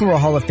the Rock and Roll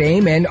Hall of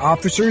Fame, and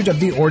Officers of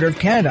the Order of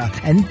Canada.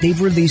 And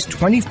they've released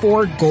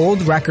 24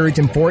 gold records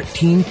and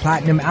 14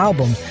 platinum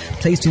albums,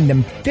 placing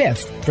them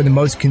 5th for the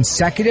most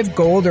consecutive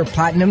gold or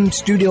platinum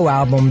studio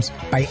albums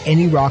by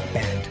any rock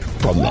band.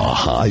 From the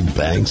high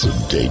banks of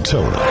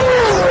Daytona,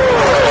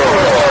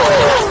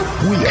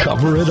 we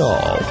cover it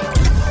all.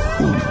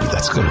 Ooh,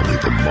 that's going to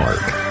leave a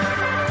mark.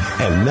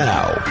 And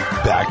now,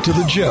 back to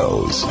the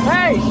Joes.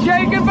 Hey,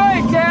 shake and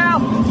bake, Cal!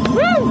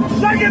 Woo!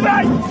 Shake and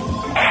bake!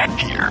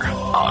 Here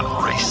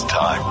on Race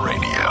Time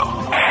Radio.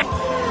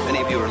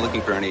 Any of you are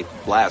looking for any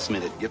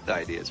last-minute gift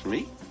ideas for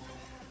me?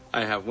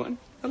 I have one.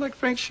 I like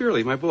Frank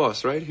Shirley, my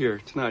boss, right here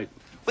tonight.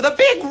 With a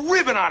big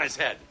ribbon on his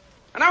head.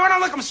 And I want to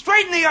look him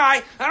straight in the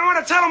eye, and I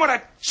want to tell him what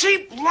a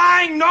cheap,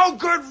 lying,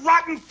 no-good,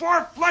 rotten,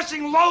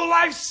 four-flushing,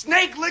 low-life,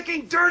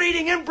 snake-licking,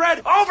 dirt-eating,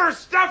 inbred,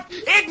 overstuffed,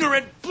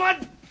 ignorant,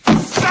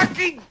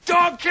 blood-sucking,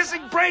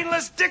 dog-kissing,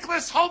 brainless,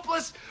 dickless,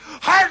 hopeless,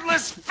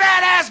 heartless,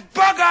 fat-ass,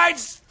 bug-eyed,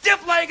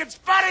 stiff-legged,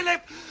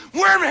 spotty-lipped,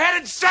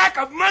 worm-headed sack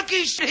of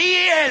monkey shit he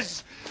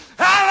is.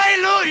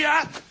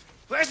 Hallelujah!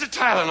 Where's the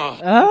Tylenol?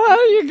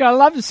 Oh, you're going to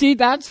love to see.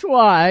 That's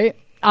why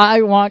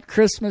I want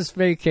Christmas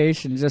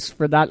Vacation, just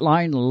for that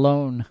line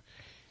alone.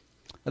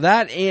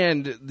 That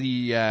and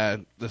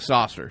the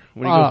saucer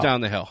when he goes down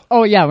the hill.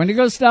 Oh, yeah, when he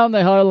goes down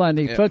the hill and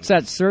he puts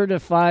that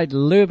certified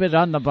lubid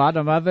on the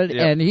bottom of it,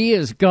 and he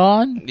is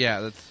gone.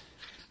 Yeah,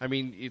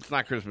 it's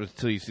not Christmas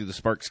until you see the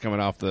sparks coming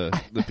off the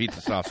pizza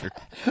saucer.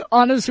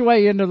 On his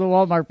way into the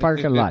Walmart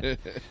parking lot.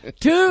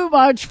 Too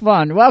much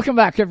fun. Welcome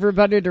back,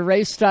 everybody, to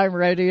Racetime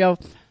Radio.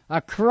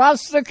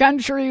 Across the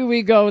country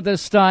we go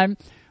this time.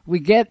 We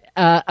get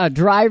a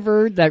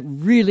driver that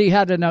really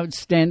had an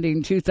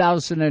outstanding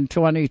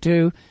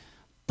 2022.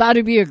 Thought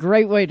it'd be a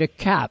great way to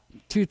cap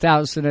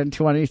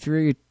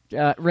 2023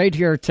 right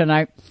here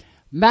tonight.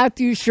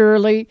 Matthew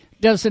Shirley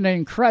does an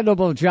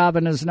incredible job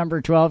in his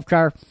number 12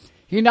 car.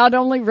 He not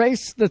only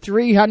raced the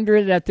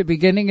 300 at the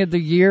beginning of the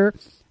year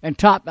and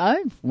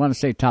I want to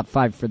say top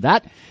 5 for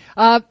that.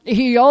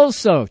 He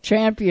also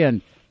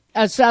championed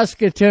at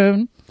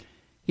Saskatoon.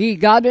 He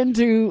got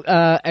into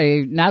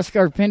a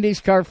NASCAR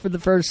Pinty's car for the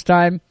first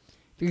time.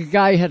 The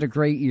guy had a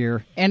great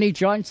year, and he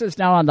joins us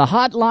now on the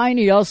hotline.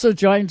 He also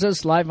joins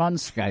us live on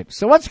Skype.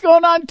 So what's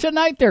going on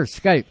tonight there?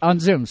 Skype, on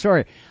Zoom,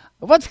 sorry.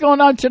 What's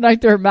going on tonight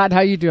there, Matt?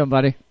 How you doing,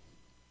 buddy?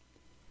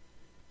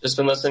 Just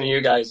been listening to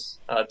you guys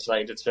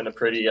tonight. It's been a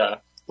pretty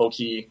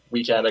low-key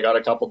weekend. I got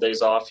a couple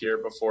days off here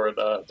before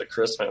the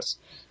Christmas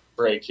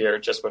break here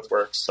just with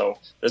work. So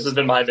this has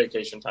been my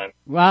vacation time.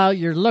 Well,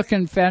 you're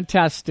looking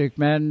fantastic,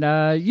 man.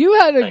 You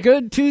had a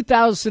good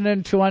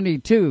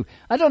 2022.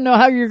 I don't know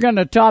how you're going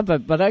to top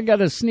it, but I got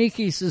a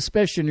sneaky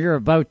suspicion you're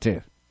about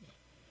to.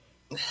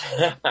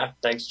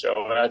 Thanks,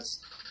 Joe.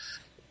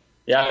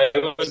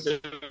 It was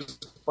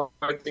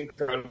quite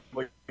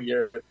incredible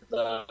year.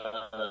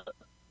 The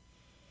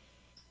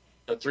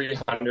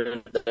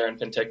 300 there in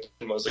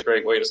Penticton was a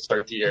great way to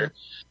start the year.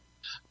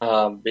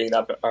 Being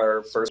that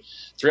our first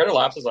 300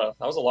 laps that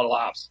was a lot of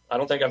laps. I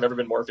don't think I've ever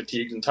been more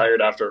fatigued and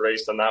tired after a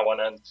race than that one.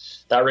 And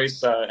that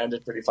race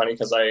ended pretty funny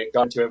because I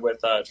got into it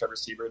with Trevor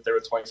Siebert. There were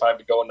 25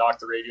 to go and knock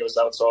the radios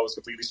out, so I was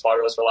completely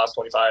spotterless for the last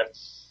 25.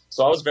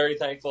 So I was very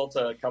thankful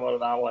to come out of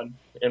that one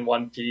in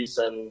one piece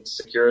and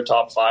secure a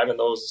top 5. And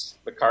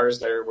the cars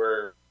there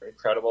were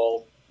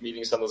incredible.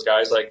 Meeting some of those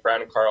guys like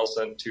Brandon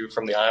Carlson, too,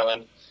 from the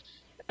island,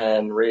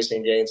 and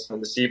racing against them.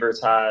 And the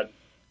Sieberts had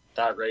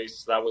that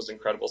race. That was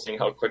incredible, seeing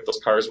how quick those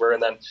cars were.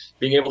 And then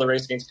being able to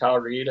race against Kyle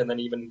Reed and then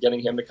even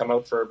getting him to come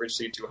out for a Bridge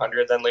City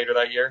 200 then later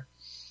that year.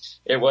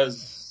 it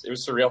was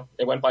surreal.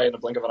 It went by in a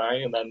blink of an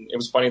eye, and then it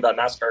was funny that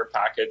NASCAR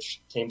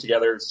package came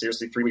together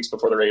seriously 3 weeks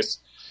before the race.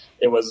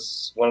 It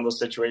was one of those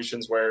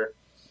situations where,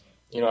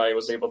 I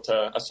was able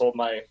to. I sold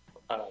my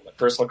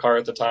personal car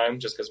at the time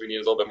just because we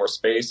needed a little bit more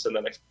space, and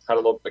then I had a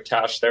little bit of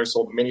cash there.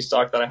 Sold the mini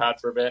stock that I had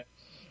for a bit,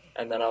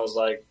 and then I was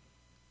like,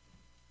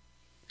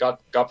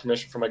 got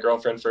permission from my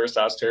girlfriend first.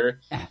 Asked her.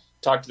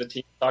 Talked to the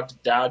team, talked to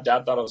Dad.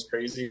 Dad thought I was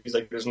crazy. He's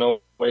like, there's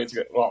no way it's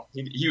good. Well,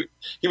 he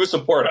was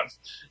supportive.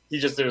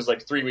 There was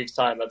like 3 weeks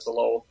time. That's a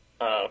low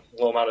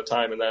amount of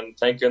time. And then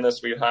thank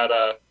goodness we had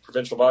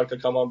Provincial Vodka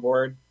come on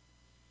board.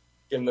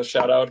 Give them a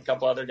shout out, a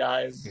couple other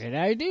guys. Good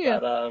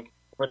idea. That,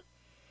 put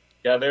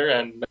together,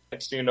 and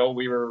next thing you know,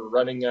 we were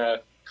running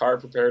a car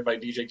prepared by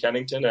DJ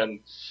Kennington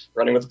and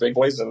running with the big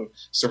boys and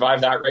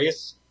survived that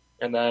race.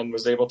 And then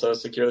was able to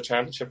secure the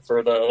championship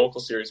for the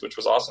local series, which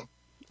was awesome.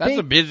 That's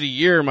a busy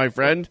year, my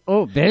friend.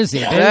 Oh, busy.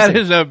 That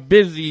is a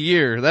busy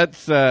year.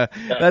 That's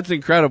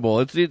incredible.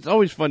 It's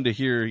always fun to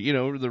hear,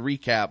 the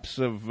recaps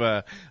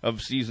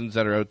of seasons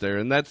that are out there,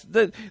 and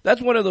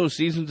that's one of those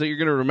seasons that you're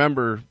going to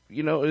remember.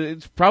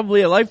 It's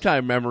probably a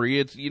lifetime memory.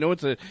 It's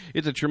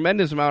a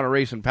tremendous amount of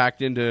racing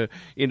packed into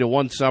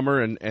one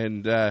summer,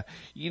 and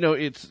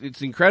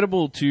it's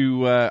incredible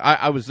to.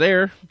 I was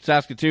there,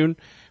 Saskatoon,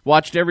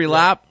 watched every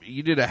lap.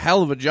 You did a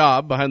hell of a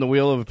job behind the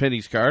wheel of a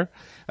Pinty's car.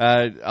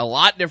 A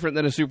lot different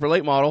than a super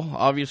late model,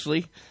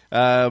 obviously,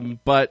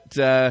 but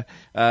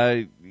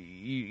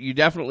you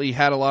definitely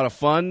had a lot of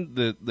fun.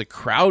 The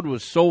crowd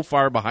was so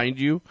far behind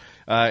you.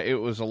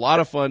 It was a lot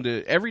of fun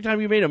every time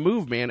you made a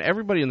move, man.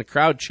 Everybody in the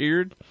crowd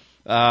cheered.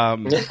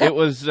 It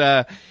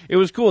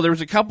was cool. There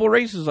was a couple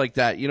races like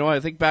that. I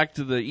think back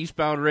to the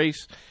eastbound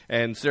race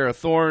and Sarah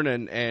Thorne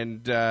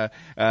and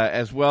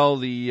as well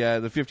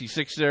the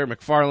 56 there,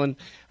 McFarland.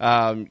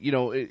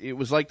 It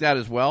was like that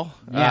as well.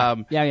 Yeah.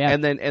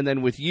 And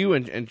then with you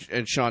and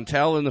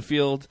Chantel in the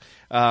field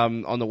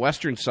on the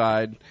western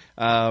side,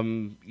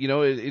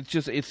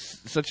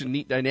 it's such a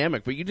neat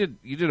dynamic. But you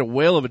did a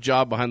whale of a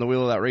job behind the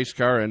wheel of that race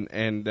car,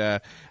 and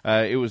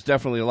it was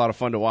definitely a lot of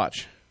fun to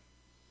watch.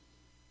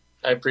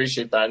 I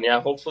appreciate that. And yeah,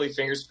 hopefully,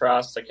 fingers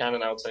crossed, I can't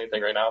announce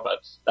anything right now, but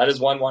that is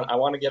one. I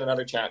want to get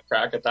another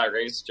crack at that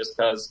race just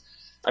because,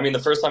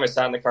 the first time I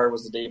sat in the car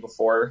was the day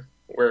before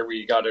where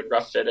we got it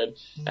rough fitted.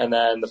 And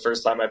then the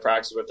first time I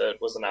practiced with it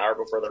was an hour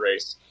before the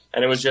race.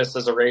 And it was just,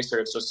 as a racer,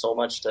 it's just so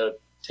much to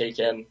take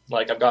in.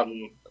 Like I've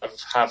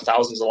had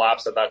thousands of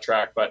laps at that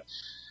track, but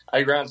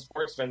I ran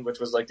Sportsman, which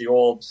was like the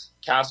old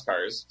cast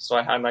cars. So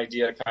I had an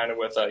idea kind of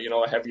with a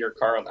heavier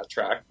car on that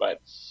track, but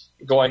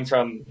going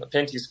from a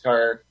Pinty's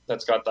car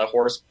that's got the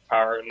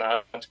horsepower and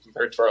that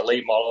compared to our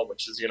late model,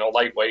 which is,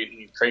 lightweight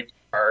and crate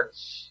car,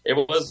 it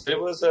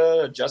was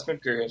a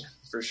adjustment period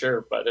for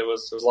sure, but it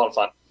was a lot of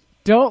fun.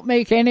 Don't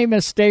make any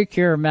mistake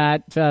here,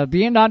 Matt.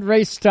 Being on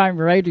Race Time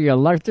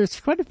Radio, there's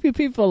quite a few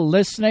people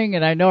listening,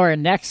 and I know our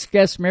next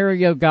guest,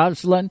 Mario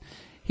Goslin,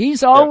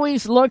 he's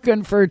always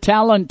looking for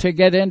talent to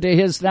get into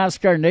his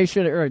NASCAR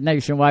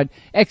nationwide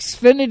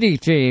Xfinity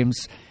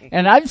teams.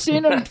 And I've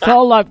seen him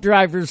call up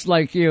drivers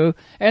like you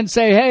and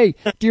say, hey,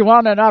 do you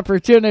want an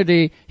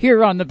opportunity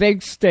here on the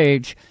big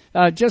stage?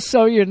 Just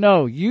so you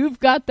know, you've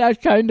got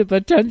that kind of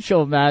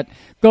potential, Matt,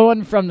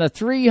 going from the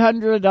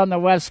 300 on the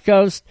West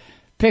Coast,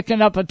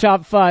 picking up a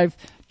top 5,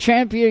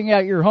 championing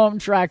at your home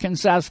track in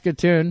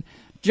Saskatoon,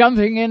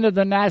 jumping into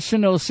the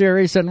National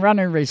Series and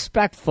running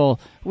respectful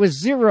with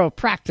zero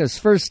practice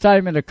first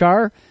time in a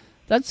car.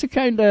 That's the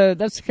kind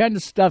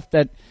of stuff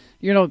that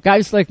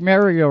guys like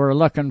Mario are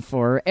looking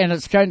for, and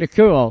it's kind of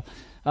cool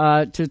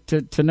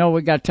to know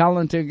we got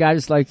talented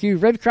guys like you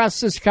right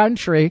across this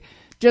country.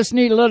 Just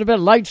need a little bit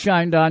of light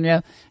shined on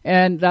you,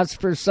 and that's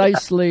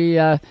precisely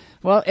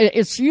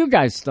it's you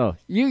guys though.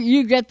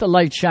 You get the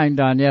light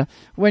shined on you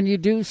when you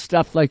do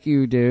stuff like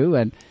you do,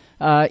 and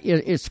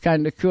it's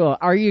kind of cool.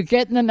 Are you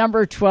getting the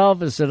number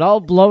 12? Is it all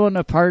blowing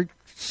apart?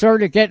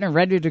 Sort of getting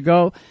ready to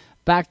go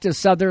back to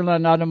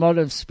Sutherland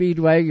Automotive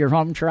Speedway, your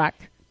home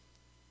track?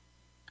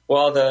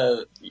 Well,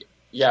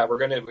 we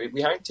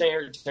haven't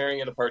tearing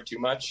it apart too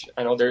much.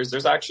 I know there's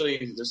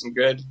some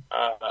good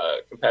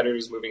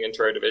competitors moving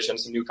into our division,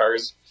 some new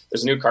cars.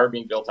 There's a new car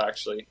being built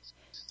actually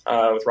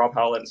with Rob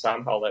Howlett and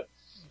Sam Howlett.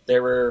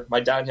 My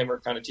dad and him were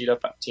kind of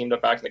teamed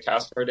up back in the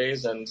CASCAR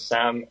days, and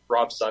Sam,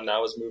 Rob's son,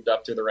 now has moved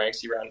up through the ranks.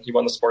 He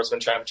won the Sportsman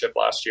Championship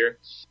last year,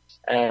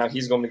 and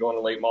he's going to go in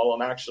a late model.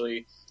 And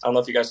actually, I don't know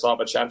if you guys saw,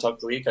 but Chantal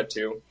Kalika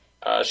too.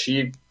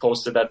 She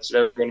posted that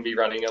they're going to be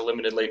running a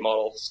limited late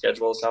model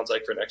schedule, it sounds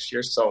like, for next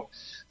year. So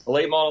the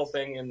late model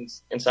thing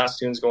in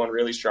Saskatoon is going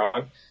really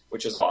strong,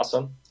 which is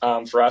awesome.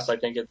 For us, I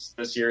think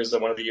this year is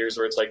one of the years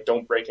where it's like,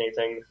 don't break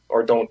anything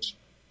or don't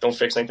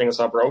fix anything that's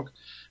not broke.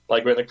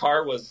 Like where the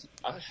car was,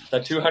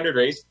 that 200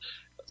 race,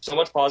 so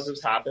much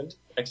positives happened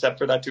except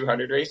for that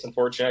 200 race.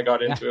 Unfortunately, I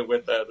got into it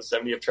with the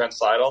 70 of Trent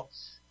Seidel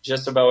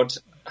just about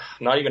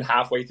not even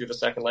halfway through the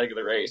second leg of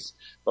the race,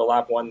 but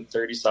lap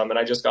 130 some, and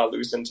I just got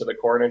loose into the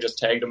corner and just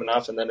tagged him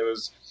enough, and then it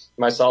was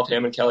myself,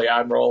 him, and Kelly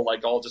Admiral,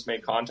 all just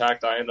made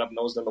contact. I ended up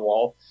nosing in the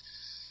wall.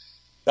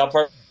 That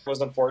part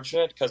was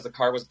unfortunate because the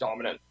car was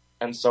dominant,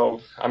 And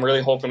so I'm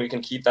really hoping we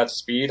can keep that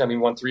speed. I mean,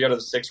 we won 3 out of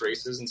the 6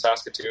 races in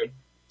Saskatoon,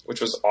 which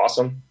was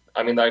awesome.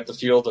 I mean, the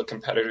field of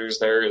competitors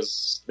there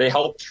they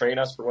help train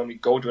us for when we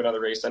go to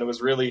another race. And it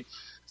was really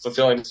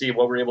fulfilling to see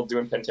what we're able to do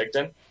in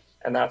Penticton.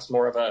 And that's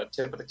more of a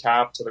tip of the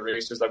cap to the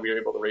racers that we were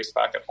able to race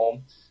back at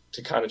home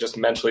to kind of just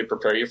mentally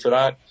prepare you for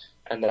that.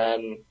 And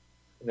then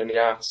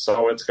yeah,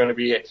 so it's going to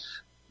be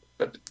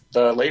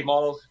the late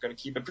model, going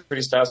to keep it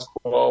pretty status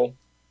quo.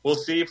 We'll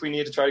see if we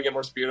need to try to get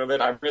more speed of it.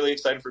 I'm really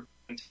excited for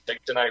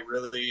Penticton. I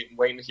really am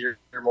waiting to hear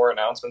more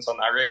announcements on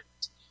that race,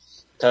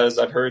 because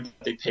I've heard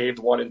they paved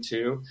 1 and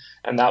 2,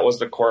 and that was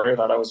the corner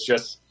that I was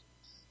just,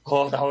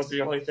 that was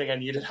the only thing I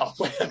needed help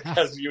with,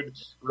 because you'd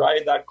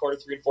ride that corner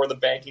 3 and 4, the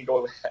bank, and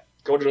go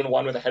to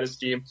 1 with a head of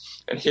steam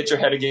and hit your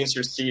head against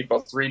your seat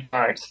about 3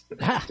 times.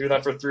 Do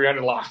that for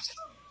 300 laps.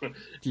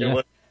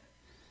 Yeah.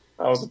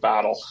 That was a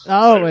battle.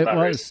 Oh, it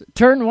was.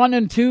 Turn 1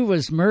 and 2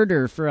 was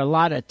murder for a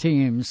lot of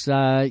teams.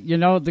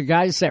 The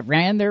guys that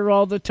ran there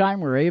all the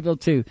time were able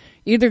to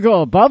either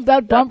go above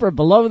that bump or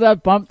below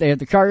that bump. They had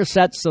the car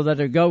set so that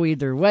it'd go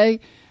either way.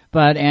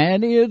 But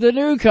any of the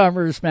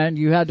newcomers, man,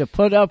 you had to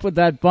put up with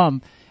that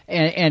bump,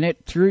 and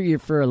it threw you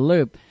for a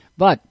loop.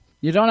 But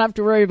you don't have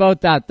to worry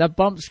about that. That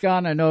bump's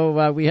gone. I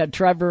know we had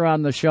Trevor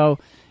on the show,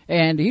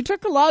 and he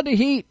took a lot of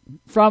heat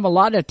from a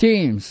lot of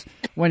teams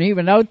when he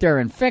went out there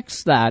and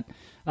fixed that.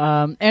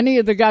 Any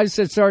of the guys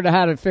that sort of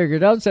had it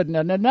figured out said,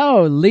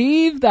 no,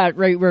 leave that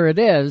right where it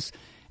is.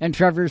 And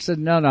Trevor said,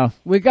 no,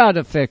 we got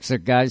to fix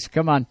it, guys.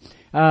 Come on.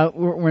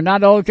 We're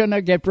not all going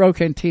to get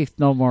broken teeth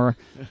no more.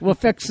 We'll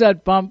fix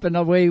that bump and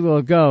away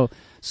we'll go.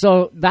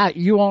 So that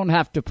you won't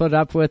have to put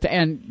up with.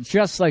 And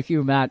just like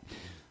you, Matt,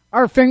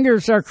 our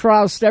fingers are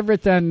crossed.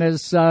 Everything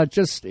is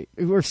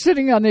we're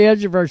sitting on the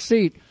edge of our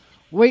seat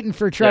waiting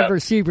for Trevor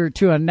Siebert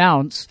to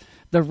announce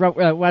the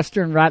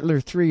Western Rattler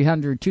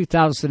 300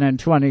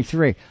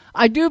 2023.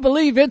 I do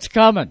believe it's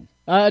coming.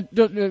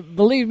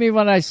 Believe me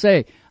when I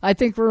say, I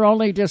think we're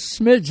only just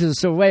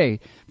smidges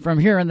away from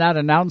hearing that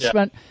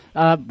announcement.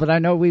 But I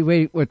know we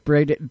wait with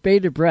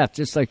bated breath,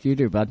 just like you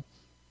do, bud.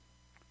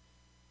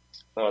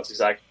 No, that's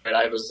exactly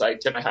right. I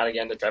tip my hat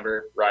again to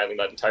Trevor Riley and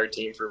that entire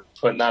team for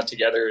putting that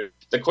together.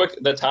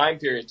 The time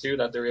period too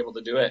that they're able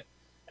to do it.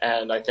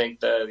 And I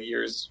think the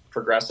years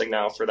progressing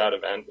now for that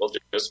event will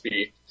just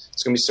be,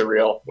 it's going to be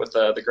surreal with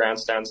the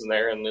grandstands in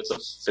there. And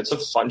it's a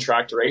fun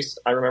track to race.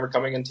 I remember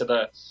coming into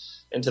the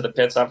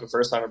pits after the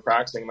first time of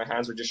practicing, my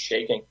hands were just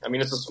shaking. I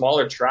mean, it's a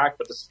smaller track,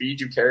 but the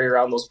speed you carry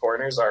around those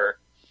corners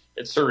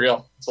it's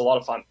surreal. It's a lot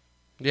of fun.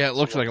 Yeah, it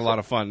looks like a lot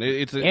of fun.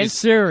 It's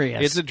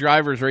serious. It's a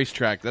driver's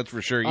racetrack, that's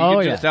for sure. You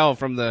can just tell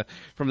from the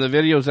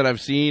videos that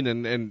I've seen,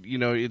 and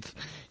it's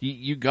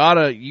you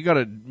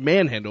gotta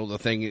manhandle the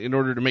thing in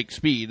order to make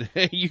speed.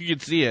 You can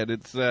see it.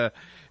 It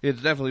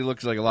definitely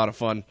looks like a lot of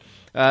fun.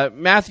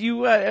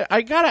 Matthew,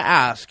 I gotta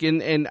ask,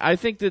 and I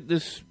think that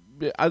this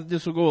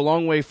will go a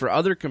long way for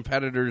other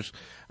competitors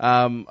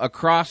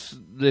across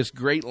this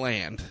great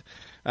land.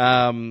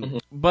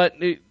 But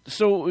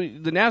so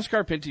the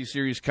NASCAR Pinty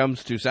Series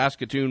comes to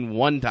Saskatoon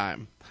one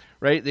time,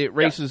 right? It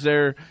races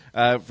there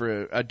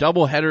for a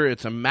double header.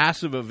 It's a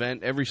massive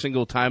event every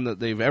single time that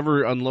they've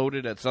ever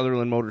unloaded at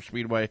Sutherland Motor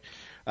Speedway.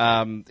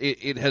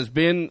 It has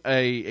been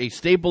a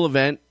staple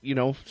event,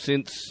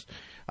 since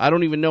I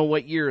don't even know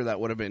what year that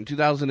would have been.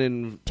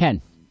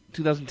 2010.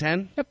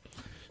 2010? Yep.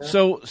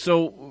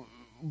 So,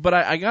 but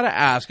I got to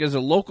ask, as a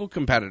local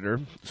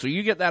competitor, so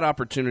you get that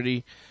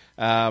opportunity.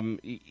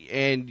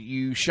 And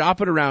you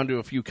shop it around to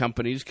a few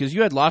companies because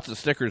you had lots of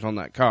stickers on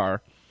that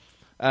car.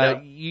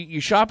 You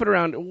shop it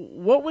around.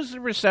 What was the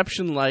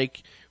reception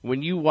like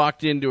when you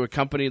walked into a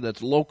company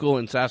that's local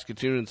in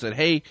Saskatoon and said,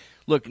 hey,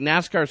 look,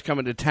 NASCAR's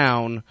coming to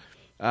town.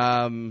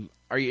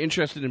 Are you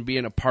interested in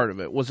being a part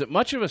of it? Was it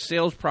much of a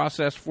sales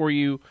process for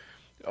you,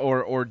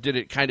 or did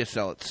it kind of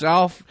sell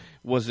itself?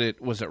 Was it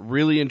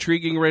really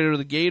intriguing right out of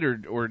the gate,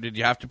 or did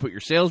you have to put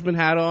your salesman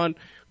hat on?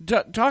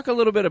 Talk a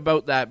little bit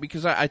about that,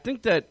 because I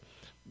think that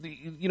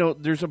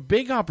there's a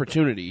big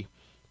opportunity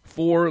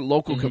for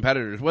local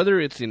competitors, whether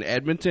it's in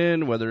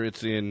Edmonton, whether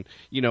it's in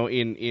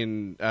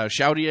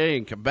Chaudière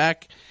in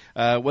Quebec,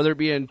 whether it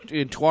be in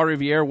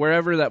Trois-Rivières,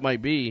 wherever that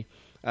might be.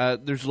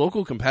 There's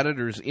local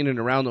competitors in and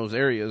around those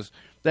areas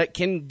that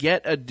can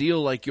get a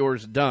deal like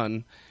yours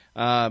done.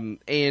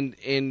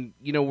 And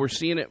we're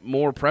seeing it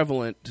more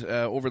prevalent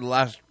over the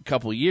last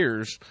couple of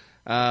years,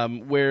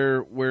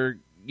 where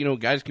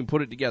guys can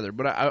put it together.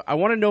 But I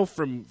want to know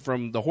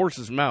from the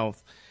horse's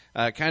mouth,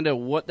 kind of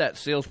what that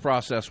sales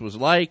process was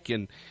like,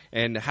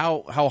 and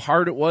how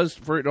hard it was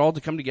for it all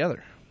to come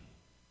together.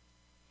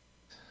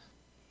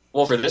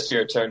 Well, for this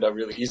year, it turned out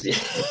really easy.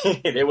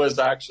 It was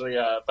actually,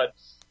 but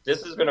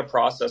this has been a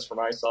process for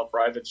myself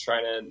where I've been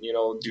trying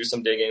to, do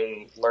some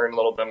digging, learn a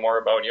little bit more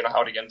about,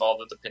 how to get involved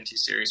with the Pinty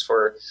Series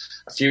for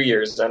a few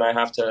years. And I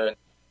have to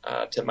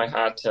tip my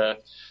hat to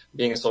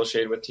being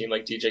associated with a team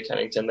like DJ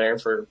Kennington there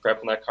for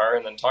prepping that car,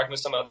 and then talking to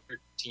some other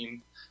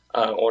team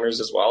owners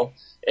as well.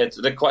 It's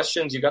the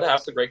questions, you got to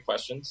ask the great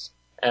questions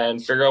and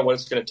figure out what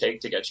it's going to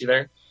take to get you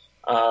there.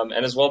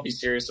 And as well, be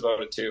serious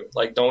about it too.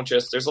 Like, don't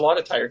just, there's a lot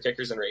of tire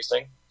kickers in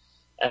racing.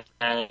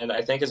 And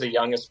I think as a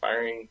young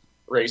aspiring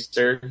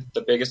racer,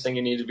 the biggest thing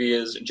you need to be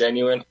is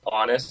genuine,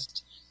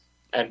 honest,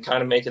 and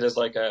kind of make it as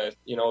like a,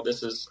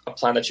 this is a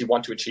plan that you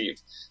want to achieve.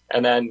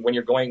 And then when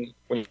you're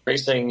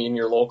racing in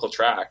your local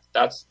track,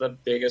 that's the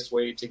biggest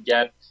way to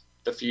get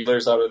the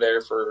feelers out of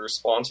there for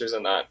sponsors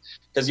and that.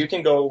 Because you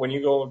can go,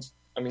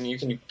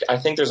 I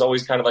think there's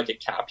always kind of like a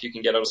cap you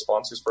can get out of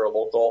sponsors for a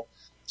local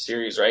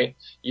series, right?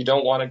 You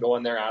don't want to go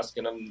in there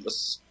asking them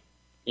this,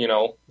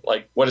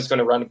 like what is going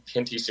to run a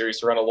Pinty series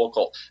to run a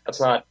local.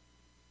 It's not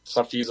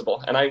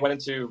feasible. And I went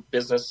into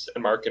business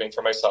and marketing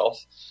for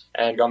myself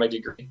and got my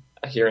degree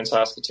here in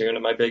Saskatoon.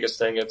 And my biggest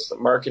thing,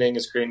 marketing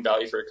is creating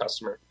value for your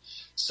customer.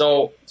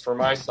 So for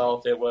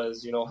myself, it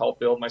was, help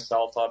build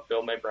myself up,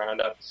 build my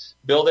brand up,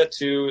 build it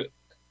to,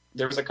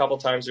 there was a couple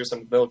times there's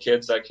some little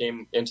kids that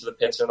came into the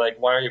pits and like,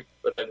 when are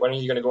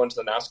you going to go into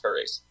the NASCAR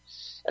race?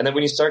 And then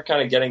when you start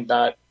kind of getting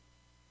that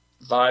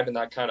vibe and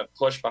that kind of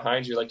push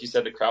behind you, like you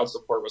said, the crowd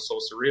support was so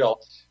surreal.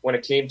 When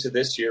it came to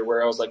this year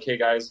where I was like, hey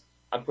guys,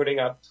 I'm putting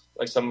up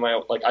like some of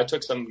my, like I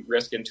took some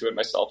risk into it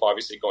myself,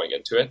 obviously going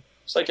into it,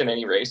 just like in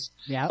any race.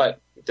 Yeah.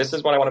 But this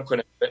is what I want to put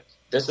into it.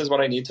 This is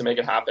what I need to make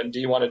it happen. Do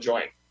you want to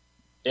join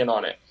in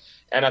on it?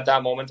 And at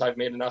that moment, I've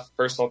made enough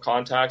personal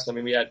contacts. I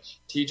mean, we had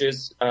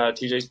TJ's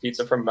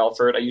Pizza from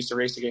Melford. I used to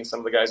race against some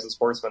of the guys in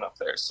Sportsman up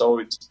there. So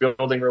it's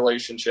building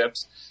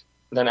relationships,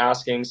 then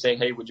saying,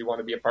 hey, would you want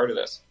to be a part of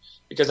this?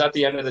 Because at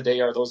the end of the day,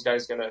 are those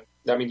guys going to,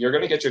 you're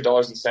going to get your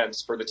dollars and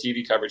cents for the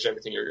TV coverage,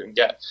 everything you're going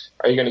to get.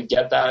 Are you going to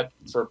get that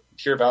for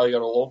pure value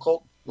at a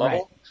local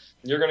level? Right.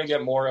 You're going to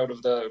get more out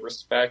of the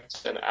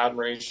respect and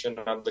admiration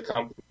of the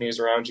companies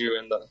around you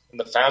and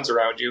the fans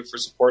around you for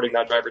supporting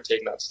that driver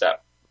taking that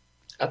step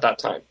at that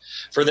time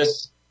for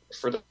this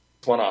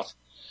one-off.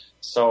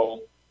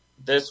 So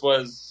this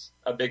was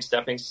a big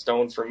stepping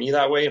stone for me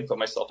that way and put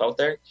myself out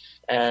there.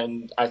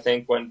 And I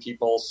think when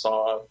people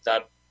saw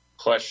that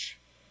push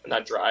and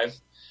that drive,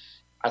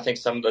 I think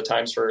some of the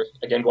times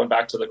again, going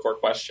back to the core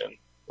question,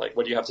 like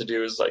what you have to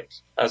do is like,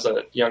 as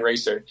a young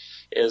racer,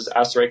 is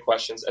ask the right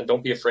questions and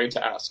don't be afraid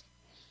to ask.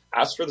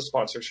 Ask for the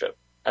sponsorship.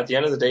 At the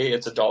end of the day,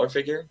 it's a dollar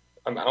figure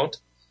amount.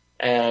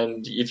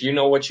 And if you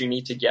know what you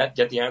need to get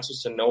the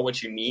answers to know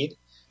what you need.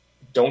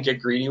 Don't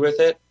get greedy with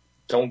it.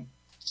 Don't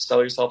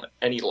sell yourself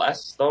any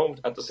less though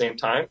at the same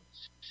time.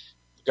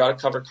 You got to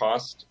cover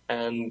cost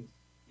and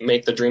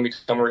make the dream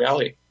become a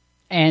reality.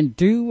 And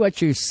do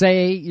what you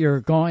say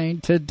you're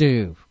going to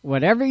do.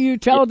 Whatever you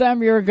tell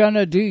them you're going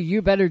to do,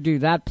 you better do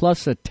that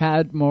plus a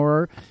tad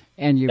more.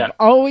 And you've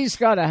always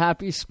got a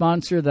happy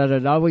sponsor that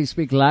would always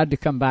be glad to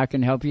come back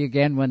and help you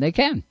again when they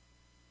can.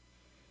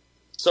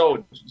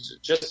 So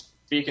just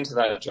speaking to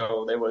that,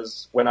 Joe, it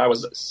was when I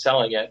was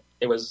selling it,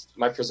 it was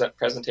my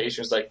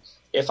presentation was like,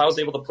 if I was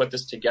able to put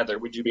this together,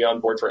 would you be on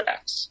board for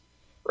X?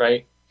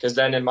 Right? Because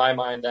then in my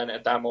mind, then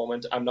at that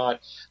moment, I'm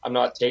not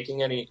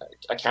taking any,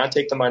 I can't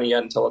take the money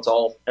yet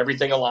until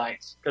everything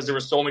aligns. Because there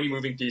were so many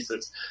moving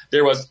pieces.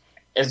 There was,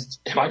 am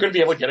I going to be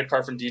able to get a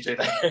car from DJ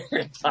there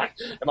in time?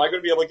 Am I going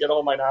to be able to get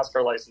all my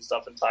NASCAR license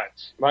stuff in time?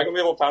 Am I going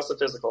to be able to pass the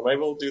physical? Am I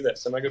able to do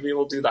this? Am I going to be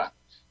able to do that?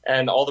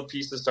 And all the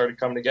pieces started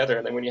coming together.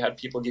 And then when you had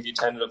people give you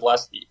tentative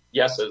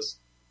yeses,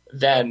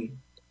 then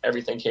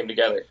everything came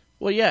together.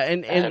 Well, yeah,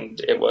 and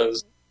it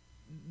was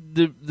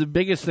the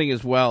biggest thing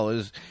as well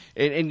is,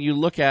 and you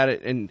look at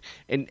it, and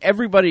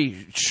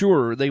everybody,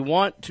 sure, they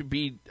want to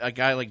be a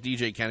guy like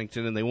DJ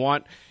Kennington, and they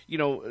want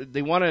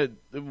to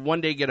one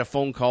day get a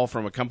phone call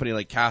from a company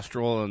like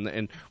Castrol,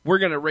 and we're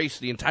going to race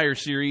the entire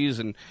series,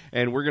 and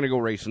we're going to go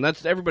race, and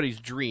that's everybody's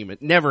dream.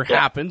 It never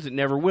happens. It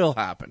never will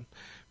happen.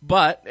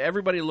 But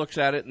everybody looks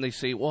at it and they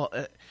say, well,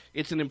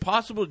 it's an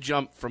impossible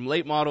jump from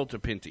late model to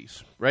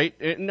Pinty's, right?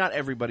 Not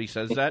everybody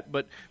says that,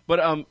 but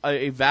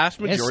a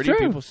vast majority of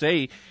people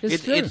say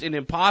it's an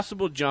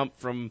impossible jump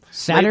from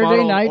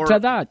Saturday night to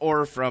that,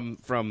 or from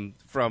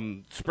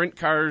sprint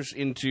cars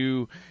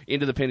into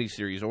the Pinty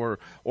series, or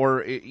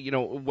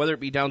whether it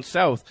be down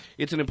south,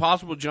 it's an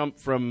impossible jump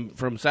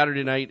from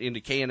Saturday night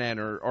into K&N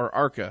or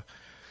ARCA.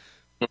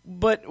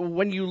 But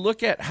when you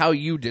look at how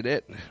you did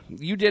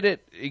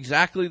it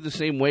exactly the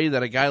same way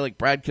that a guy like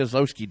Brad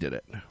Keselowski did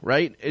it,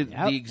 right?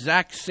 The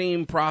exact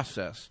same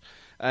process.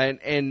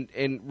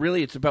 And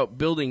really it's about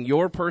building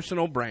your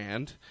personal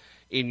brand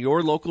in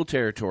your local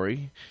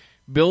territory,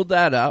 build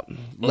that up,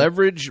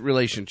 leverage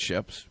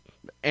relationships,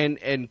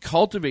 and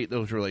cultivate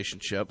those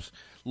relationships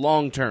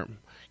long term.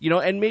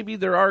 And maybe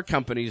there are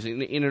companies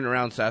in and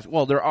around Saskatoon.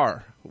 Well, there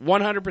are.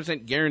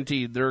 100%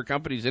 guaranteed there are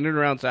companies in and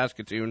around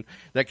Saskatoon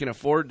that can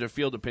afford to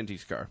field a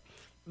Pinty's car.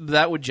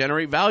 That would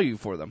generate value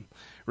for them,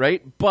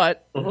 right?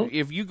 But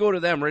if you go to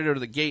them right out of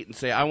the gate and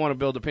say, I want to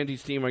build a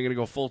Pinty's team, I'm going to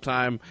go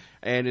full-time,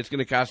 and it's going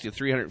to cost you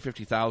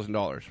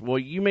 $350,000. Well,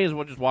 you may as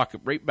well just walk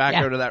right back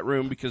out of that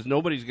room because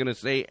nobody's going to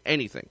say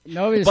anything.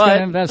 Nobody's going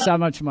to invest that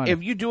much money.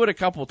 If you do it a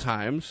couple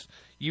times,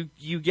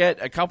 you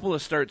get a couple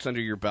of starts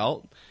under your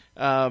belt.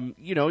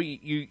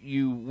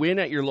 You win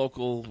at your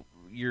local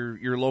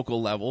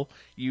level.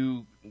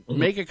 You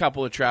make a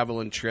couple of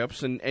traveling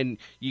trips, and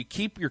you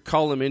keep your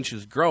column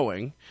inches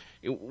growing,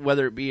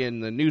 whether it be in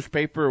the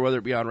newspaper, whether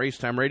it be on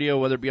Racetime Radio,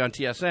 whether it be on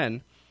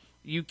TSN,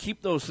 you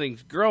keep those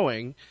things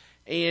growing,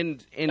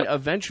 and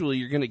eventually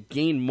you're going to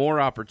gain more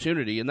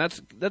opportunity. And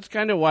that's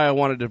kind of why I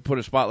wanted to put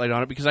a spotlight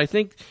on it, because I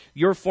think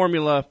your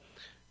formula,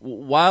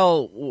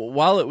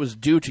 while it was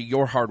due to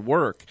your hard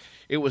work,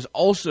 it was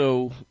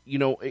also,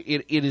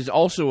 it is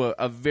also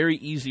a very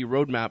easy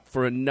roadmap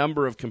for a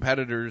number of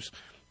competitors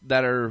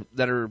that are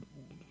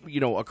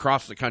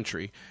across the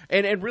country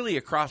and really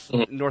across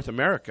North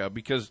America,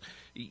 because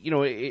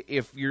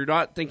if you're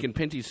not thinking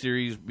Pinty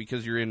Series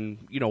because you're in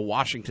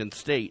Washington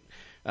State,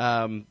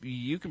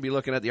 you can be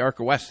looking at the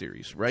ARCA West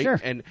Series, right?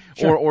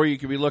 Sure. Or you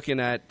could be looking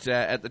at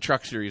the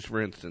Truck Series,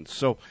 for instance.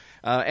 So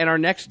and our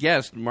next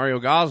guest, Mario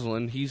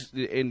Gosselin, he's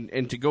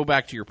and to go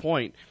back to your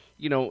point,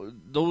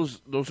 those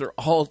are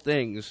all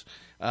things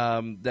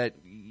that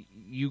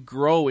you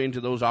grow into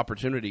those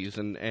opportunities,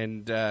 and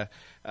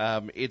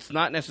it's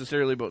not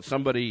necessarily about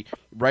somebody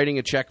writing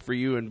a check for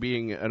you and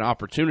being an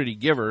opportunity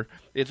giver.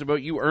 It's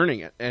about you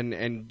earning it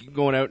and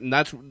going out, and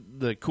that's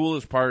the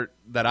coolest part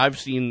that I've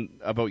seen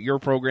about your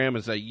program,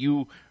 is that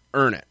you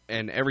earn it,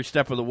 and every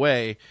step of the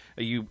way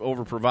you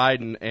over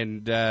provide,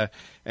 and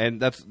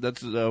that's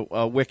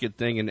a wicked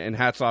thing, and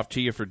hats off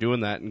to you for doing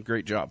that, and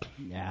great job.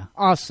 Yeah,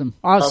 awesome,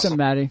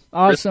 Matty,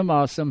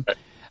 awesome.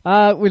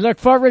 We look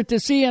forward to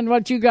seeing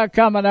what you got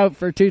coming out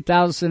for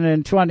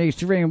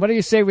 2023. And what do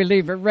you say we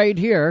leave it right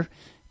here,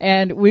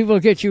 and we will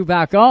get you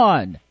back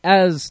on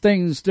as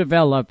things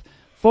develop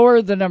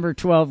for the number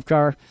 12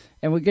 car,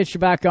 and we'll get you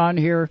back on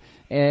here,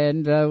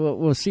 and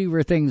we'll see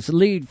where things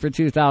lead for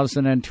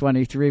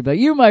 2023. But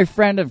you, my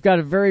friend, have got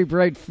a very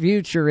bright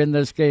future in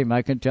this game,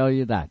 I can tell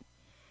you that.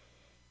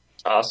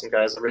 Awesome,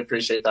 guys. I really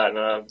appreciate that, and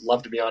I'd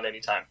love to be on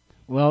anytime.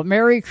 Well,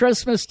 Merry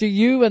Christmas to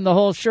you and the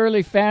whole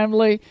Shirley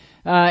family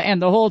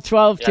and the whole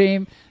 12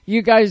 team.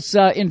 You guys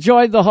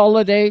enjoy the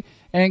holiday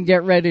and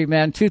get ready,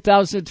 man.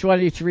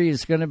 2023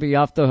 is going to be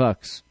off the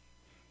hooks.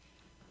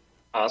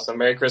 Awesome.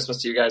 Merry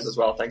Christmas to you guys as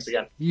well. Thanks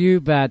again. You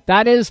bet.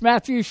 That is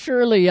Matthew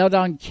Shirley out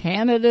on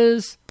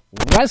Canada's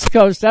West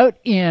Coast, out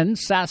in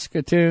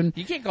Saskatoon.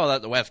 You can't call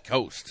that the West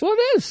Coast. Well,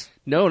 it is.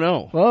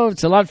 No. Oh,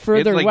 it's a lot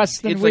further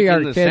west than we are,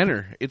 in the kid.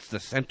 Center. It's the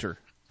center.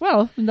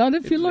 Well, not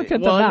if you look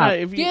at the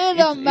map. Get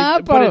a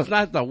map But out. it's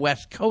not the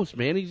West Coast,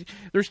 man.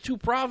 There's two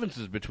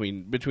provinces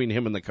between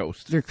him and the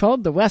coast. They're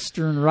called the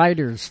Western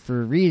Riders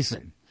for a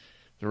reason.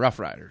 The Rough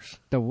Riders.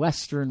 The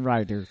Western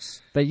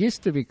Riders. They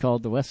used to be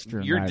called the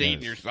Western You're Riders.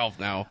 dating yourself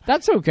now.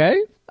 That's okay.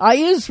 I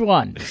is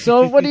one.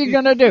 So what are you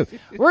going to do?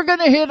 We're going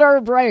to hit our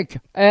break.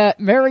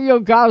 Mario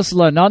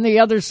Gosselin on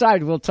the other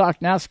side. We'll talk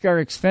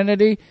NASCAR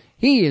Xfinity.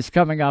 He is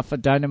coming off a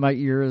dynamite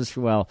year as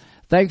well.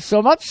 Thanks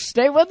so much.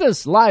 Stay with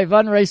us live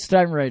on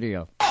Racetime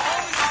Radio.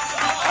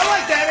 I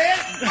like that, Ed.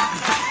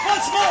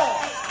 Once more.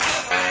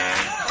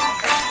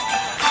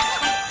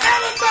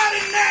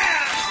 Everybody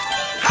now.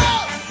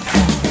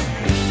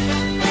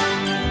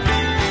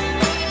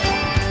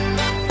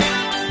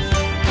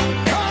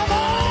 Come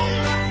on.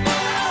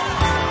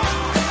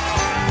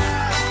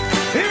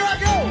 Here I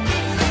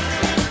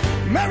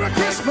go. Merry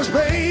Christmas,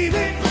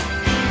 baby.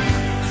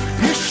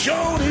 You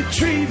surely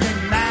treat me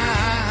nice.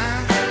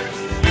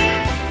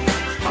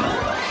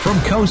 From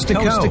coast to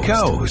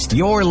coast,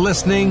 you're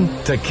listening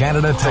to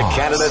Canada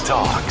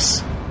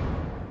Talks.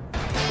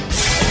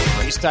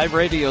 Racetime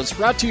Radio is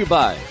brought to you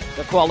by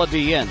the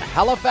Quality Inn,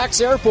 Halifax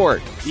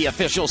Airport, the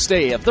official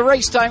stay of the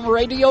Racetime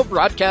Radio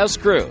broadcast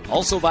crew.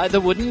 Also by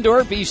the Wooden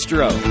Door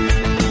Bistro.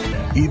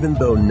 Even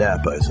though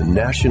Napa is a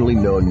nationally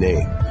known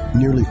name,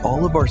 nearly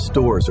all of our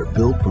stores are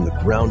built from the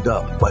ground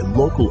up by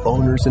local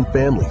owners and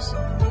families.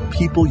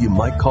 People you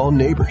might call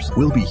neighbors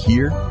will be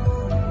here,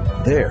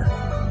 there,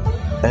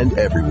 and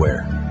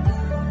everywhere,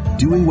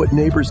 doing what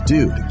neighbors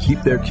do to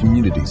keep their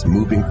communities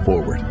moving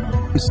forward.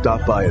 You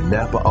stop by a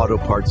Napa Auto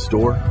Parts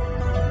store,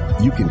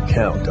 you can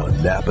count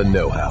on Napa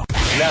know-how.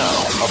 Now,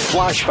 a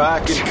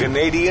flashback in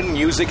Canadian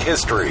music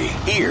history.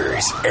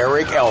 Here's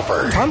Eric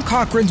Alpert. Tom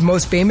Cochrane's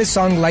most famous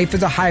song, Life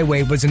is a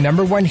Highway, was a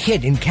 #1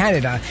 hit in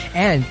Canada,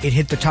 and it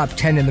hit the top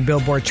 10 in the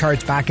Billboard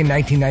charts back in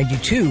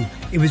 1992.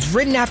 It was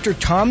written after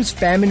Tom's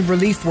famine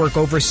relief work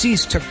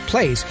overseas took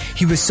place.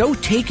 He was so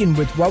taken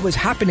with what was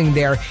happening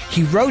there,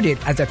 he wrote it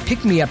as a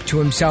pick-me-up to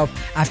himself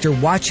after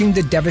watching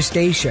the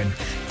devastation.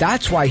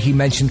 That's why he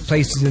mentioned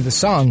places in the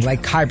song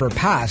like Khyber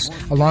Pass,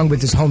 along with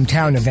his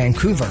hometown of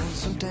Vancouver.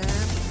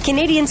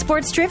 Canadian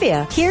sports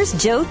trivia. Here's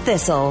Joe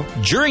Thistle.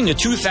 During the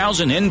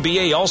 2000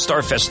 NBA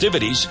All-Star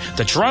festivities,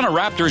 the Toronto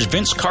Raptors'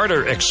 Vince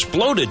Carter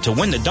exploded to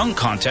win the dunk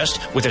contest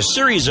with a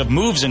series of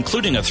moves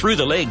including a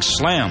through-the-leg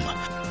slam.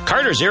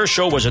 Carter's air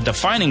show was a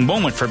defining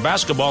moment for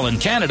basketball in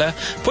Canada,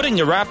 putting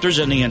the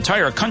Raptors and the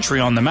entire country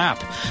on the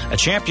map. A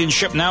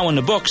championship now in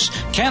the books,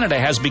 Canada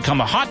has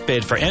become a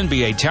hotbed for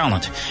NBA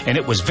talent, and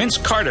it was Vince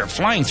Carter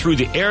flying through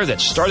the air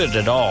that started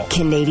it all.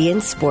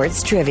 Canadian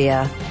sports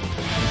trivia.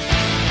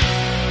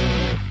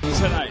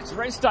 Tonight's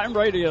Racetime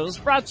Radio is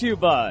brought to you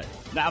by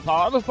Napa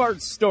Auto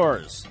Parts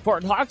Stores,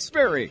 Port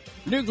Hawkesbury,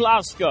 New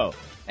Glasgow,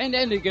 and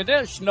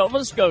Antigonish,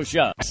 Nova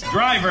Scotia.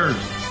 Drivers,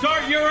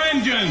 start your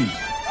engines!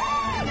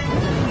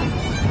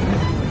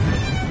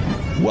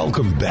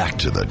 Welcome back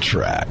to the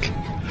track.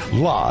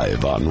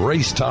 Live on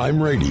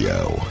Racetime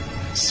Radio,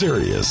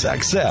 Sirius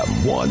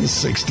XM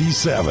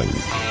 167.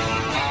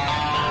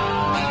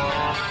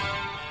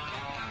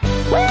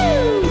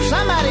 Woo!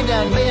 Somebody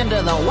done been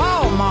to the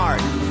Walmart.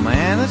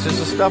 Man, this is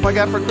the stuff I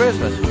got for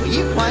Christmas. Well,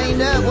 you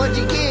cleaned up. What'd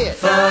you get?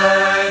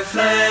 5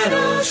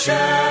 flannel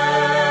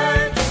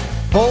shirts.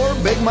 4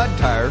 Big Mud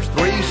tires,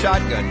 3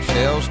 shotgun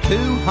shells, 2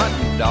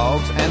 hunting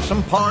dogs, and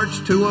some parts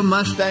to a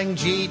Mustang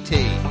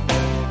GT.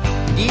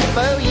 You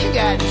fool, you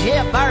got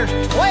Jeff.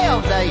 There's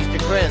 12 days to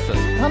Christmas.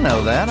 I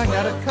know that. I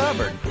got it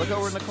covered. Look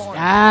over in the corner.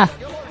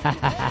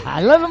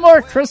 A little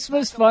more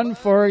Christmas fun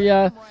for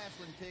you.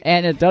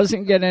 And it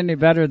doesn't get any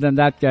better than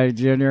that guy,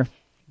 Junior.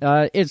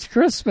 It's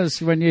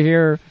Christmas when you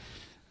hear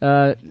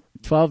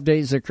 12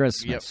 Days of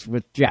Christmas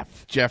with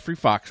Jeff. Jeffrey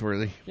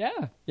Foxworthy.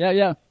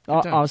 Yeah.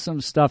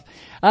 Awesome stuff.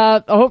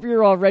 I hope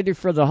you're all ready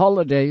for the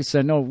holidays.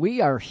 I know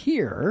we are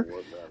here.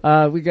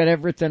 We got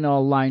everything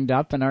all lined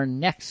up, and our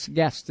next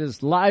guest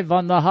is live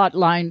on the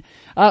hotline.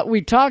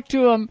 We talked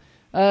to him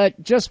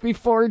just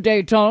before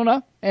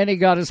Daytona, and he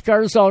got his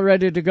cars all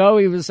ready to go.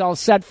 He was all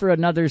set for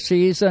another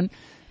season.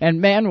 And,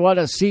 man, what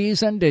a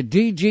season did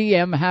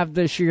DGM have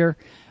this year.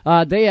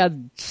 They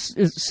had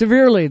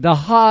severely the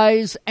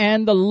highs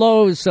and the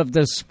lows of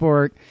this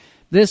sport.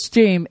 This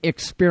team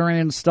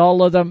experienced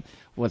all of them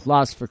with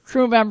loss for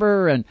crew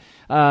member and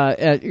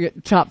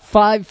top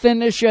 5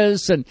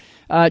 finishes. And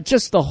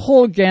just the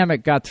whole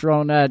gamut got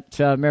thrown at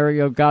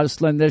Mario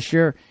Gosselin this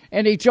year.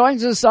 And he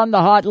joins us on the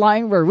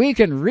hotline where we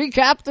can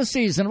recap the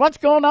season. What's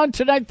going on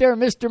tonight there,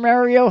 Mr.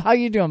 Mario? How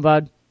you doing,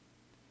 bud?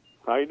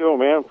 How you doing,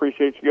 man?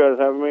 Appreciate you guys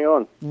having me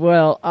on.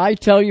 Well, I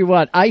tell you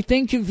what, I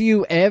think of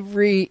you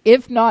every,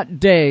 if not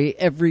day,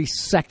 every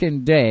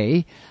second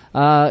day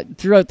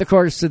throughout the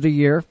course of the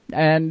year.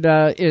 And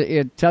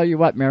tell you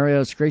what, Mario,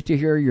 it's great to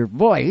hear your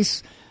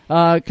voice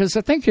because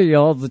I think of you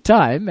all the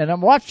time, and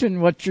I'm watching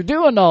what you're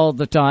doing all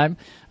the time.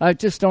 I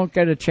just don't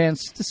get a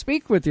chance to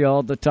speak with you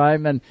all the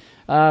time, and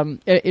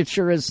it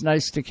sure is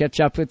nice to catch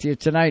up with you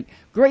tonight.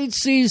 Great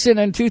season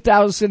in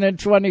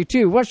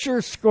 2022. What's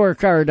your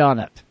scorecard on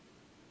it?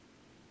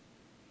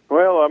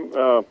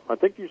 Well, I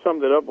think you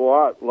summed it up a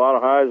lot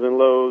of highs and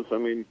lows. I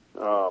mean,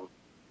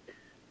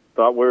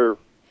 thought we're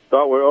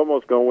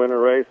almost going to win a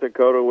race at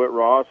COTA with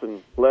Ross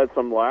and led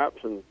some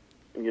laps, and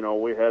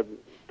we had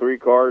 3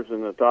 cars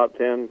in the top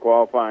 10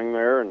 qualifying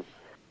there, and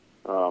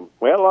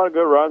we had a lot of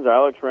good runs.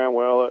 Alex ran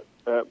well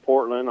at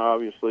Portland.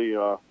 Obviously,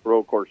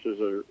 road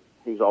courses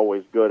he's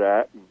always good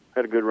at. And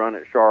had a good run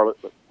at Charlotte,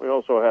 but we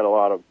also had a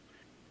lot of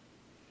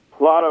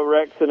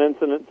wrecks and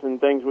incidents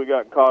and things we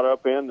got caught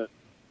up in that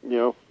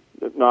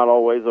not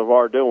always of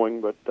our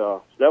doing, but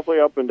it's definitely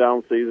up and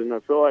down season.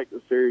 I feel like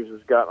the series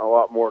has gotten a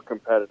lot more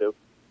competitive,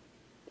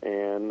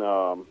 and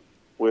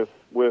with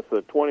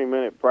a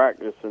 20-minute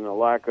practice and the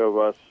lack of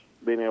us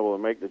being able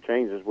to make the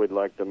changes we'd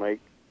like to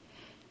make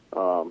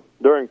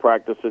during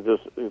practice,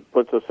 it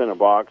puts us in a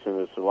box,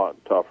 and it's a lot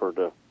tougher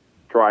to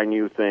try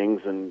new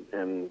things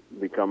and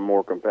become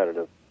more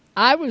competitive.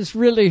 I was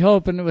really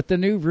hoping with the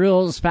new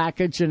rules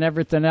package and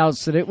everything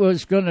else that it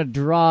was going to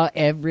draw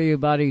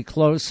everybody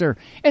closer.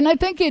 And I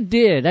think it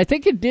did. I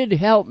think it did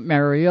help,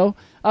 Mario.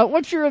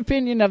 What's your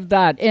opinion of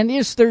that? And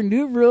is there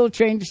new rule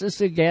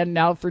changes again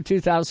now for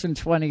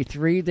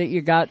 2023 that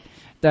you got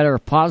that are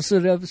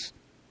positives?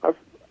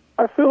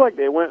 I feel like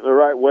they went the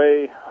right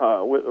way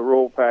with the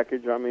rule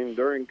package. I mean,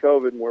 during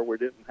COVID where we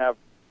didn't have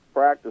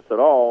practice at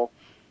all,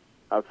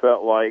 I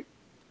felt like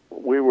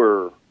we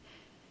were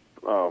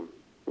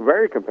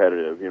very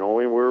competitive.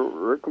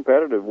 We're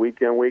competitive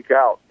week in, week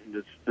out.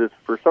 Just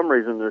for some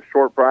reason, there's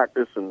short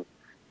practice, and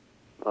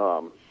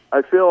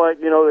I feel like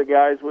the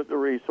guys with the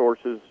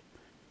resources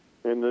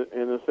in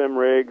the sim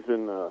rigs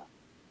and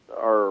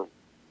are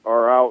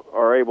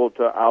able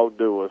to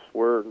outdo us.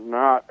 We're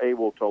not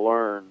able to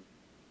learn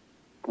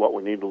what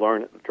we need to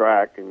learn at the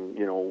track, and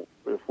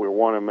if we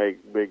want to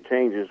make big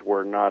changes,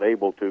 we're not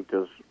able to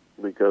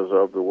because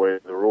of the way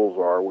the rules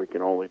are. We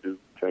can only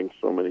change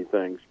so many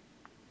things.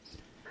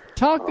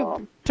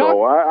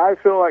 So I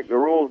feel like the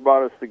rules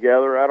brought us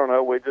together. I don't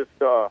know. We just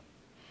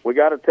we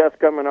got a test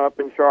coming up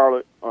in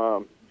Charlotte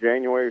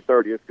January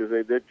 30th because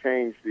they did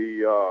change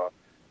the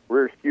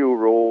rear skew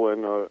rule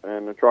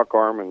and the truck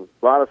arm and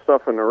a lot of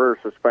stuff in the rear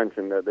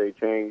suspension that they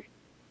changed.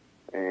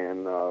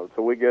 And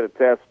so we get a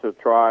test to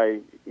try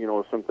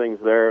some things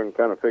there and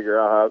kind of figure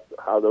out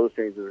how those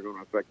changes are going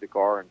to affect the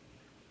car and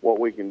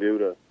what we can do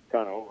to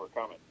kind of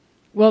overcome it.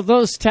 Will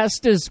those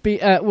tests be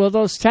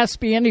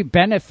any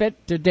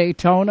benefit to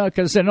Daytona?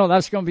 Because I know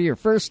that's going to be your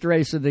first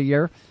race of the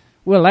year.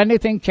 Will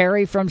anything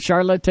carry from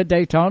Charlotte to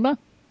Daytona?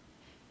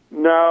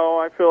 No,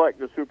 I feel like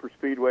the super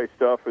speedway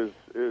stuff is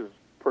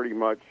pretty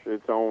much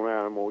its own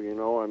animal.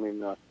 I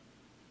mean,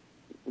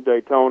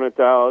 Daytona,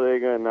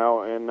 Talladega, and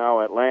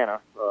now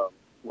Atlanta.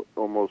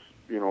 Almost,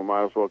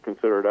 might as well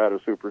consider that a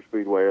super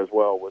speedway as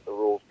well, with the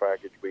rules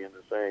package being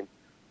the same.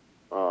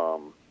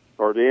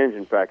 or the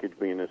engine package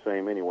being the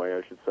same anyway,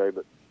 I should say.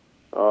 But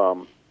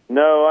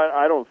no,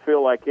 I don't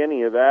feel like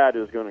any of that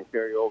is going to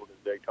carry over to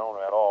Daytona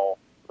at all.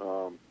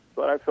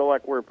 But I feel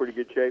like we're in pretty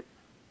good shape.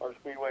 Our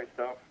speedway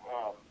stuff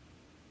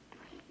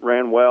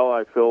ran well,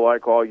 I feel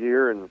like, all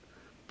year, and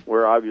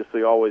we're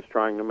obviously always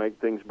trying to make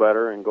things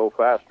better and go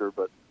faster,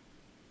 but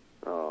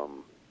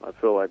I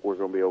feel like we're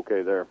going to be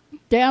okay there.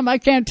 Damn, I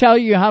can't tell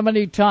you how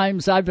many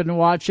times I've been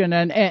watching,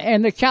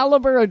 and the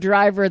caliber of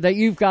driver that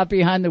you've got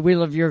behind the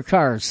wheel of your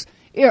cars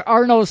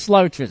are no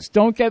slouches.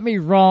 Don't get me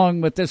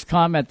wrong with this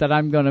comment that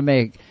I'm going to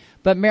make.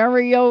 But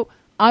Mario,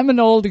 I'm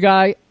an old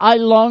guy. I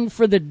long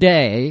for the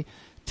day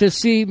to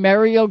see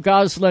Mario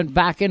Gosselin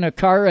back in a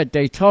car at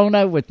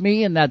Daytona with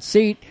me in that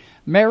seat.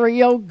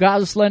 Mario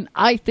Gosselin,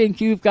 I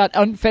think you've got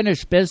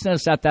unfinished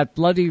business at that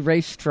bloody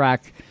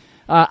racetrack.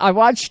 I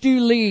watched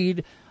you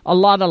lead a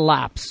lot of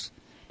laps.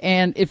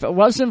 And if it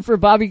wasn't for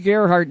Bobby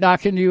Gerhart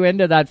knocking you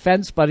into that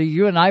fence, buddy,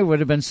 you and I would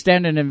have been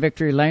standing in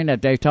victory lane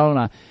at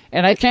Daytona.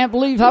 And I can't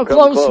believe how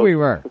close we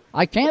were.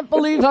 I can't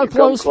believe how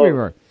close we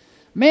were.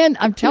 Man,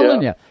 I'm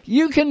telling you,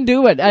 you can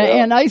do it.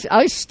 And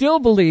I still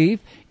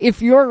believe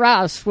if your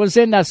ass was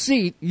in that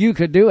seat, you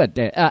could do it.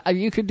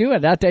 You could do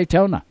it at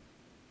Daytona.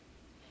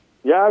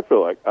 Yeah, I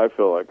feel like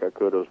I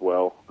could as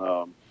well.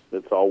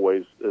 It's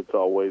always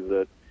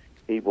that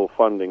evil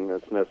funding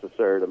that's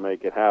necessary to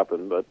make it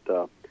happen.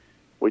 But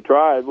we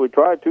tried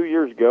 2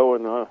 years ago,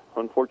 and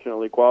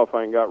unfortunately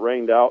qualifying got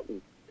rained out.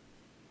 And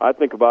I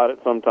think about it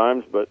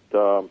sometimes, but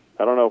I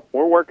don't know.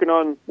 We're working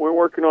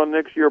on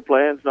next year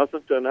plans.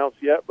 Nothing to announce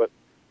yet, but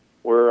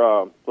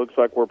we're looks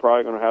like we're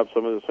probably going to have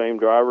some of the same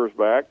drivers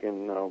back,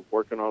 and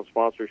working on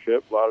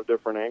sponsorship, a lot of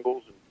different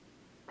angles, and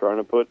trying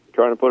to put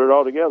it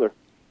all together.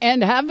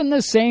 And having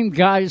the same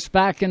guys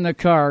back in the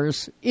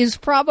cars is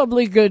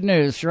probably good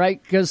news,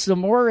 right? Because the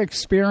more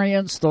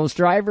experience those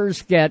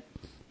drivers get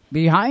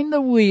behind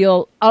the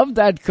wheel of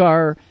that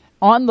car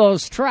on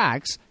those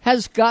tracks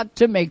has got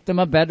to make them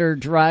a better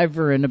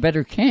driver and a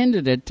better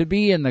candidate to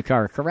be in the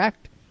car,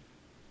 correct?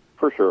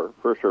 For sure.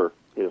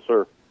 Yes,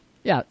 sir.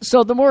 Yeah,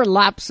 so the more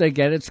laps they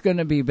get, it's going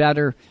to be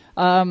better.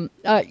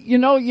 You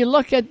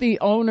look at the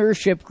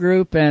ownership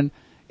group and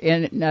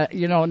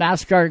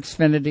NASCAR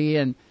Xfinity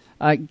and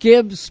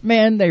Gibbs,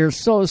 man, they are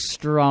so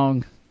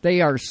strong.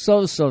 They are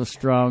so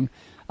strong.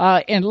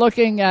 And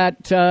looking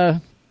at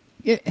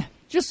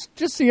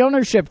just the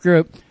ownership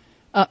group,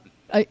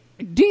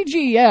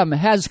 DGM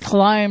has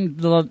climbed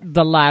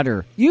the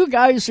ladder. You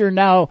guys are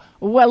now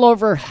well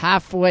over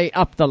halfway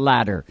up the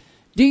ladder.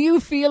 Do you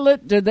feel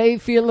it? Do they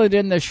feel it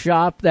in the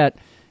shop that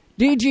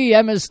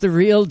DGM is the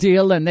real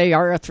deal and they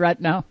are a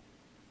threat now?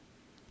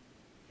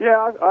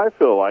 Yeah, I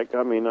feel like.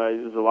 I mean,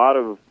 there's a lot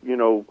of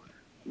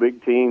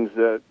big teams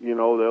that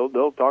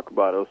they'll talk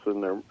about us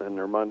in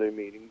their Monday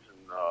meetings,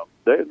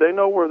 and they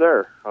know we're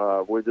there.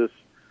 We're just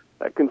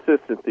that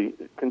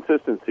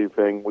consistency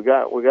thing. We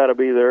got to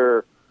be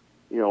there,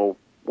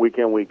 week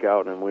in, week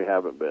out, and we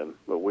haven't been.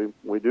 But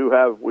we do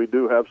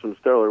have some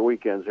stellar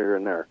weekends here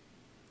and there.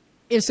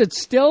 Is it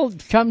still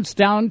comes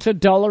down to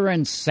dollar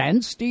and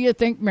cents? Do you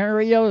think,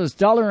 Mario, is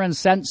dollar and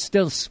cents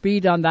still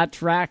speed on that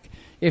track?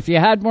 If you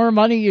had more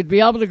money, you'd be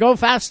able to go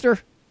faster.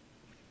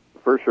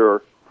 For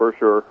sure.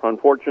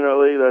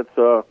 Unfortunately,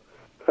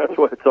 that's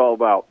what it's all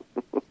about.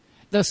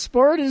 The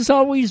sport has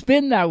always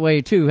been that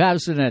way too,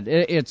 hasn't it?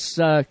 It's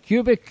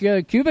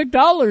cubic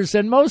dollars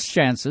in most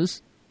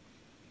chances.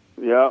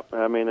 Yeah,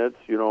 I mean it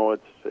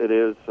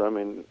is. I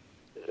mean,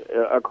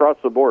 across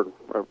the board,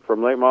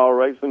 from late model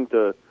racing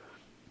to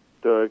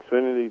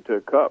Xfinity to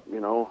Cup.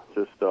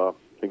 Just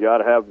you got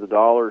to have the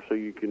dollar so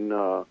you can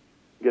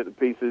get the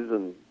pieces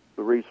and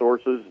the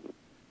resources.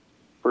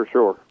 For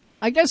sure.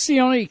 I guess the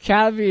only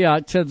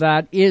caveat to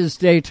that is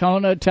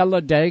Daytona,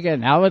 Talladega,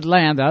 and now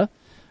Atlanta,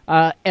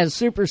 as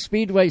super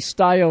speedway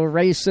style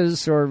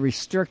races or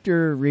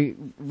restrictor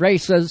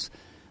races.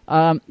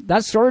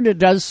 That sort of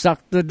does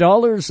suck the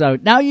dollars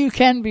out. Now you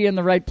can be in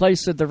the right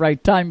place at the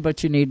right time,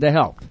 but you need the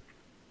help.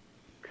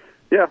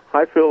 Yeah,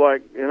 I feel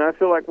like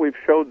we've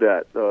showed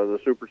that the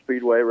super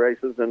speedway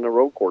races and the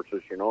road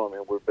courses. I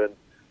mean,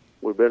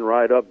 we've been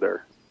right up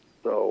there.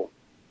 So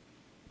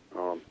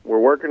we're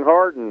working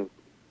hard and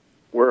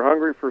we're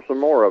hungry for some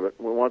more of it.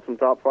 We want some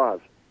top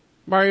fives.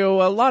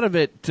 Mario, a lot of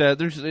it,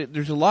 there's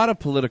a lot of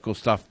political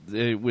stuff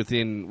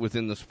within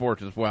the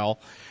sport as well.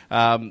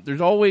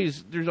 There's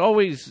always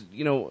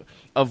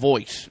a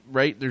voice,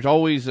 right? There's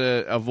always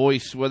a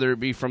voice, whether it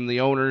be from the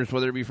owners,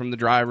 whether it be from the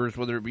drivers,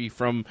 whether it be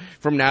from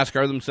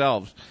NASCAR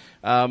themselves.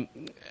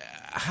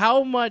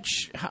 How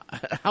much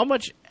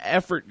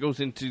effort goes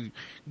into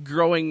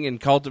growing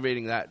and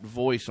cultivating that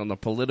voice on the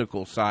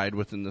political side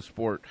within the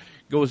sport?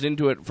 Goes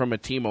into it from a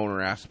team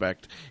owner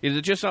aspect? Is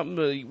it just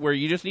something where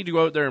you just need to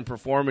go out there and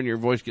perform and your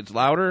voice gets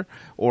louder,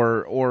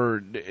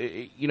 or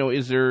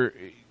is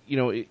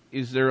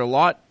there a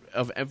lot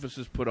of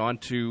emphasis put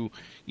onto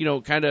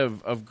kind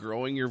of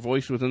growing your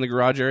voice within the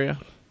garage area?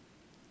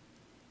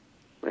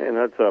 Man,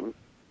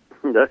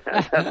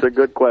 that's a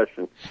good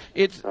question.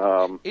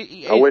 I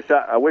wish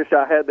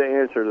I had the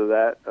answer to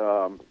that.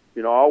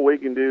 All we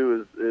can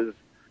do is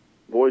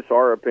voice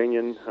our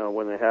opinion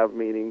when they have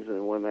meetings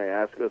and when they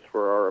ask us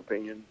for our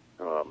opinion.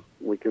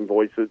 We can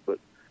voice it, but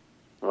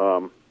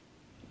a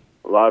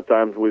lot of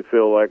times we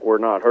feel like we're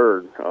not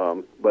heard.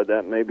 But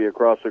that may be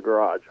across the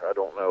garage. I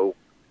don't know.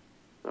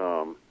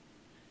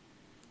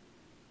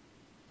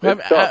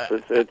 It's tough.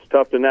 It's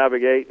tough to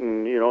navigate,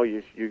 and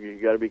you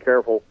got to be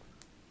careful.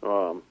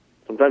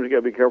 Sometimes you got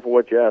to be careful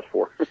what you ask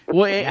for.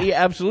 Well,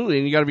 yeah, absolutely,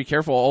 and you got to be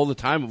careful all the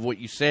time of what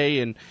you say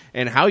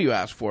and how you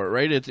ask for it.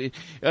 Right?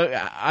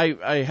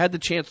 I had the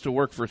chance to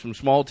work for some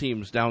small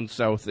teams down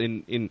south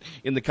in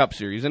the Cup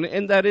Series,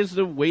 and that is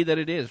the way that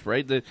it is.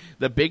 Right?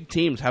 The big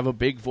teams have a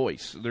big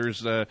voice.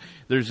 There's a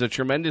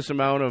tremendous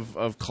amount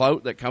of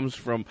clout that comes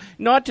from,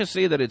 not to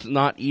say that it's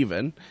not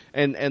even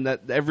and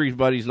that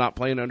everybody's not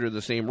playing under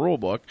the same rule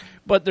book,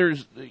 but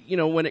there's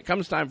when it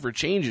comes time for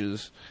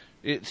changes,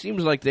 it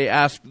seems like they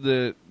ask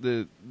the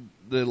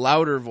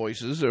louder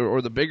voices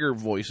or the bigger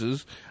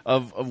voices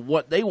of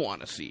what they want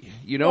to see,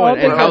 and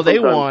how they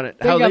want it.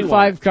 They got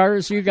 5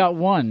 cars, you got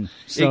 1.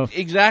 So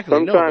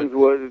exactly. Sometimes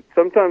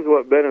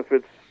what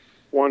benefits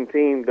one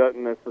team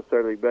doesn't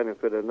necessarily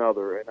benefit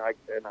another, and I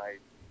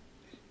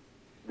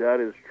that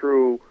is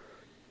true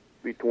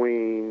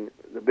between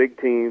the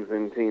big teams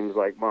and teams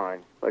like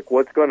mine. Like,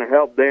 what's going to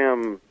help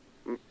them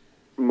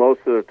most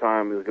of the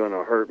time is going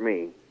to hurt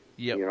me.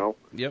 Yep.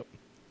 Yep.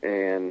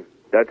 And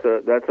that's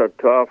a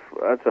tough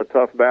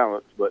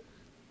balance. But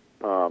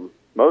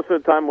most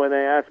of the time, when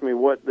they ask me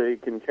what they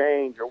can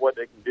change or what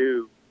they can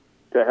do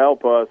to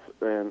help us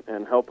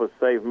and help us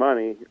save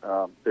money,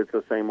 it's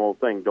the same old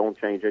thing. Don't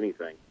change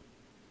anything.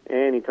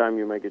 Anytime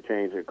you make a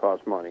change, it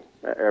costs money.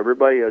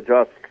 Everybody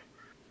adjusts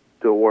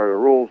to where the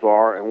rules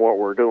are and what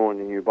we're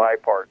doing, and you buy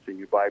parts and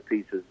you buy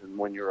pieces. And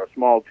when you're a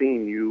small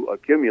team, you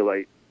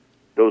accumulate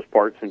those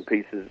parts and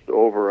pieces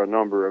over a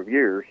number of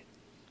years.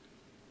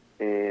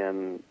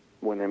 And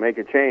when they make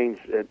a change,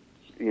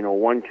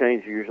 one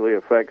change usually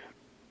affects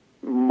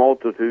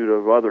multitude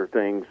of other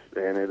things,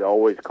 and it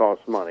always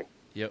costs money.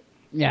 Yep.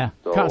 Yeah,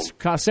 so,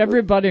 costs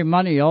everybody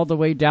money all the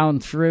way down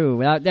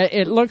through.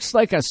 It looks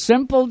like a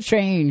simple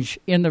change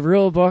in the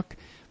rule book,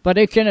 but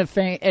it can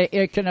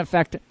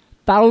affect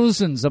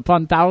thousands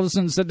upon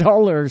thousands of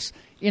dollars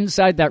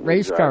inside that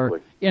race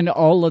car in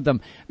all of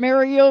them.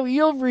 Mario,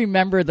 you'll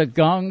remember the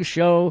gong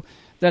show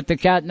that the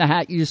Cat in the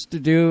Hat used to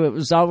do. It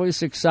was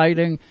always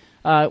exciting.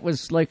 It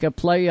was like a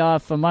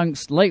playoff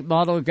amongst late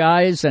model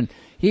guys, and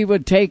he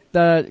would take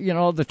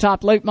the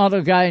top late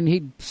model guy and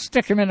he'd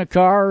stick him in a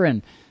car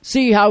and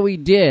see how he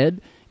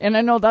did. And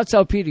I know that's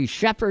how Petey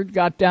Shepherd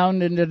got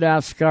down into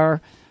NASCAR.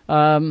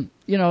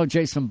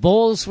 Jason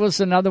Bowles was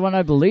another one,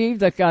 I believe,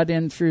 that got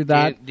in through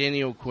that.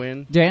 Danny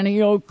O'Quinn.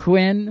 Danny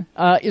O'Quinn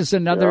is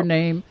another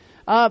name.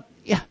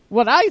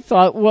 What I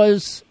thought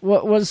was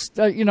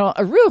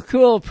a real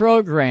cool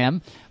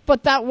program,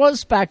 but that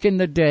was back in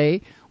the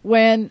day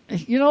when,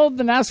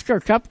 the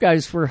NASCAR Cup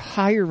guys were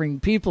hiring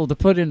people to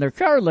put in their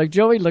car. Like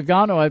Joey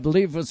Logano, I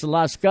believe, was the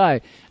last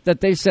guy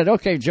that they said,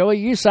 okay, Joey,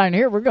 you sign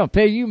here. We're going to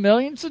pay you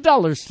millions of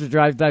dollars to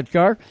drive that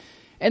car.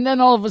 And then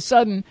all of a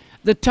sudden,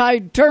 the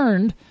tide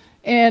turned,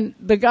 and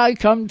the guy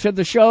come to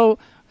the show,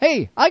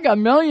 hey, I got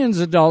millions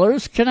of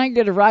dollars. Can I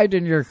get a ride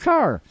in your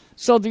car?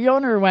 So the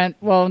owner went,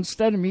 well,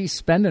 instead of me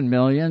spending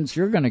millions,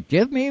 you're going to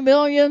give me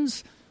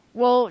millions?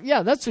 Well,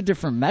 yeah, that's a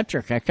different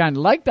metric. I kind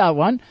of like that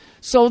one.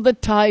 So the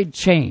tide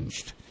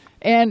changed.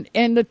 And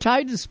the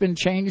tide has been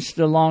changed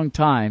a long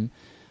time.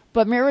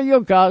 But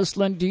Mario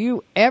Gosselin, do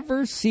you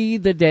ever see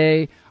the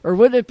day, or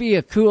would it be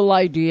a cool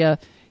idea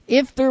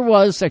if there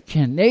was a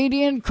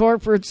Canadian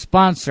corporate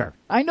sponsor?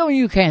 I know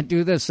you can't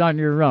do this on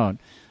your own,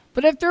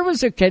 but if there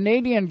was a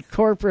Canadian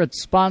corporate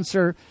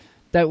sponsor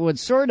that would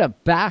sort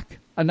of back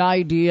an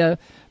idea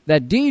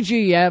that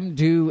DGM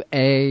do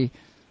a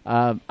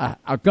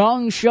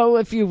gong show,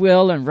 if you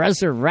will, and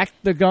resurrect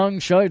the gong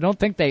show. I don't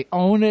think they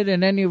own it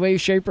in any way,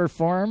 shape, or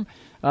form.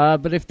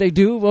 But if they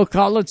do, we'll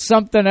call it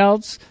something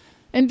else.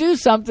 And do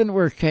something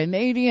where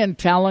Canadian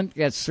talent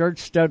gets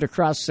searched out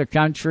across the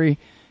country,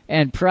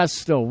 and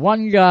presto,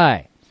 one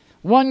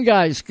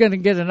guy's going to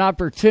get an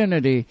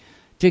opportunity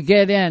to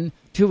get in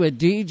to a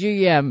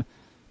DGM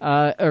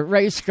a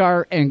race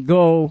car and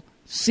go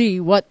see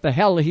what the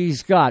hell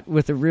he's got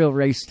with a real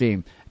race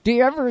team. Do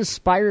you ever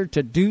aspire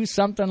to do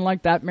something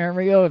like that,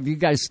 Mario? Have you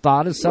guys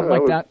thought of something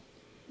like that?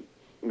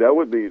 That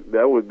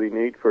would be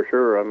neat for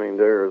sure. I mean,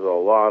 there's a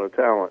lot of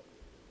talent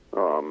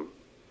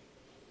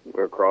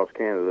across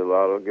Canada, a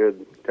lot of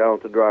good,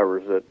 talented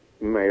drivers that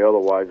may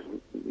otherwise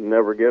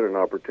never get an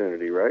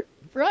opportunity, right?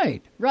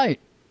 Right.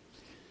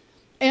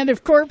 And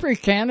if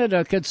Corporate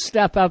Canada could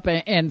step up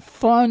and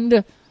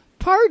fund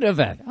part of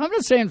it, I'm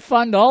not saying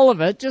fund all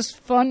of it, just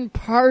fund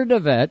part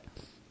of it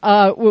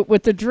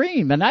with the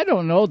dream. And I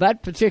don't know,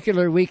 that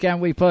particular weekend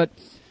we put,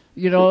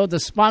 the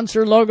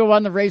sponsor logo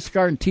on the race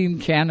car and Team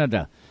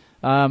Canada.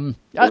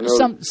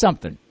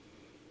 Something.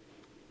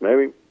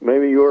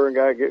 Maybe you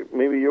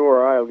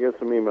or I will get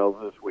some emails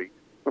this week.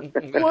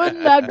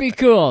 Wouldn't that be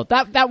cool?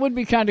 That would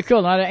be kind of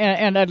cool,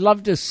 and I'd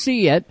love to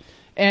see it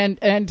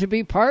and to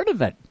be part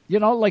of it. You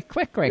know, like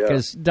Quick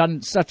has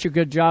done such a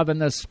good job in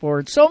this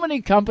sport. So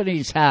many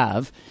companies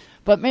have.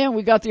 But, man,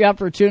 we got the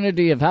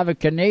opportunity of having a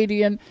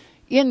Canadian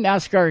in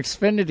NASCAR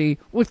Xfinity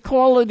with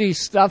quality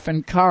stuff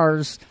and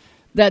cars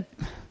that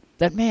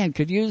man,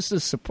 could use the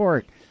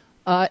support.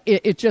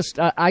 It just,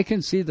 I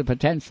can see the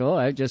potential.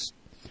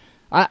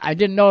 I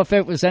didn't know if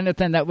it was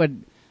anything that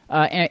would,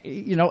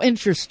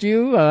 interest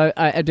you.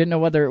 I didn't know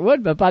whether it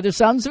would, but by the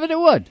sounds of it, it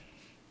would.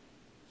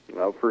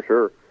 No, for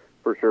sure.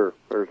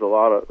 There's a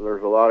lot of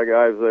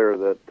guys there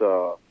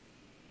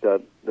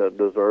that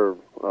deserve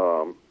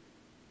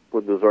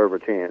would deserve a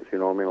chance. You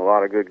know, I mean, a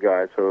lot of good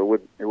guys. So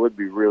it would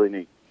be really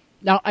neat.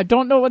 Now, I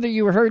don't know whether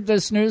you heard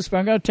this news, but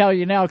I'm going to tell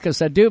you now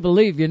because I do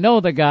believe you know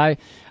the guy.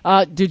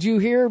 Did you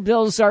hear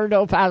Bill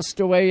Zardo passed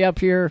away up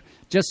here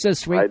just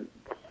this week? I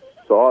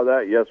saw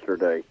that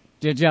yesterday.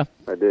 Did you?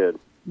 I did.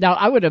 Now,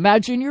 I would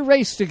imagine you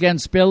raced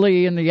against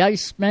Billy in the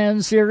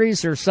Iceman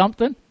series or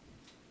something.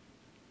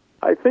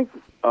 I think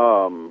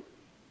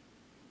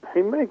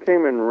he may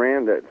came and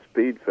ran that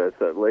Speed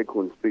Fest at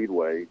Lakeland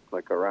Speedway,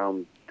 like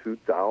around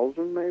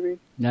 2000 maybe.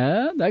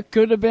 Yeah, that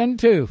could have been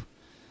too.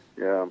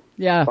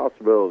 Yeah.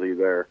 Possibility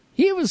there.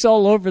 He was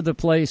all over the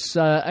place.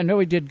 I know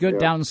he did good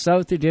down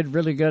south. He did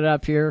really good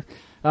up here.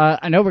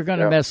 I know we're going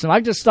to miss him. I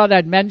just thought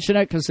I'd mention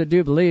it because I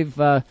do believe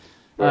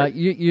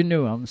you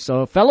knew him.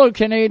 So fellow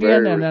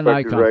Canadian and an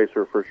icon.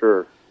 Racer for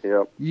sure.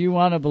 Yep. You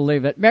want to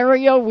believe it.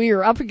 Mario, we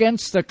are up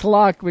against the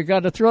clock. We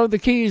got to throw the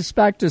keys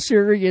back to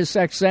Sirius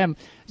XM.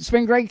 It's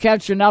been great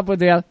catching up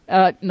with you.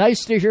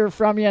 Nice to hear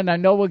from you, and I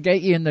know we'll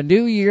get you in the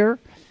new year.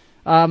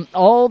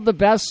 All the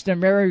best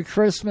and Merry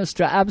Christmas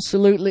to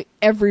absolutely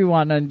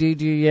everyone on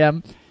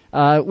DGM.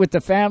 With the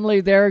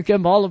family there, give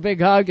them all a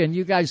big hug, and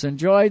you guys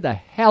enjoy the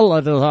hell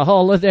out of the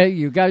holiday.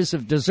 You guys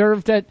have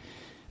deserved it.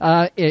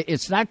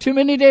 It's not too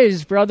many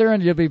days, brother,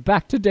 and you'll be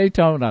back to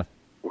Daytona.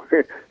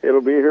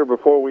 It'll be here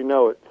before we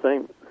know it.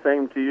 Same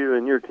to you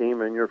and your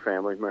team and your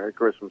family. Merry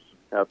Christmas.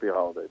 Happy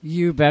holidays.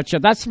 You betcha.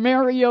 That's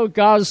Mario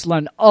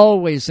Goslin.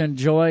 Always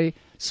enjoy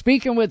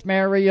speaking with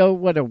Mario.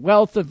 What a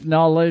wealth of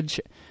knowledge.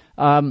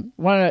 One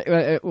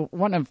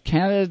of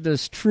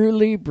Canada's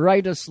truly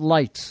brightest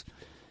lights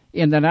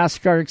in the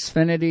NASCAR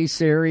Xfinity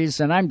Series,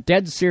 and I'm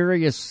dead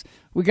serious.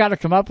 We got to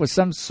come up with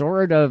some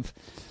sort of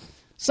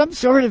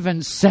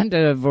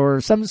incentive or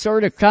some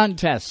sort of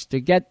contest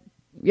to get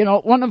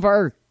one of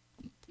our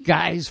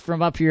guys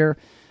from up here.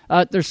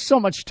 There's so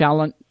much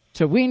talent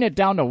to wean it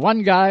down to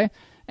one guy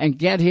and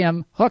get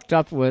him hooked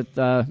up with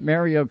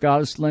Mario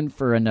Goslin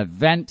for an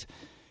event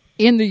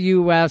in the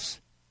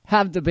U.S.,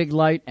 have the big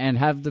light and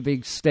have the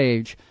big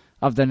stage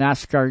of the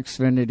NASCAR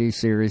Xfinity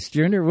Series.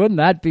 Junior, wouldn't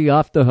that be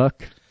off the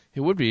hook? It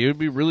would be. It would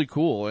be really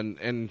cool.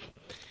 And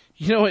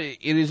it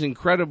is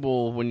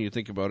incredible when you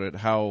think about it,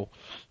 how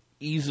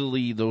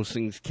easily those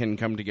things can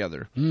come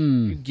together.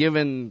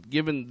 Given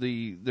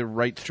the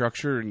right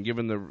structure and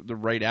given the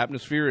right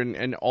atmosphere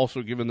and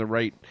also given the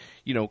right,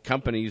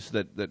 companies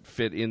that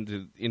fit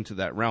into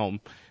that realm.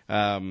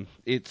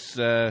 It's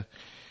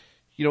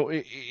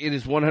it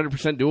is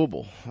 100%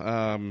 doable.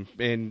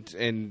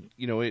 And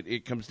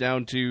it comes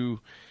down to,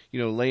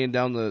 laying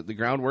down the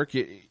groundwork.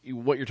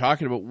 What you're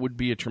talking about would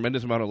be a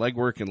tremendous amount of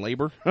legwork and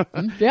labor.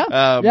 Yeah.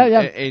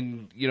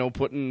 And,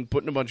 putting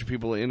a bunch of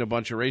people in a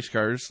bunch of race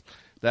cars,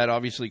 that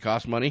obviously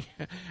costs money.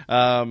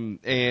 And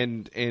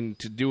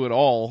to do it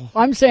all.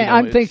 I'm saying,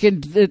 I'm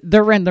thinking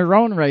they're in their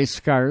own race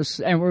cars,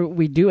 and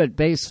we do it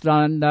based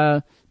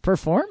on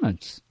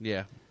performance.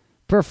 Yeah.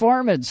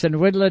 Performance, and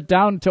whittle it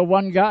down to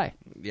one guy.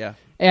 Yeah.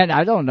 And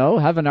I don't know,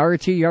 have an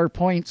RTR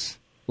points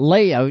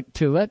layout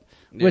to it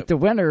with the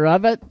winner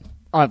of it,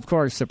 of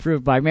course,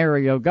 approved by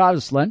Mario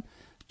Goslin.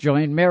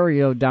 Join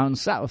Mario down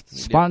south,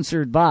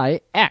 sponsored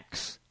by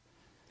X.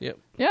 Yep.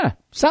 Yeah,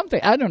 something.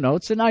 I don't know.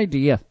 It's an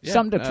idea,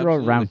 something to throw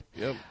around.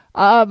 Yep.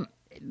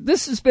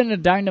 This has been a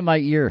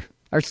dynamite year.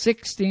 Our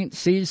 16th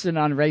season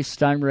on Race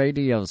Time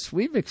Radios.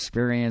 We've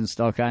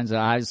experienced all kinds of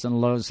highs and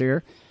lows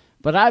here,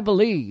 but I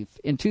believe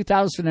in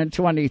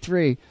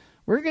 2023.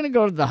 We're going to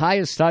go to the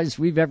highest highs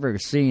we've ever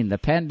seen. The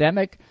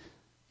pandemic,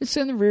 it's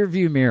in the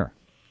rearview mirror.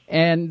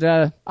 And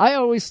I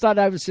always thought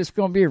I was just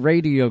going to be a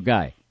radio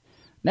guy.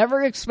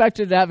 Never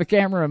expected to have a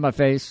camera in my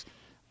face,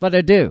 but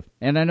I do.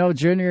 And I know,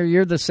 Junior,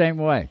 you're the same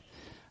way.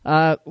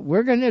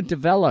 We're going to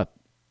develop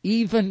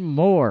even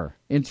more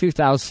in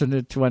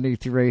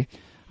 2023.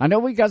 I know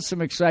we got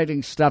some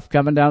exciting stuff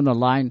coming down the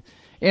line,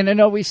 and I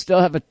know we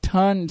still have a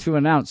ton to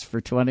announce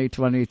for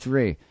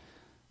 2023.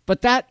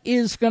 But that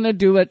is going to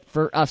do it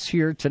for us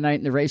here tonight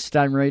in the Race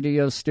Time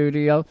Radio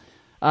studio.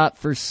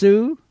 For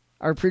Sue,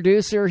 our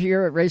producer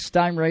here at Race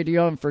Time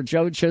Radio, and for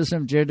Joe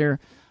Chisholm Jr.,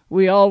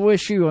 we all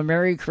wish you a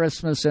Merry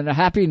Christmas and a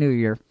Happy New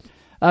Year.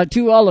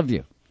 To all of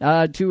you,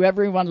 to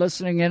everyone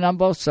listening in on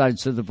both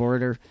sides of the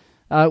border,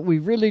 we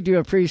really do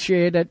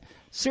appreciate it.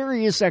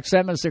 Sirius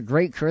XM is a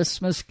great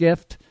Christmas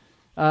gift.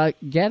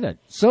 Get it.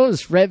 So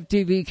is Rev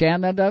TV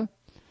Canada.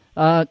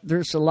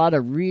 There's a lot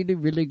of really,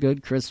 really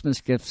good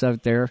Christmas gifts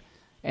out there.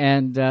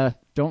 And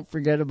don't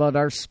forget about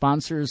our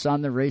sponsors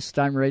on the Race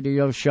Time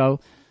Radio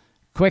show.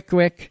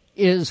 Quick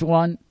is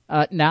one.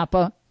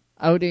 Napa,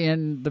 out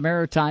in the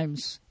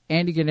Maritimes,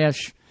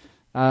 Antigonish,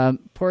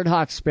 Port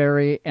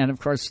Hawkesbury, and, of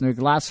course, New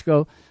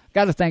Glasgow.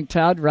 Got to thank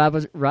Todd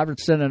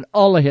Robertson and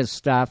all of his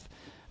staff.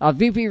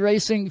 VP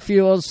Racing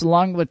Fuels,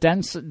 along with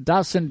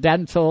Dawson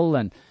Dental,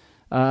 and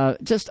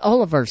just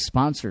all of our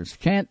sponsors.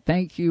 Can't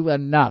thank you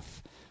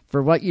enough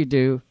for what you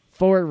do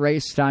for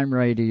Racetime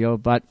Radio.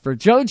 But for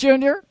Joe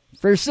Jr.,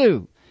 for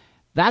Sue,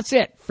 that's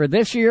it for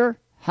this year.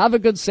 Have a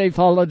good, safe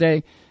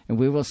holiday, and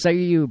we will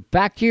see you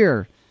back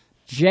here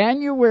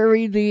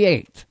January the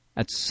 8th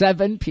at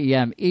 7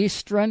 p.m.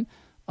 Eastern,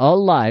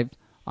 all live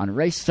on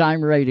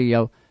Racetime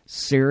Radio,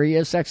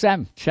 Sirius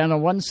XM, Channel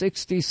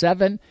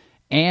 167,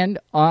 and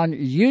on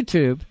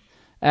YouTube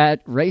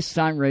at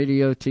Racetime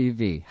Radio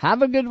TV.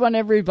 Have a good one,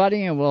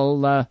 everybody, and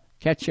we'll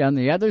catch you on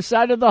the other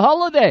side of the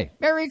holiday.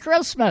 Merry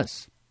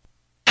Christmas.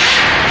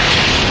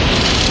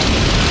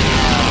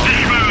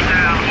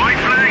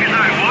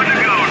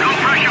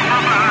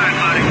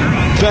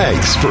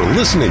 Thanks for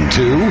listening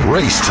to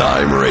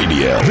Racetime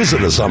Radio.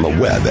 Visit us on the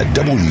web at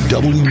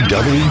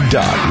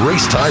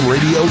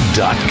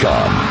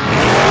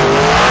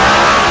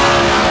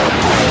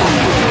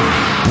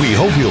www.racetimeradio.com. We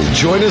hope you'll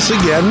join us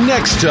again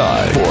next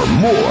time for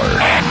more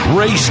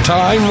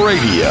Racetime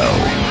Radio.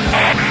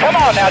 Come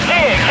on now,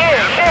 dig.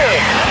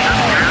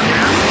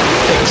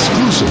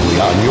 Exclusively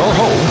on your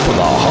home for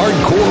the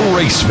hardcore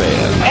race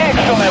fan.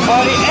 Excellent,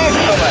 buddy,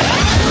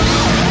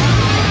 excellent.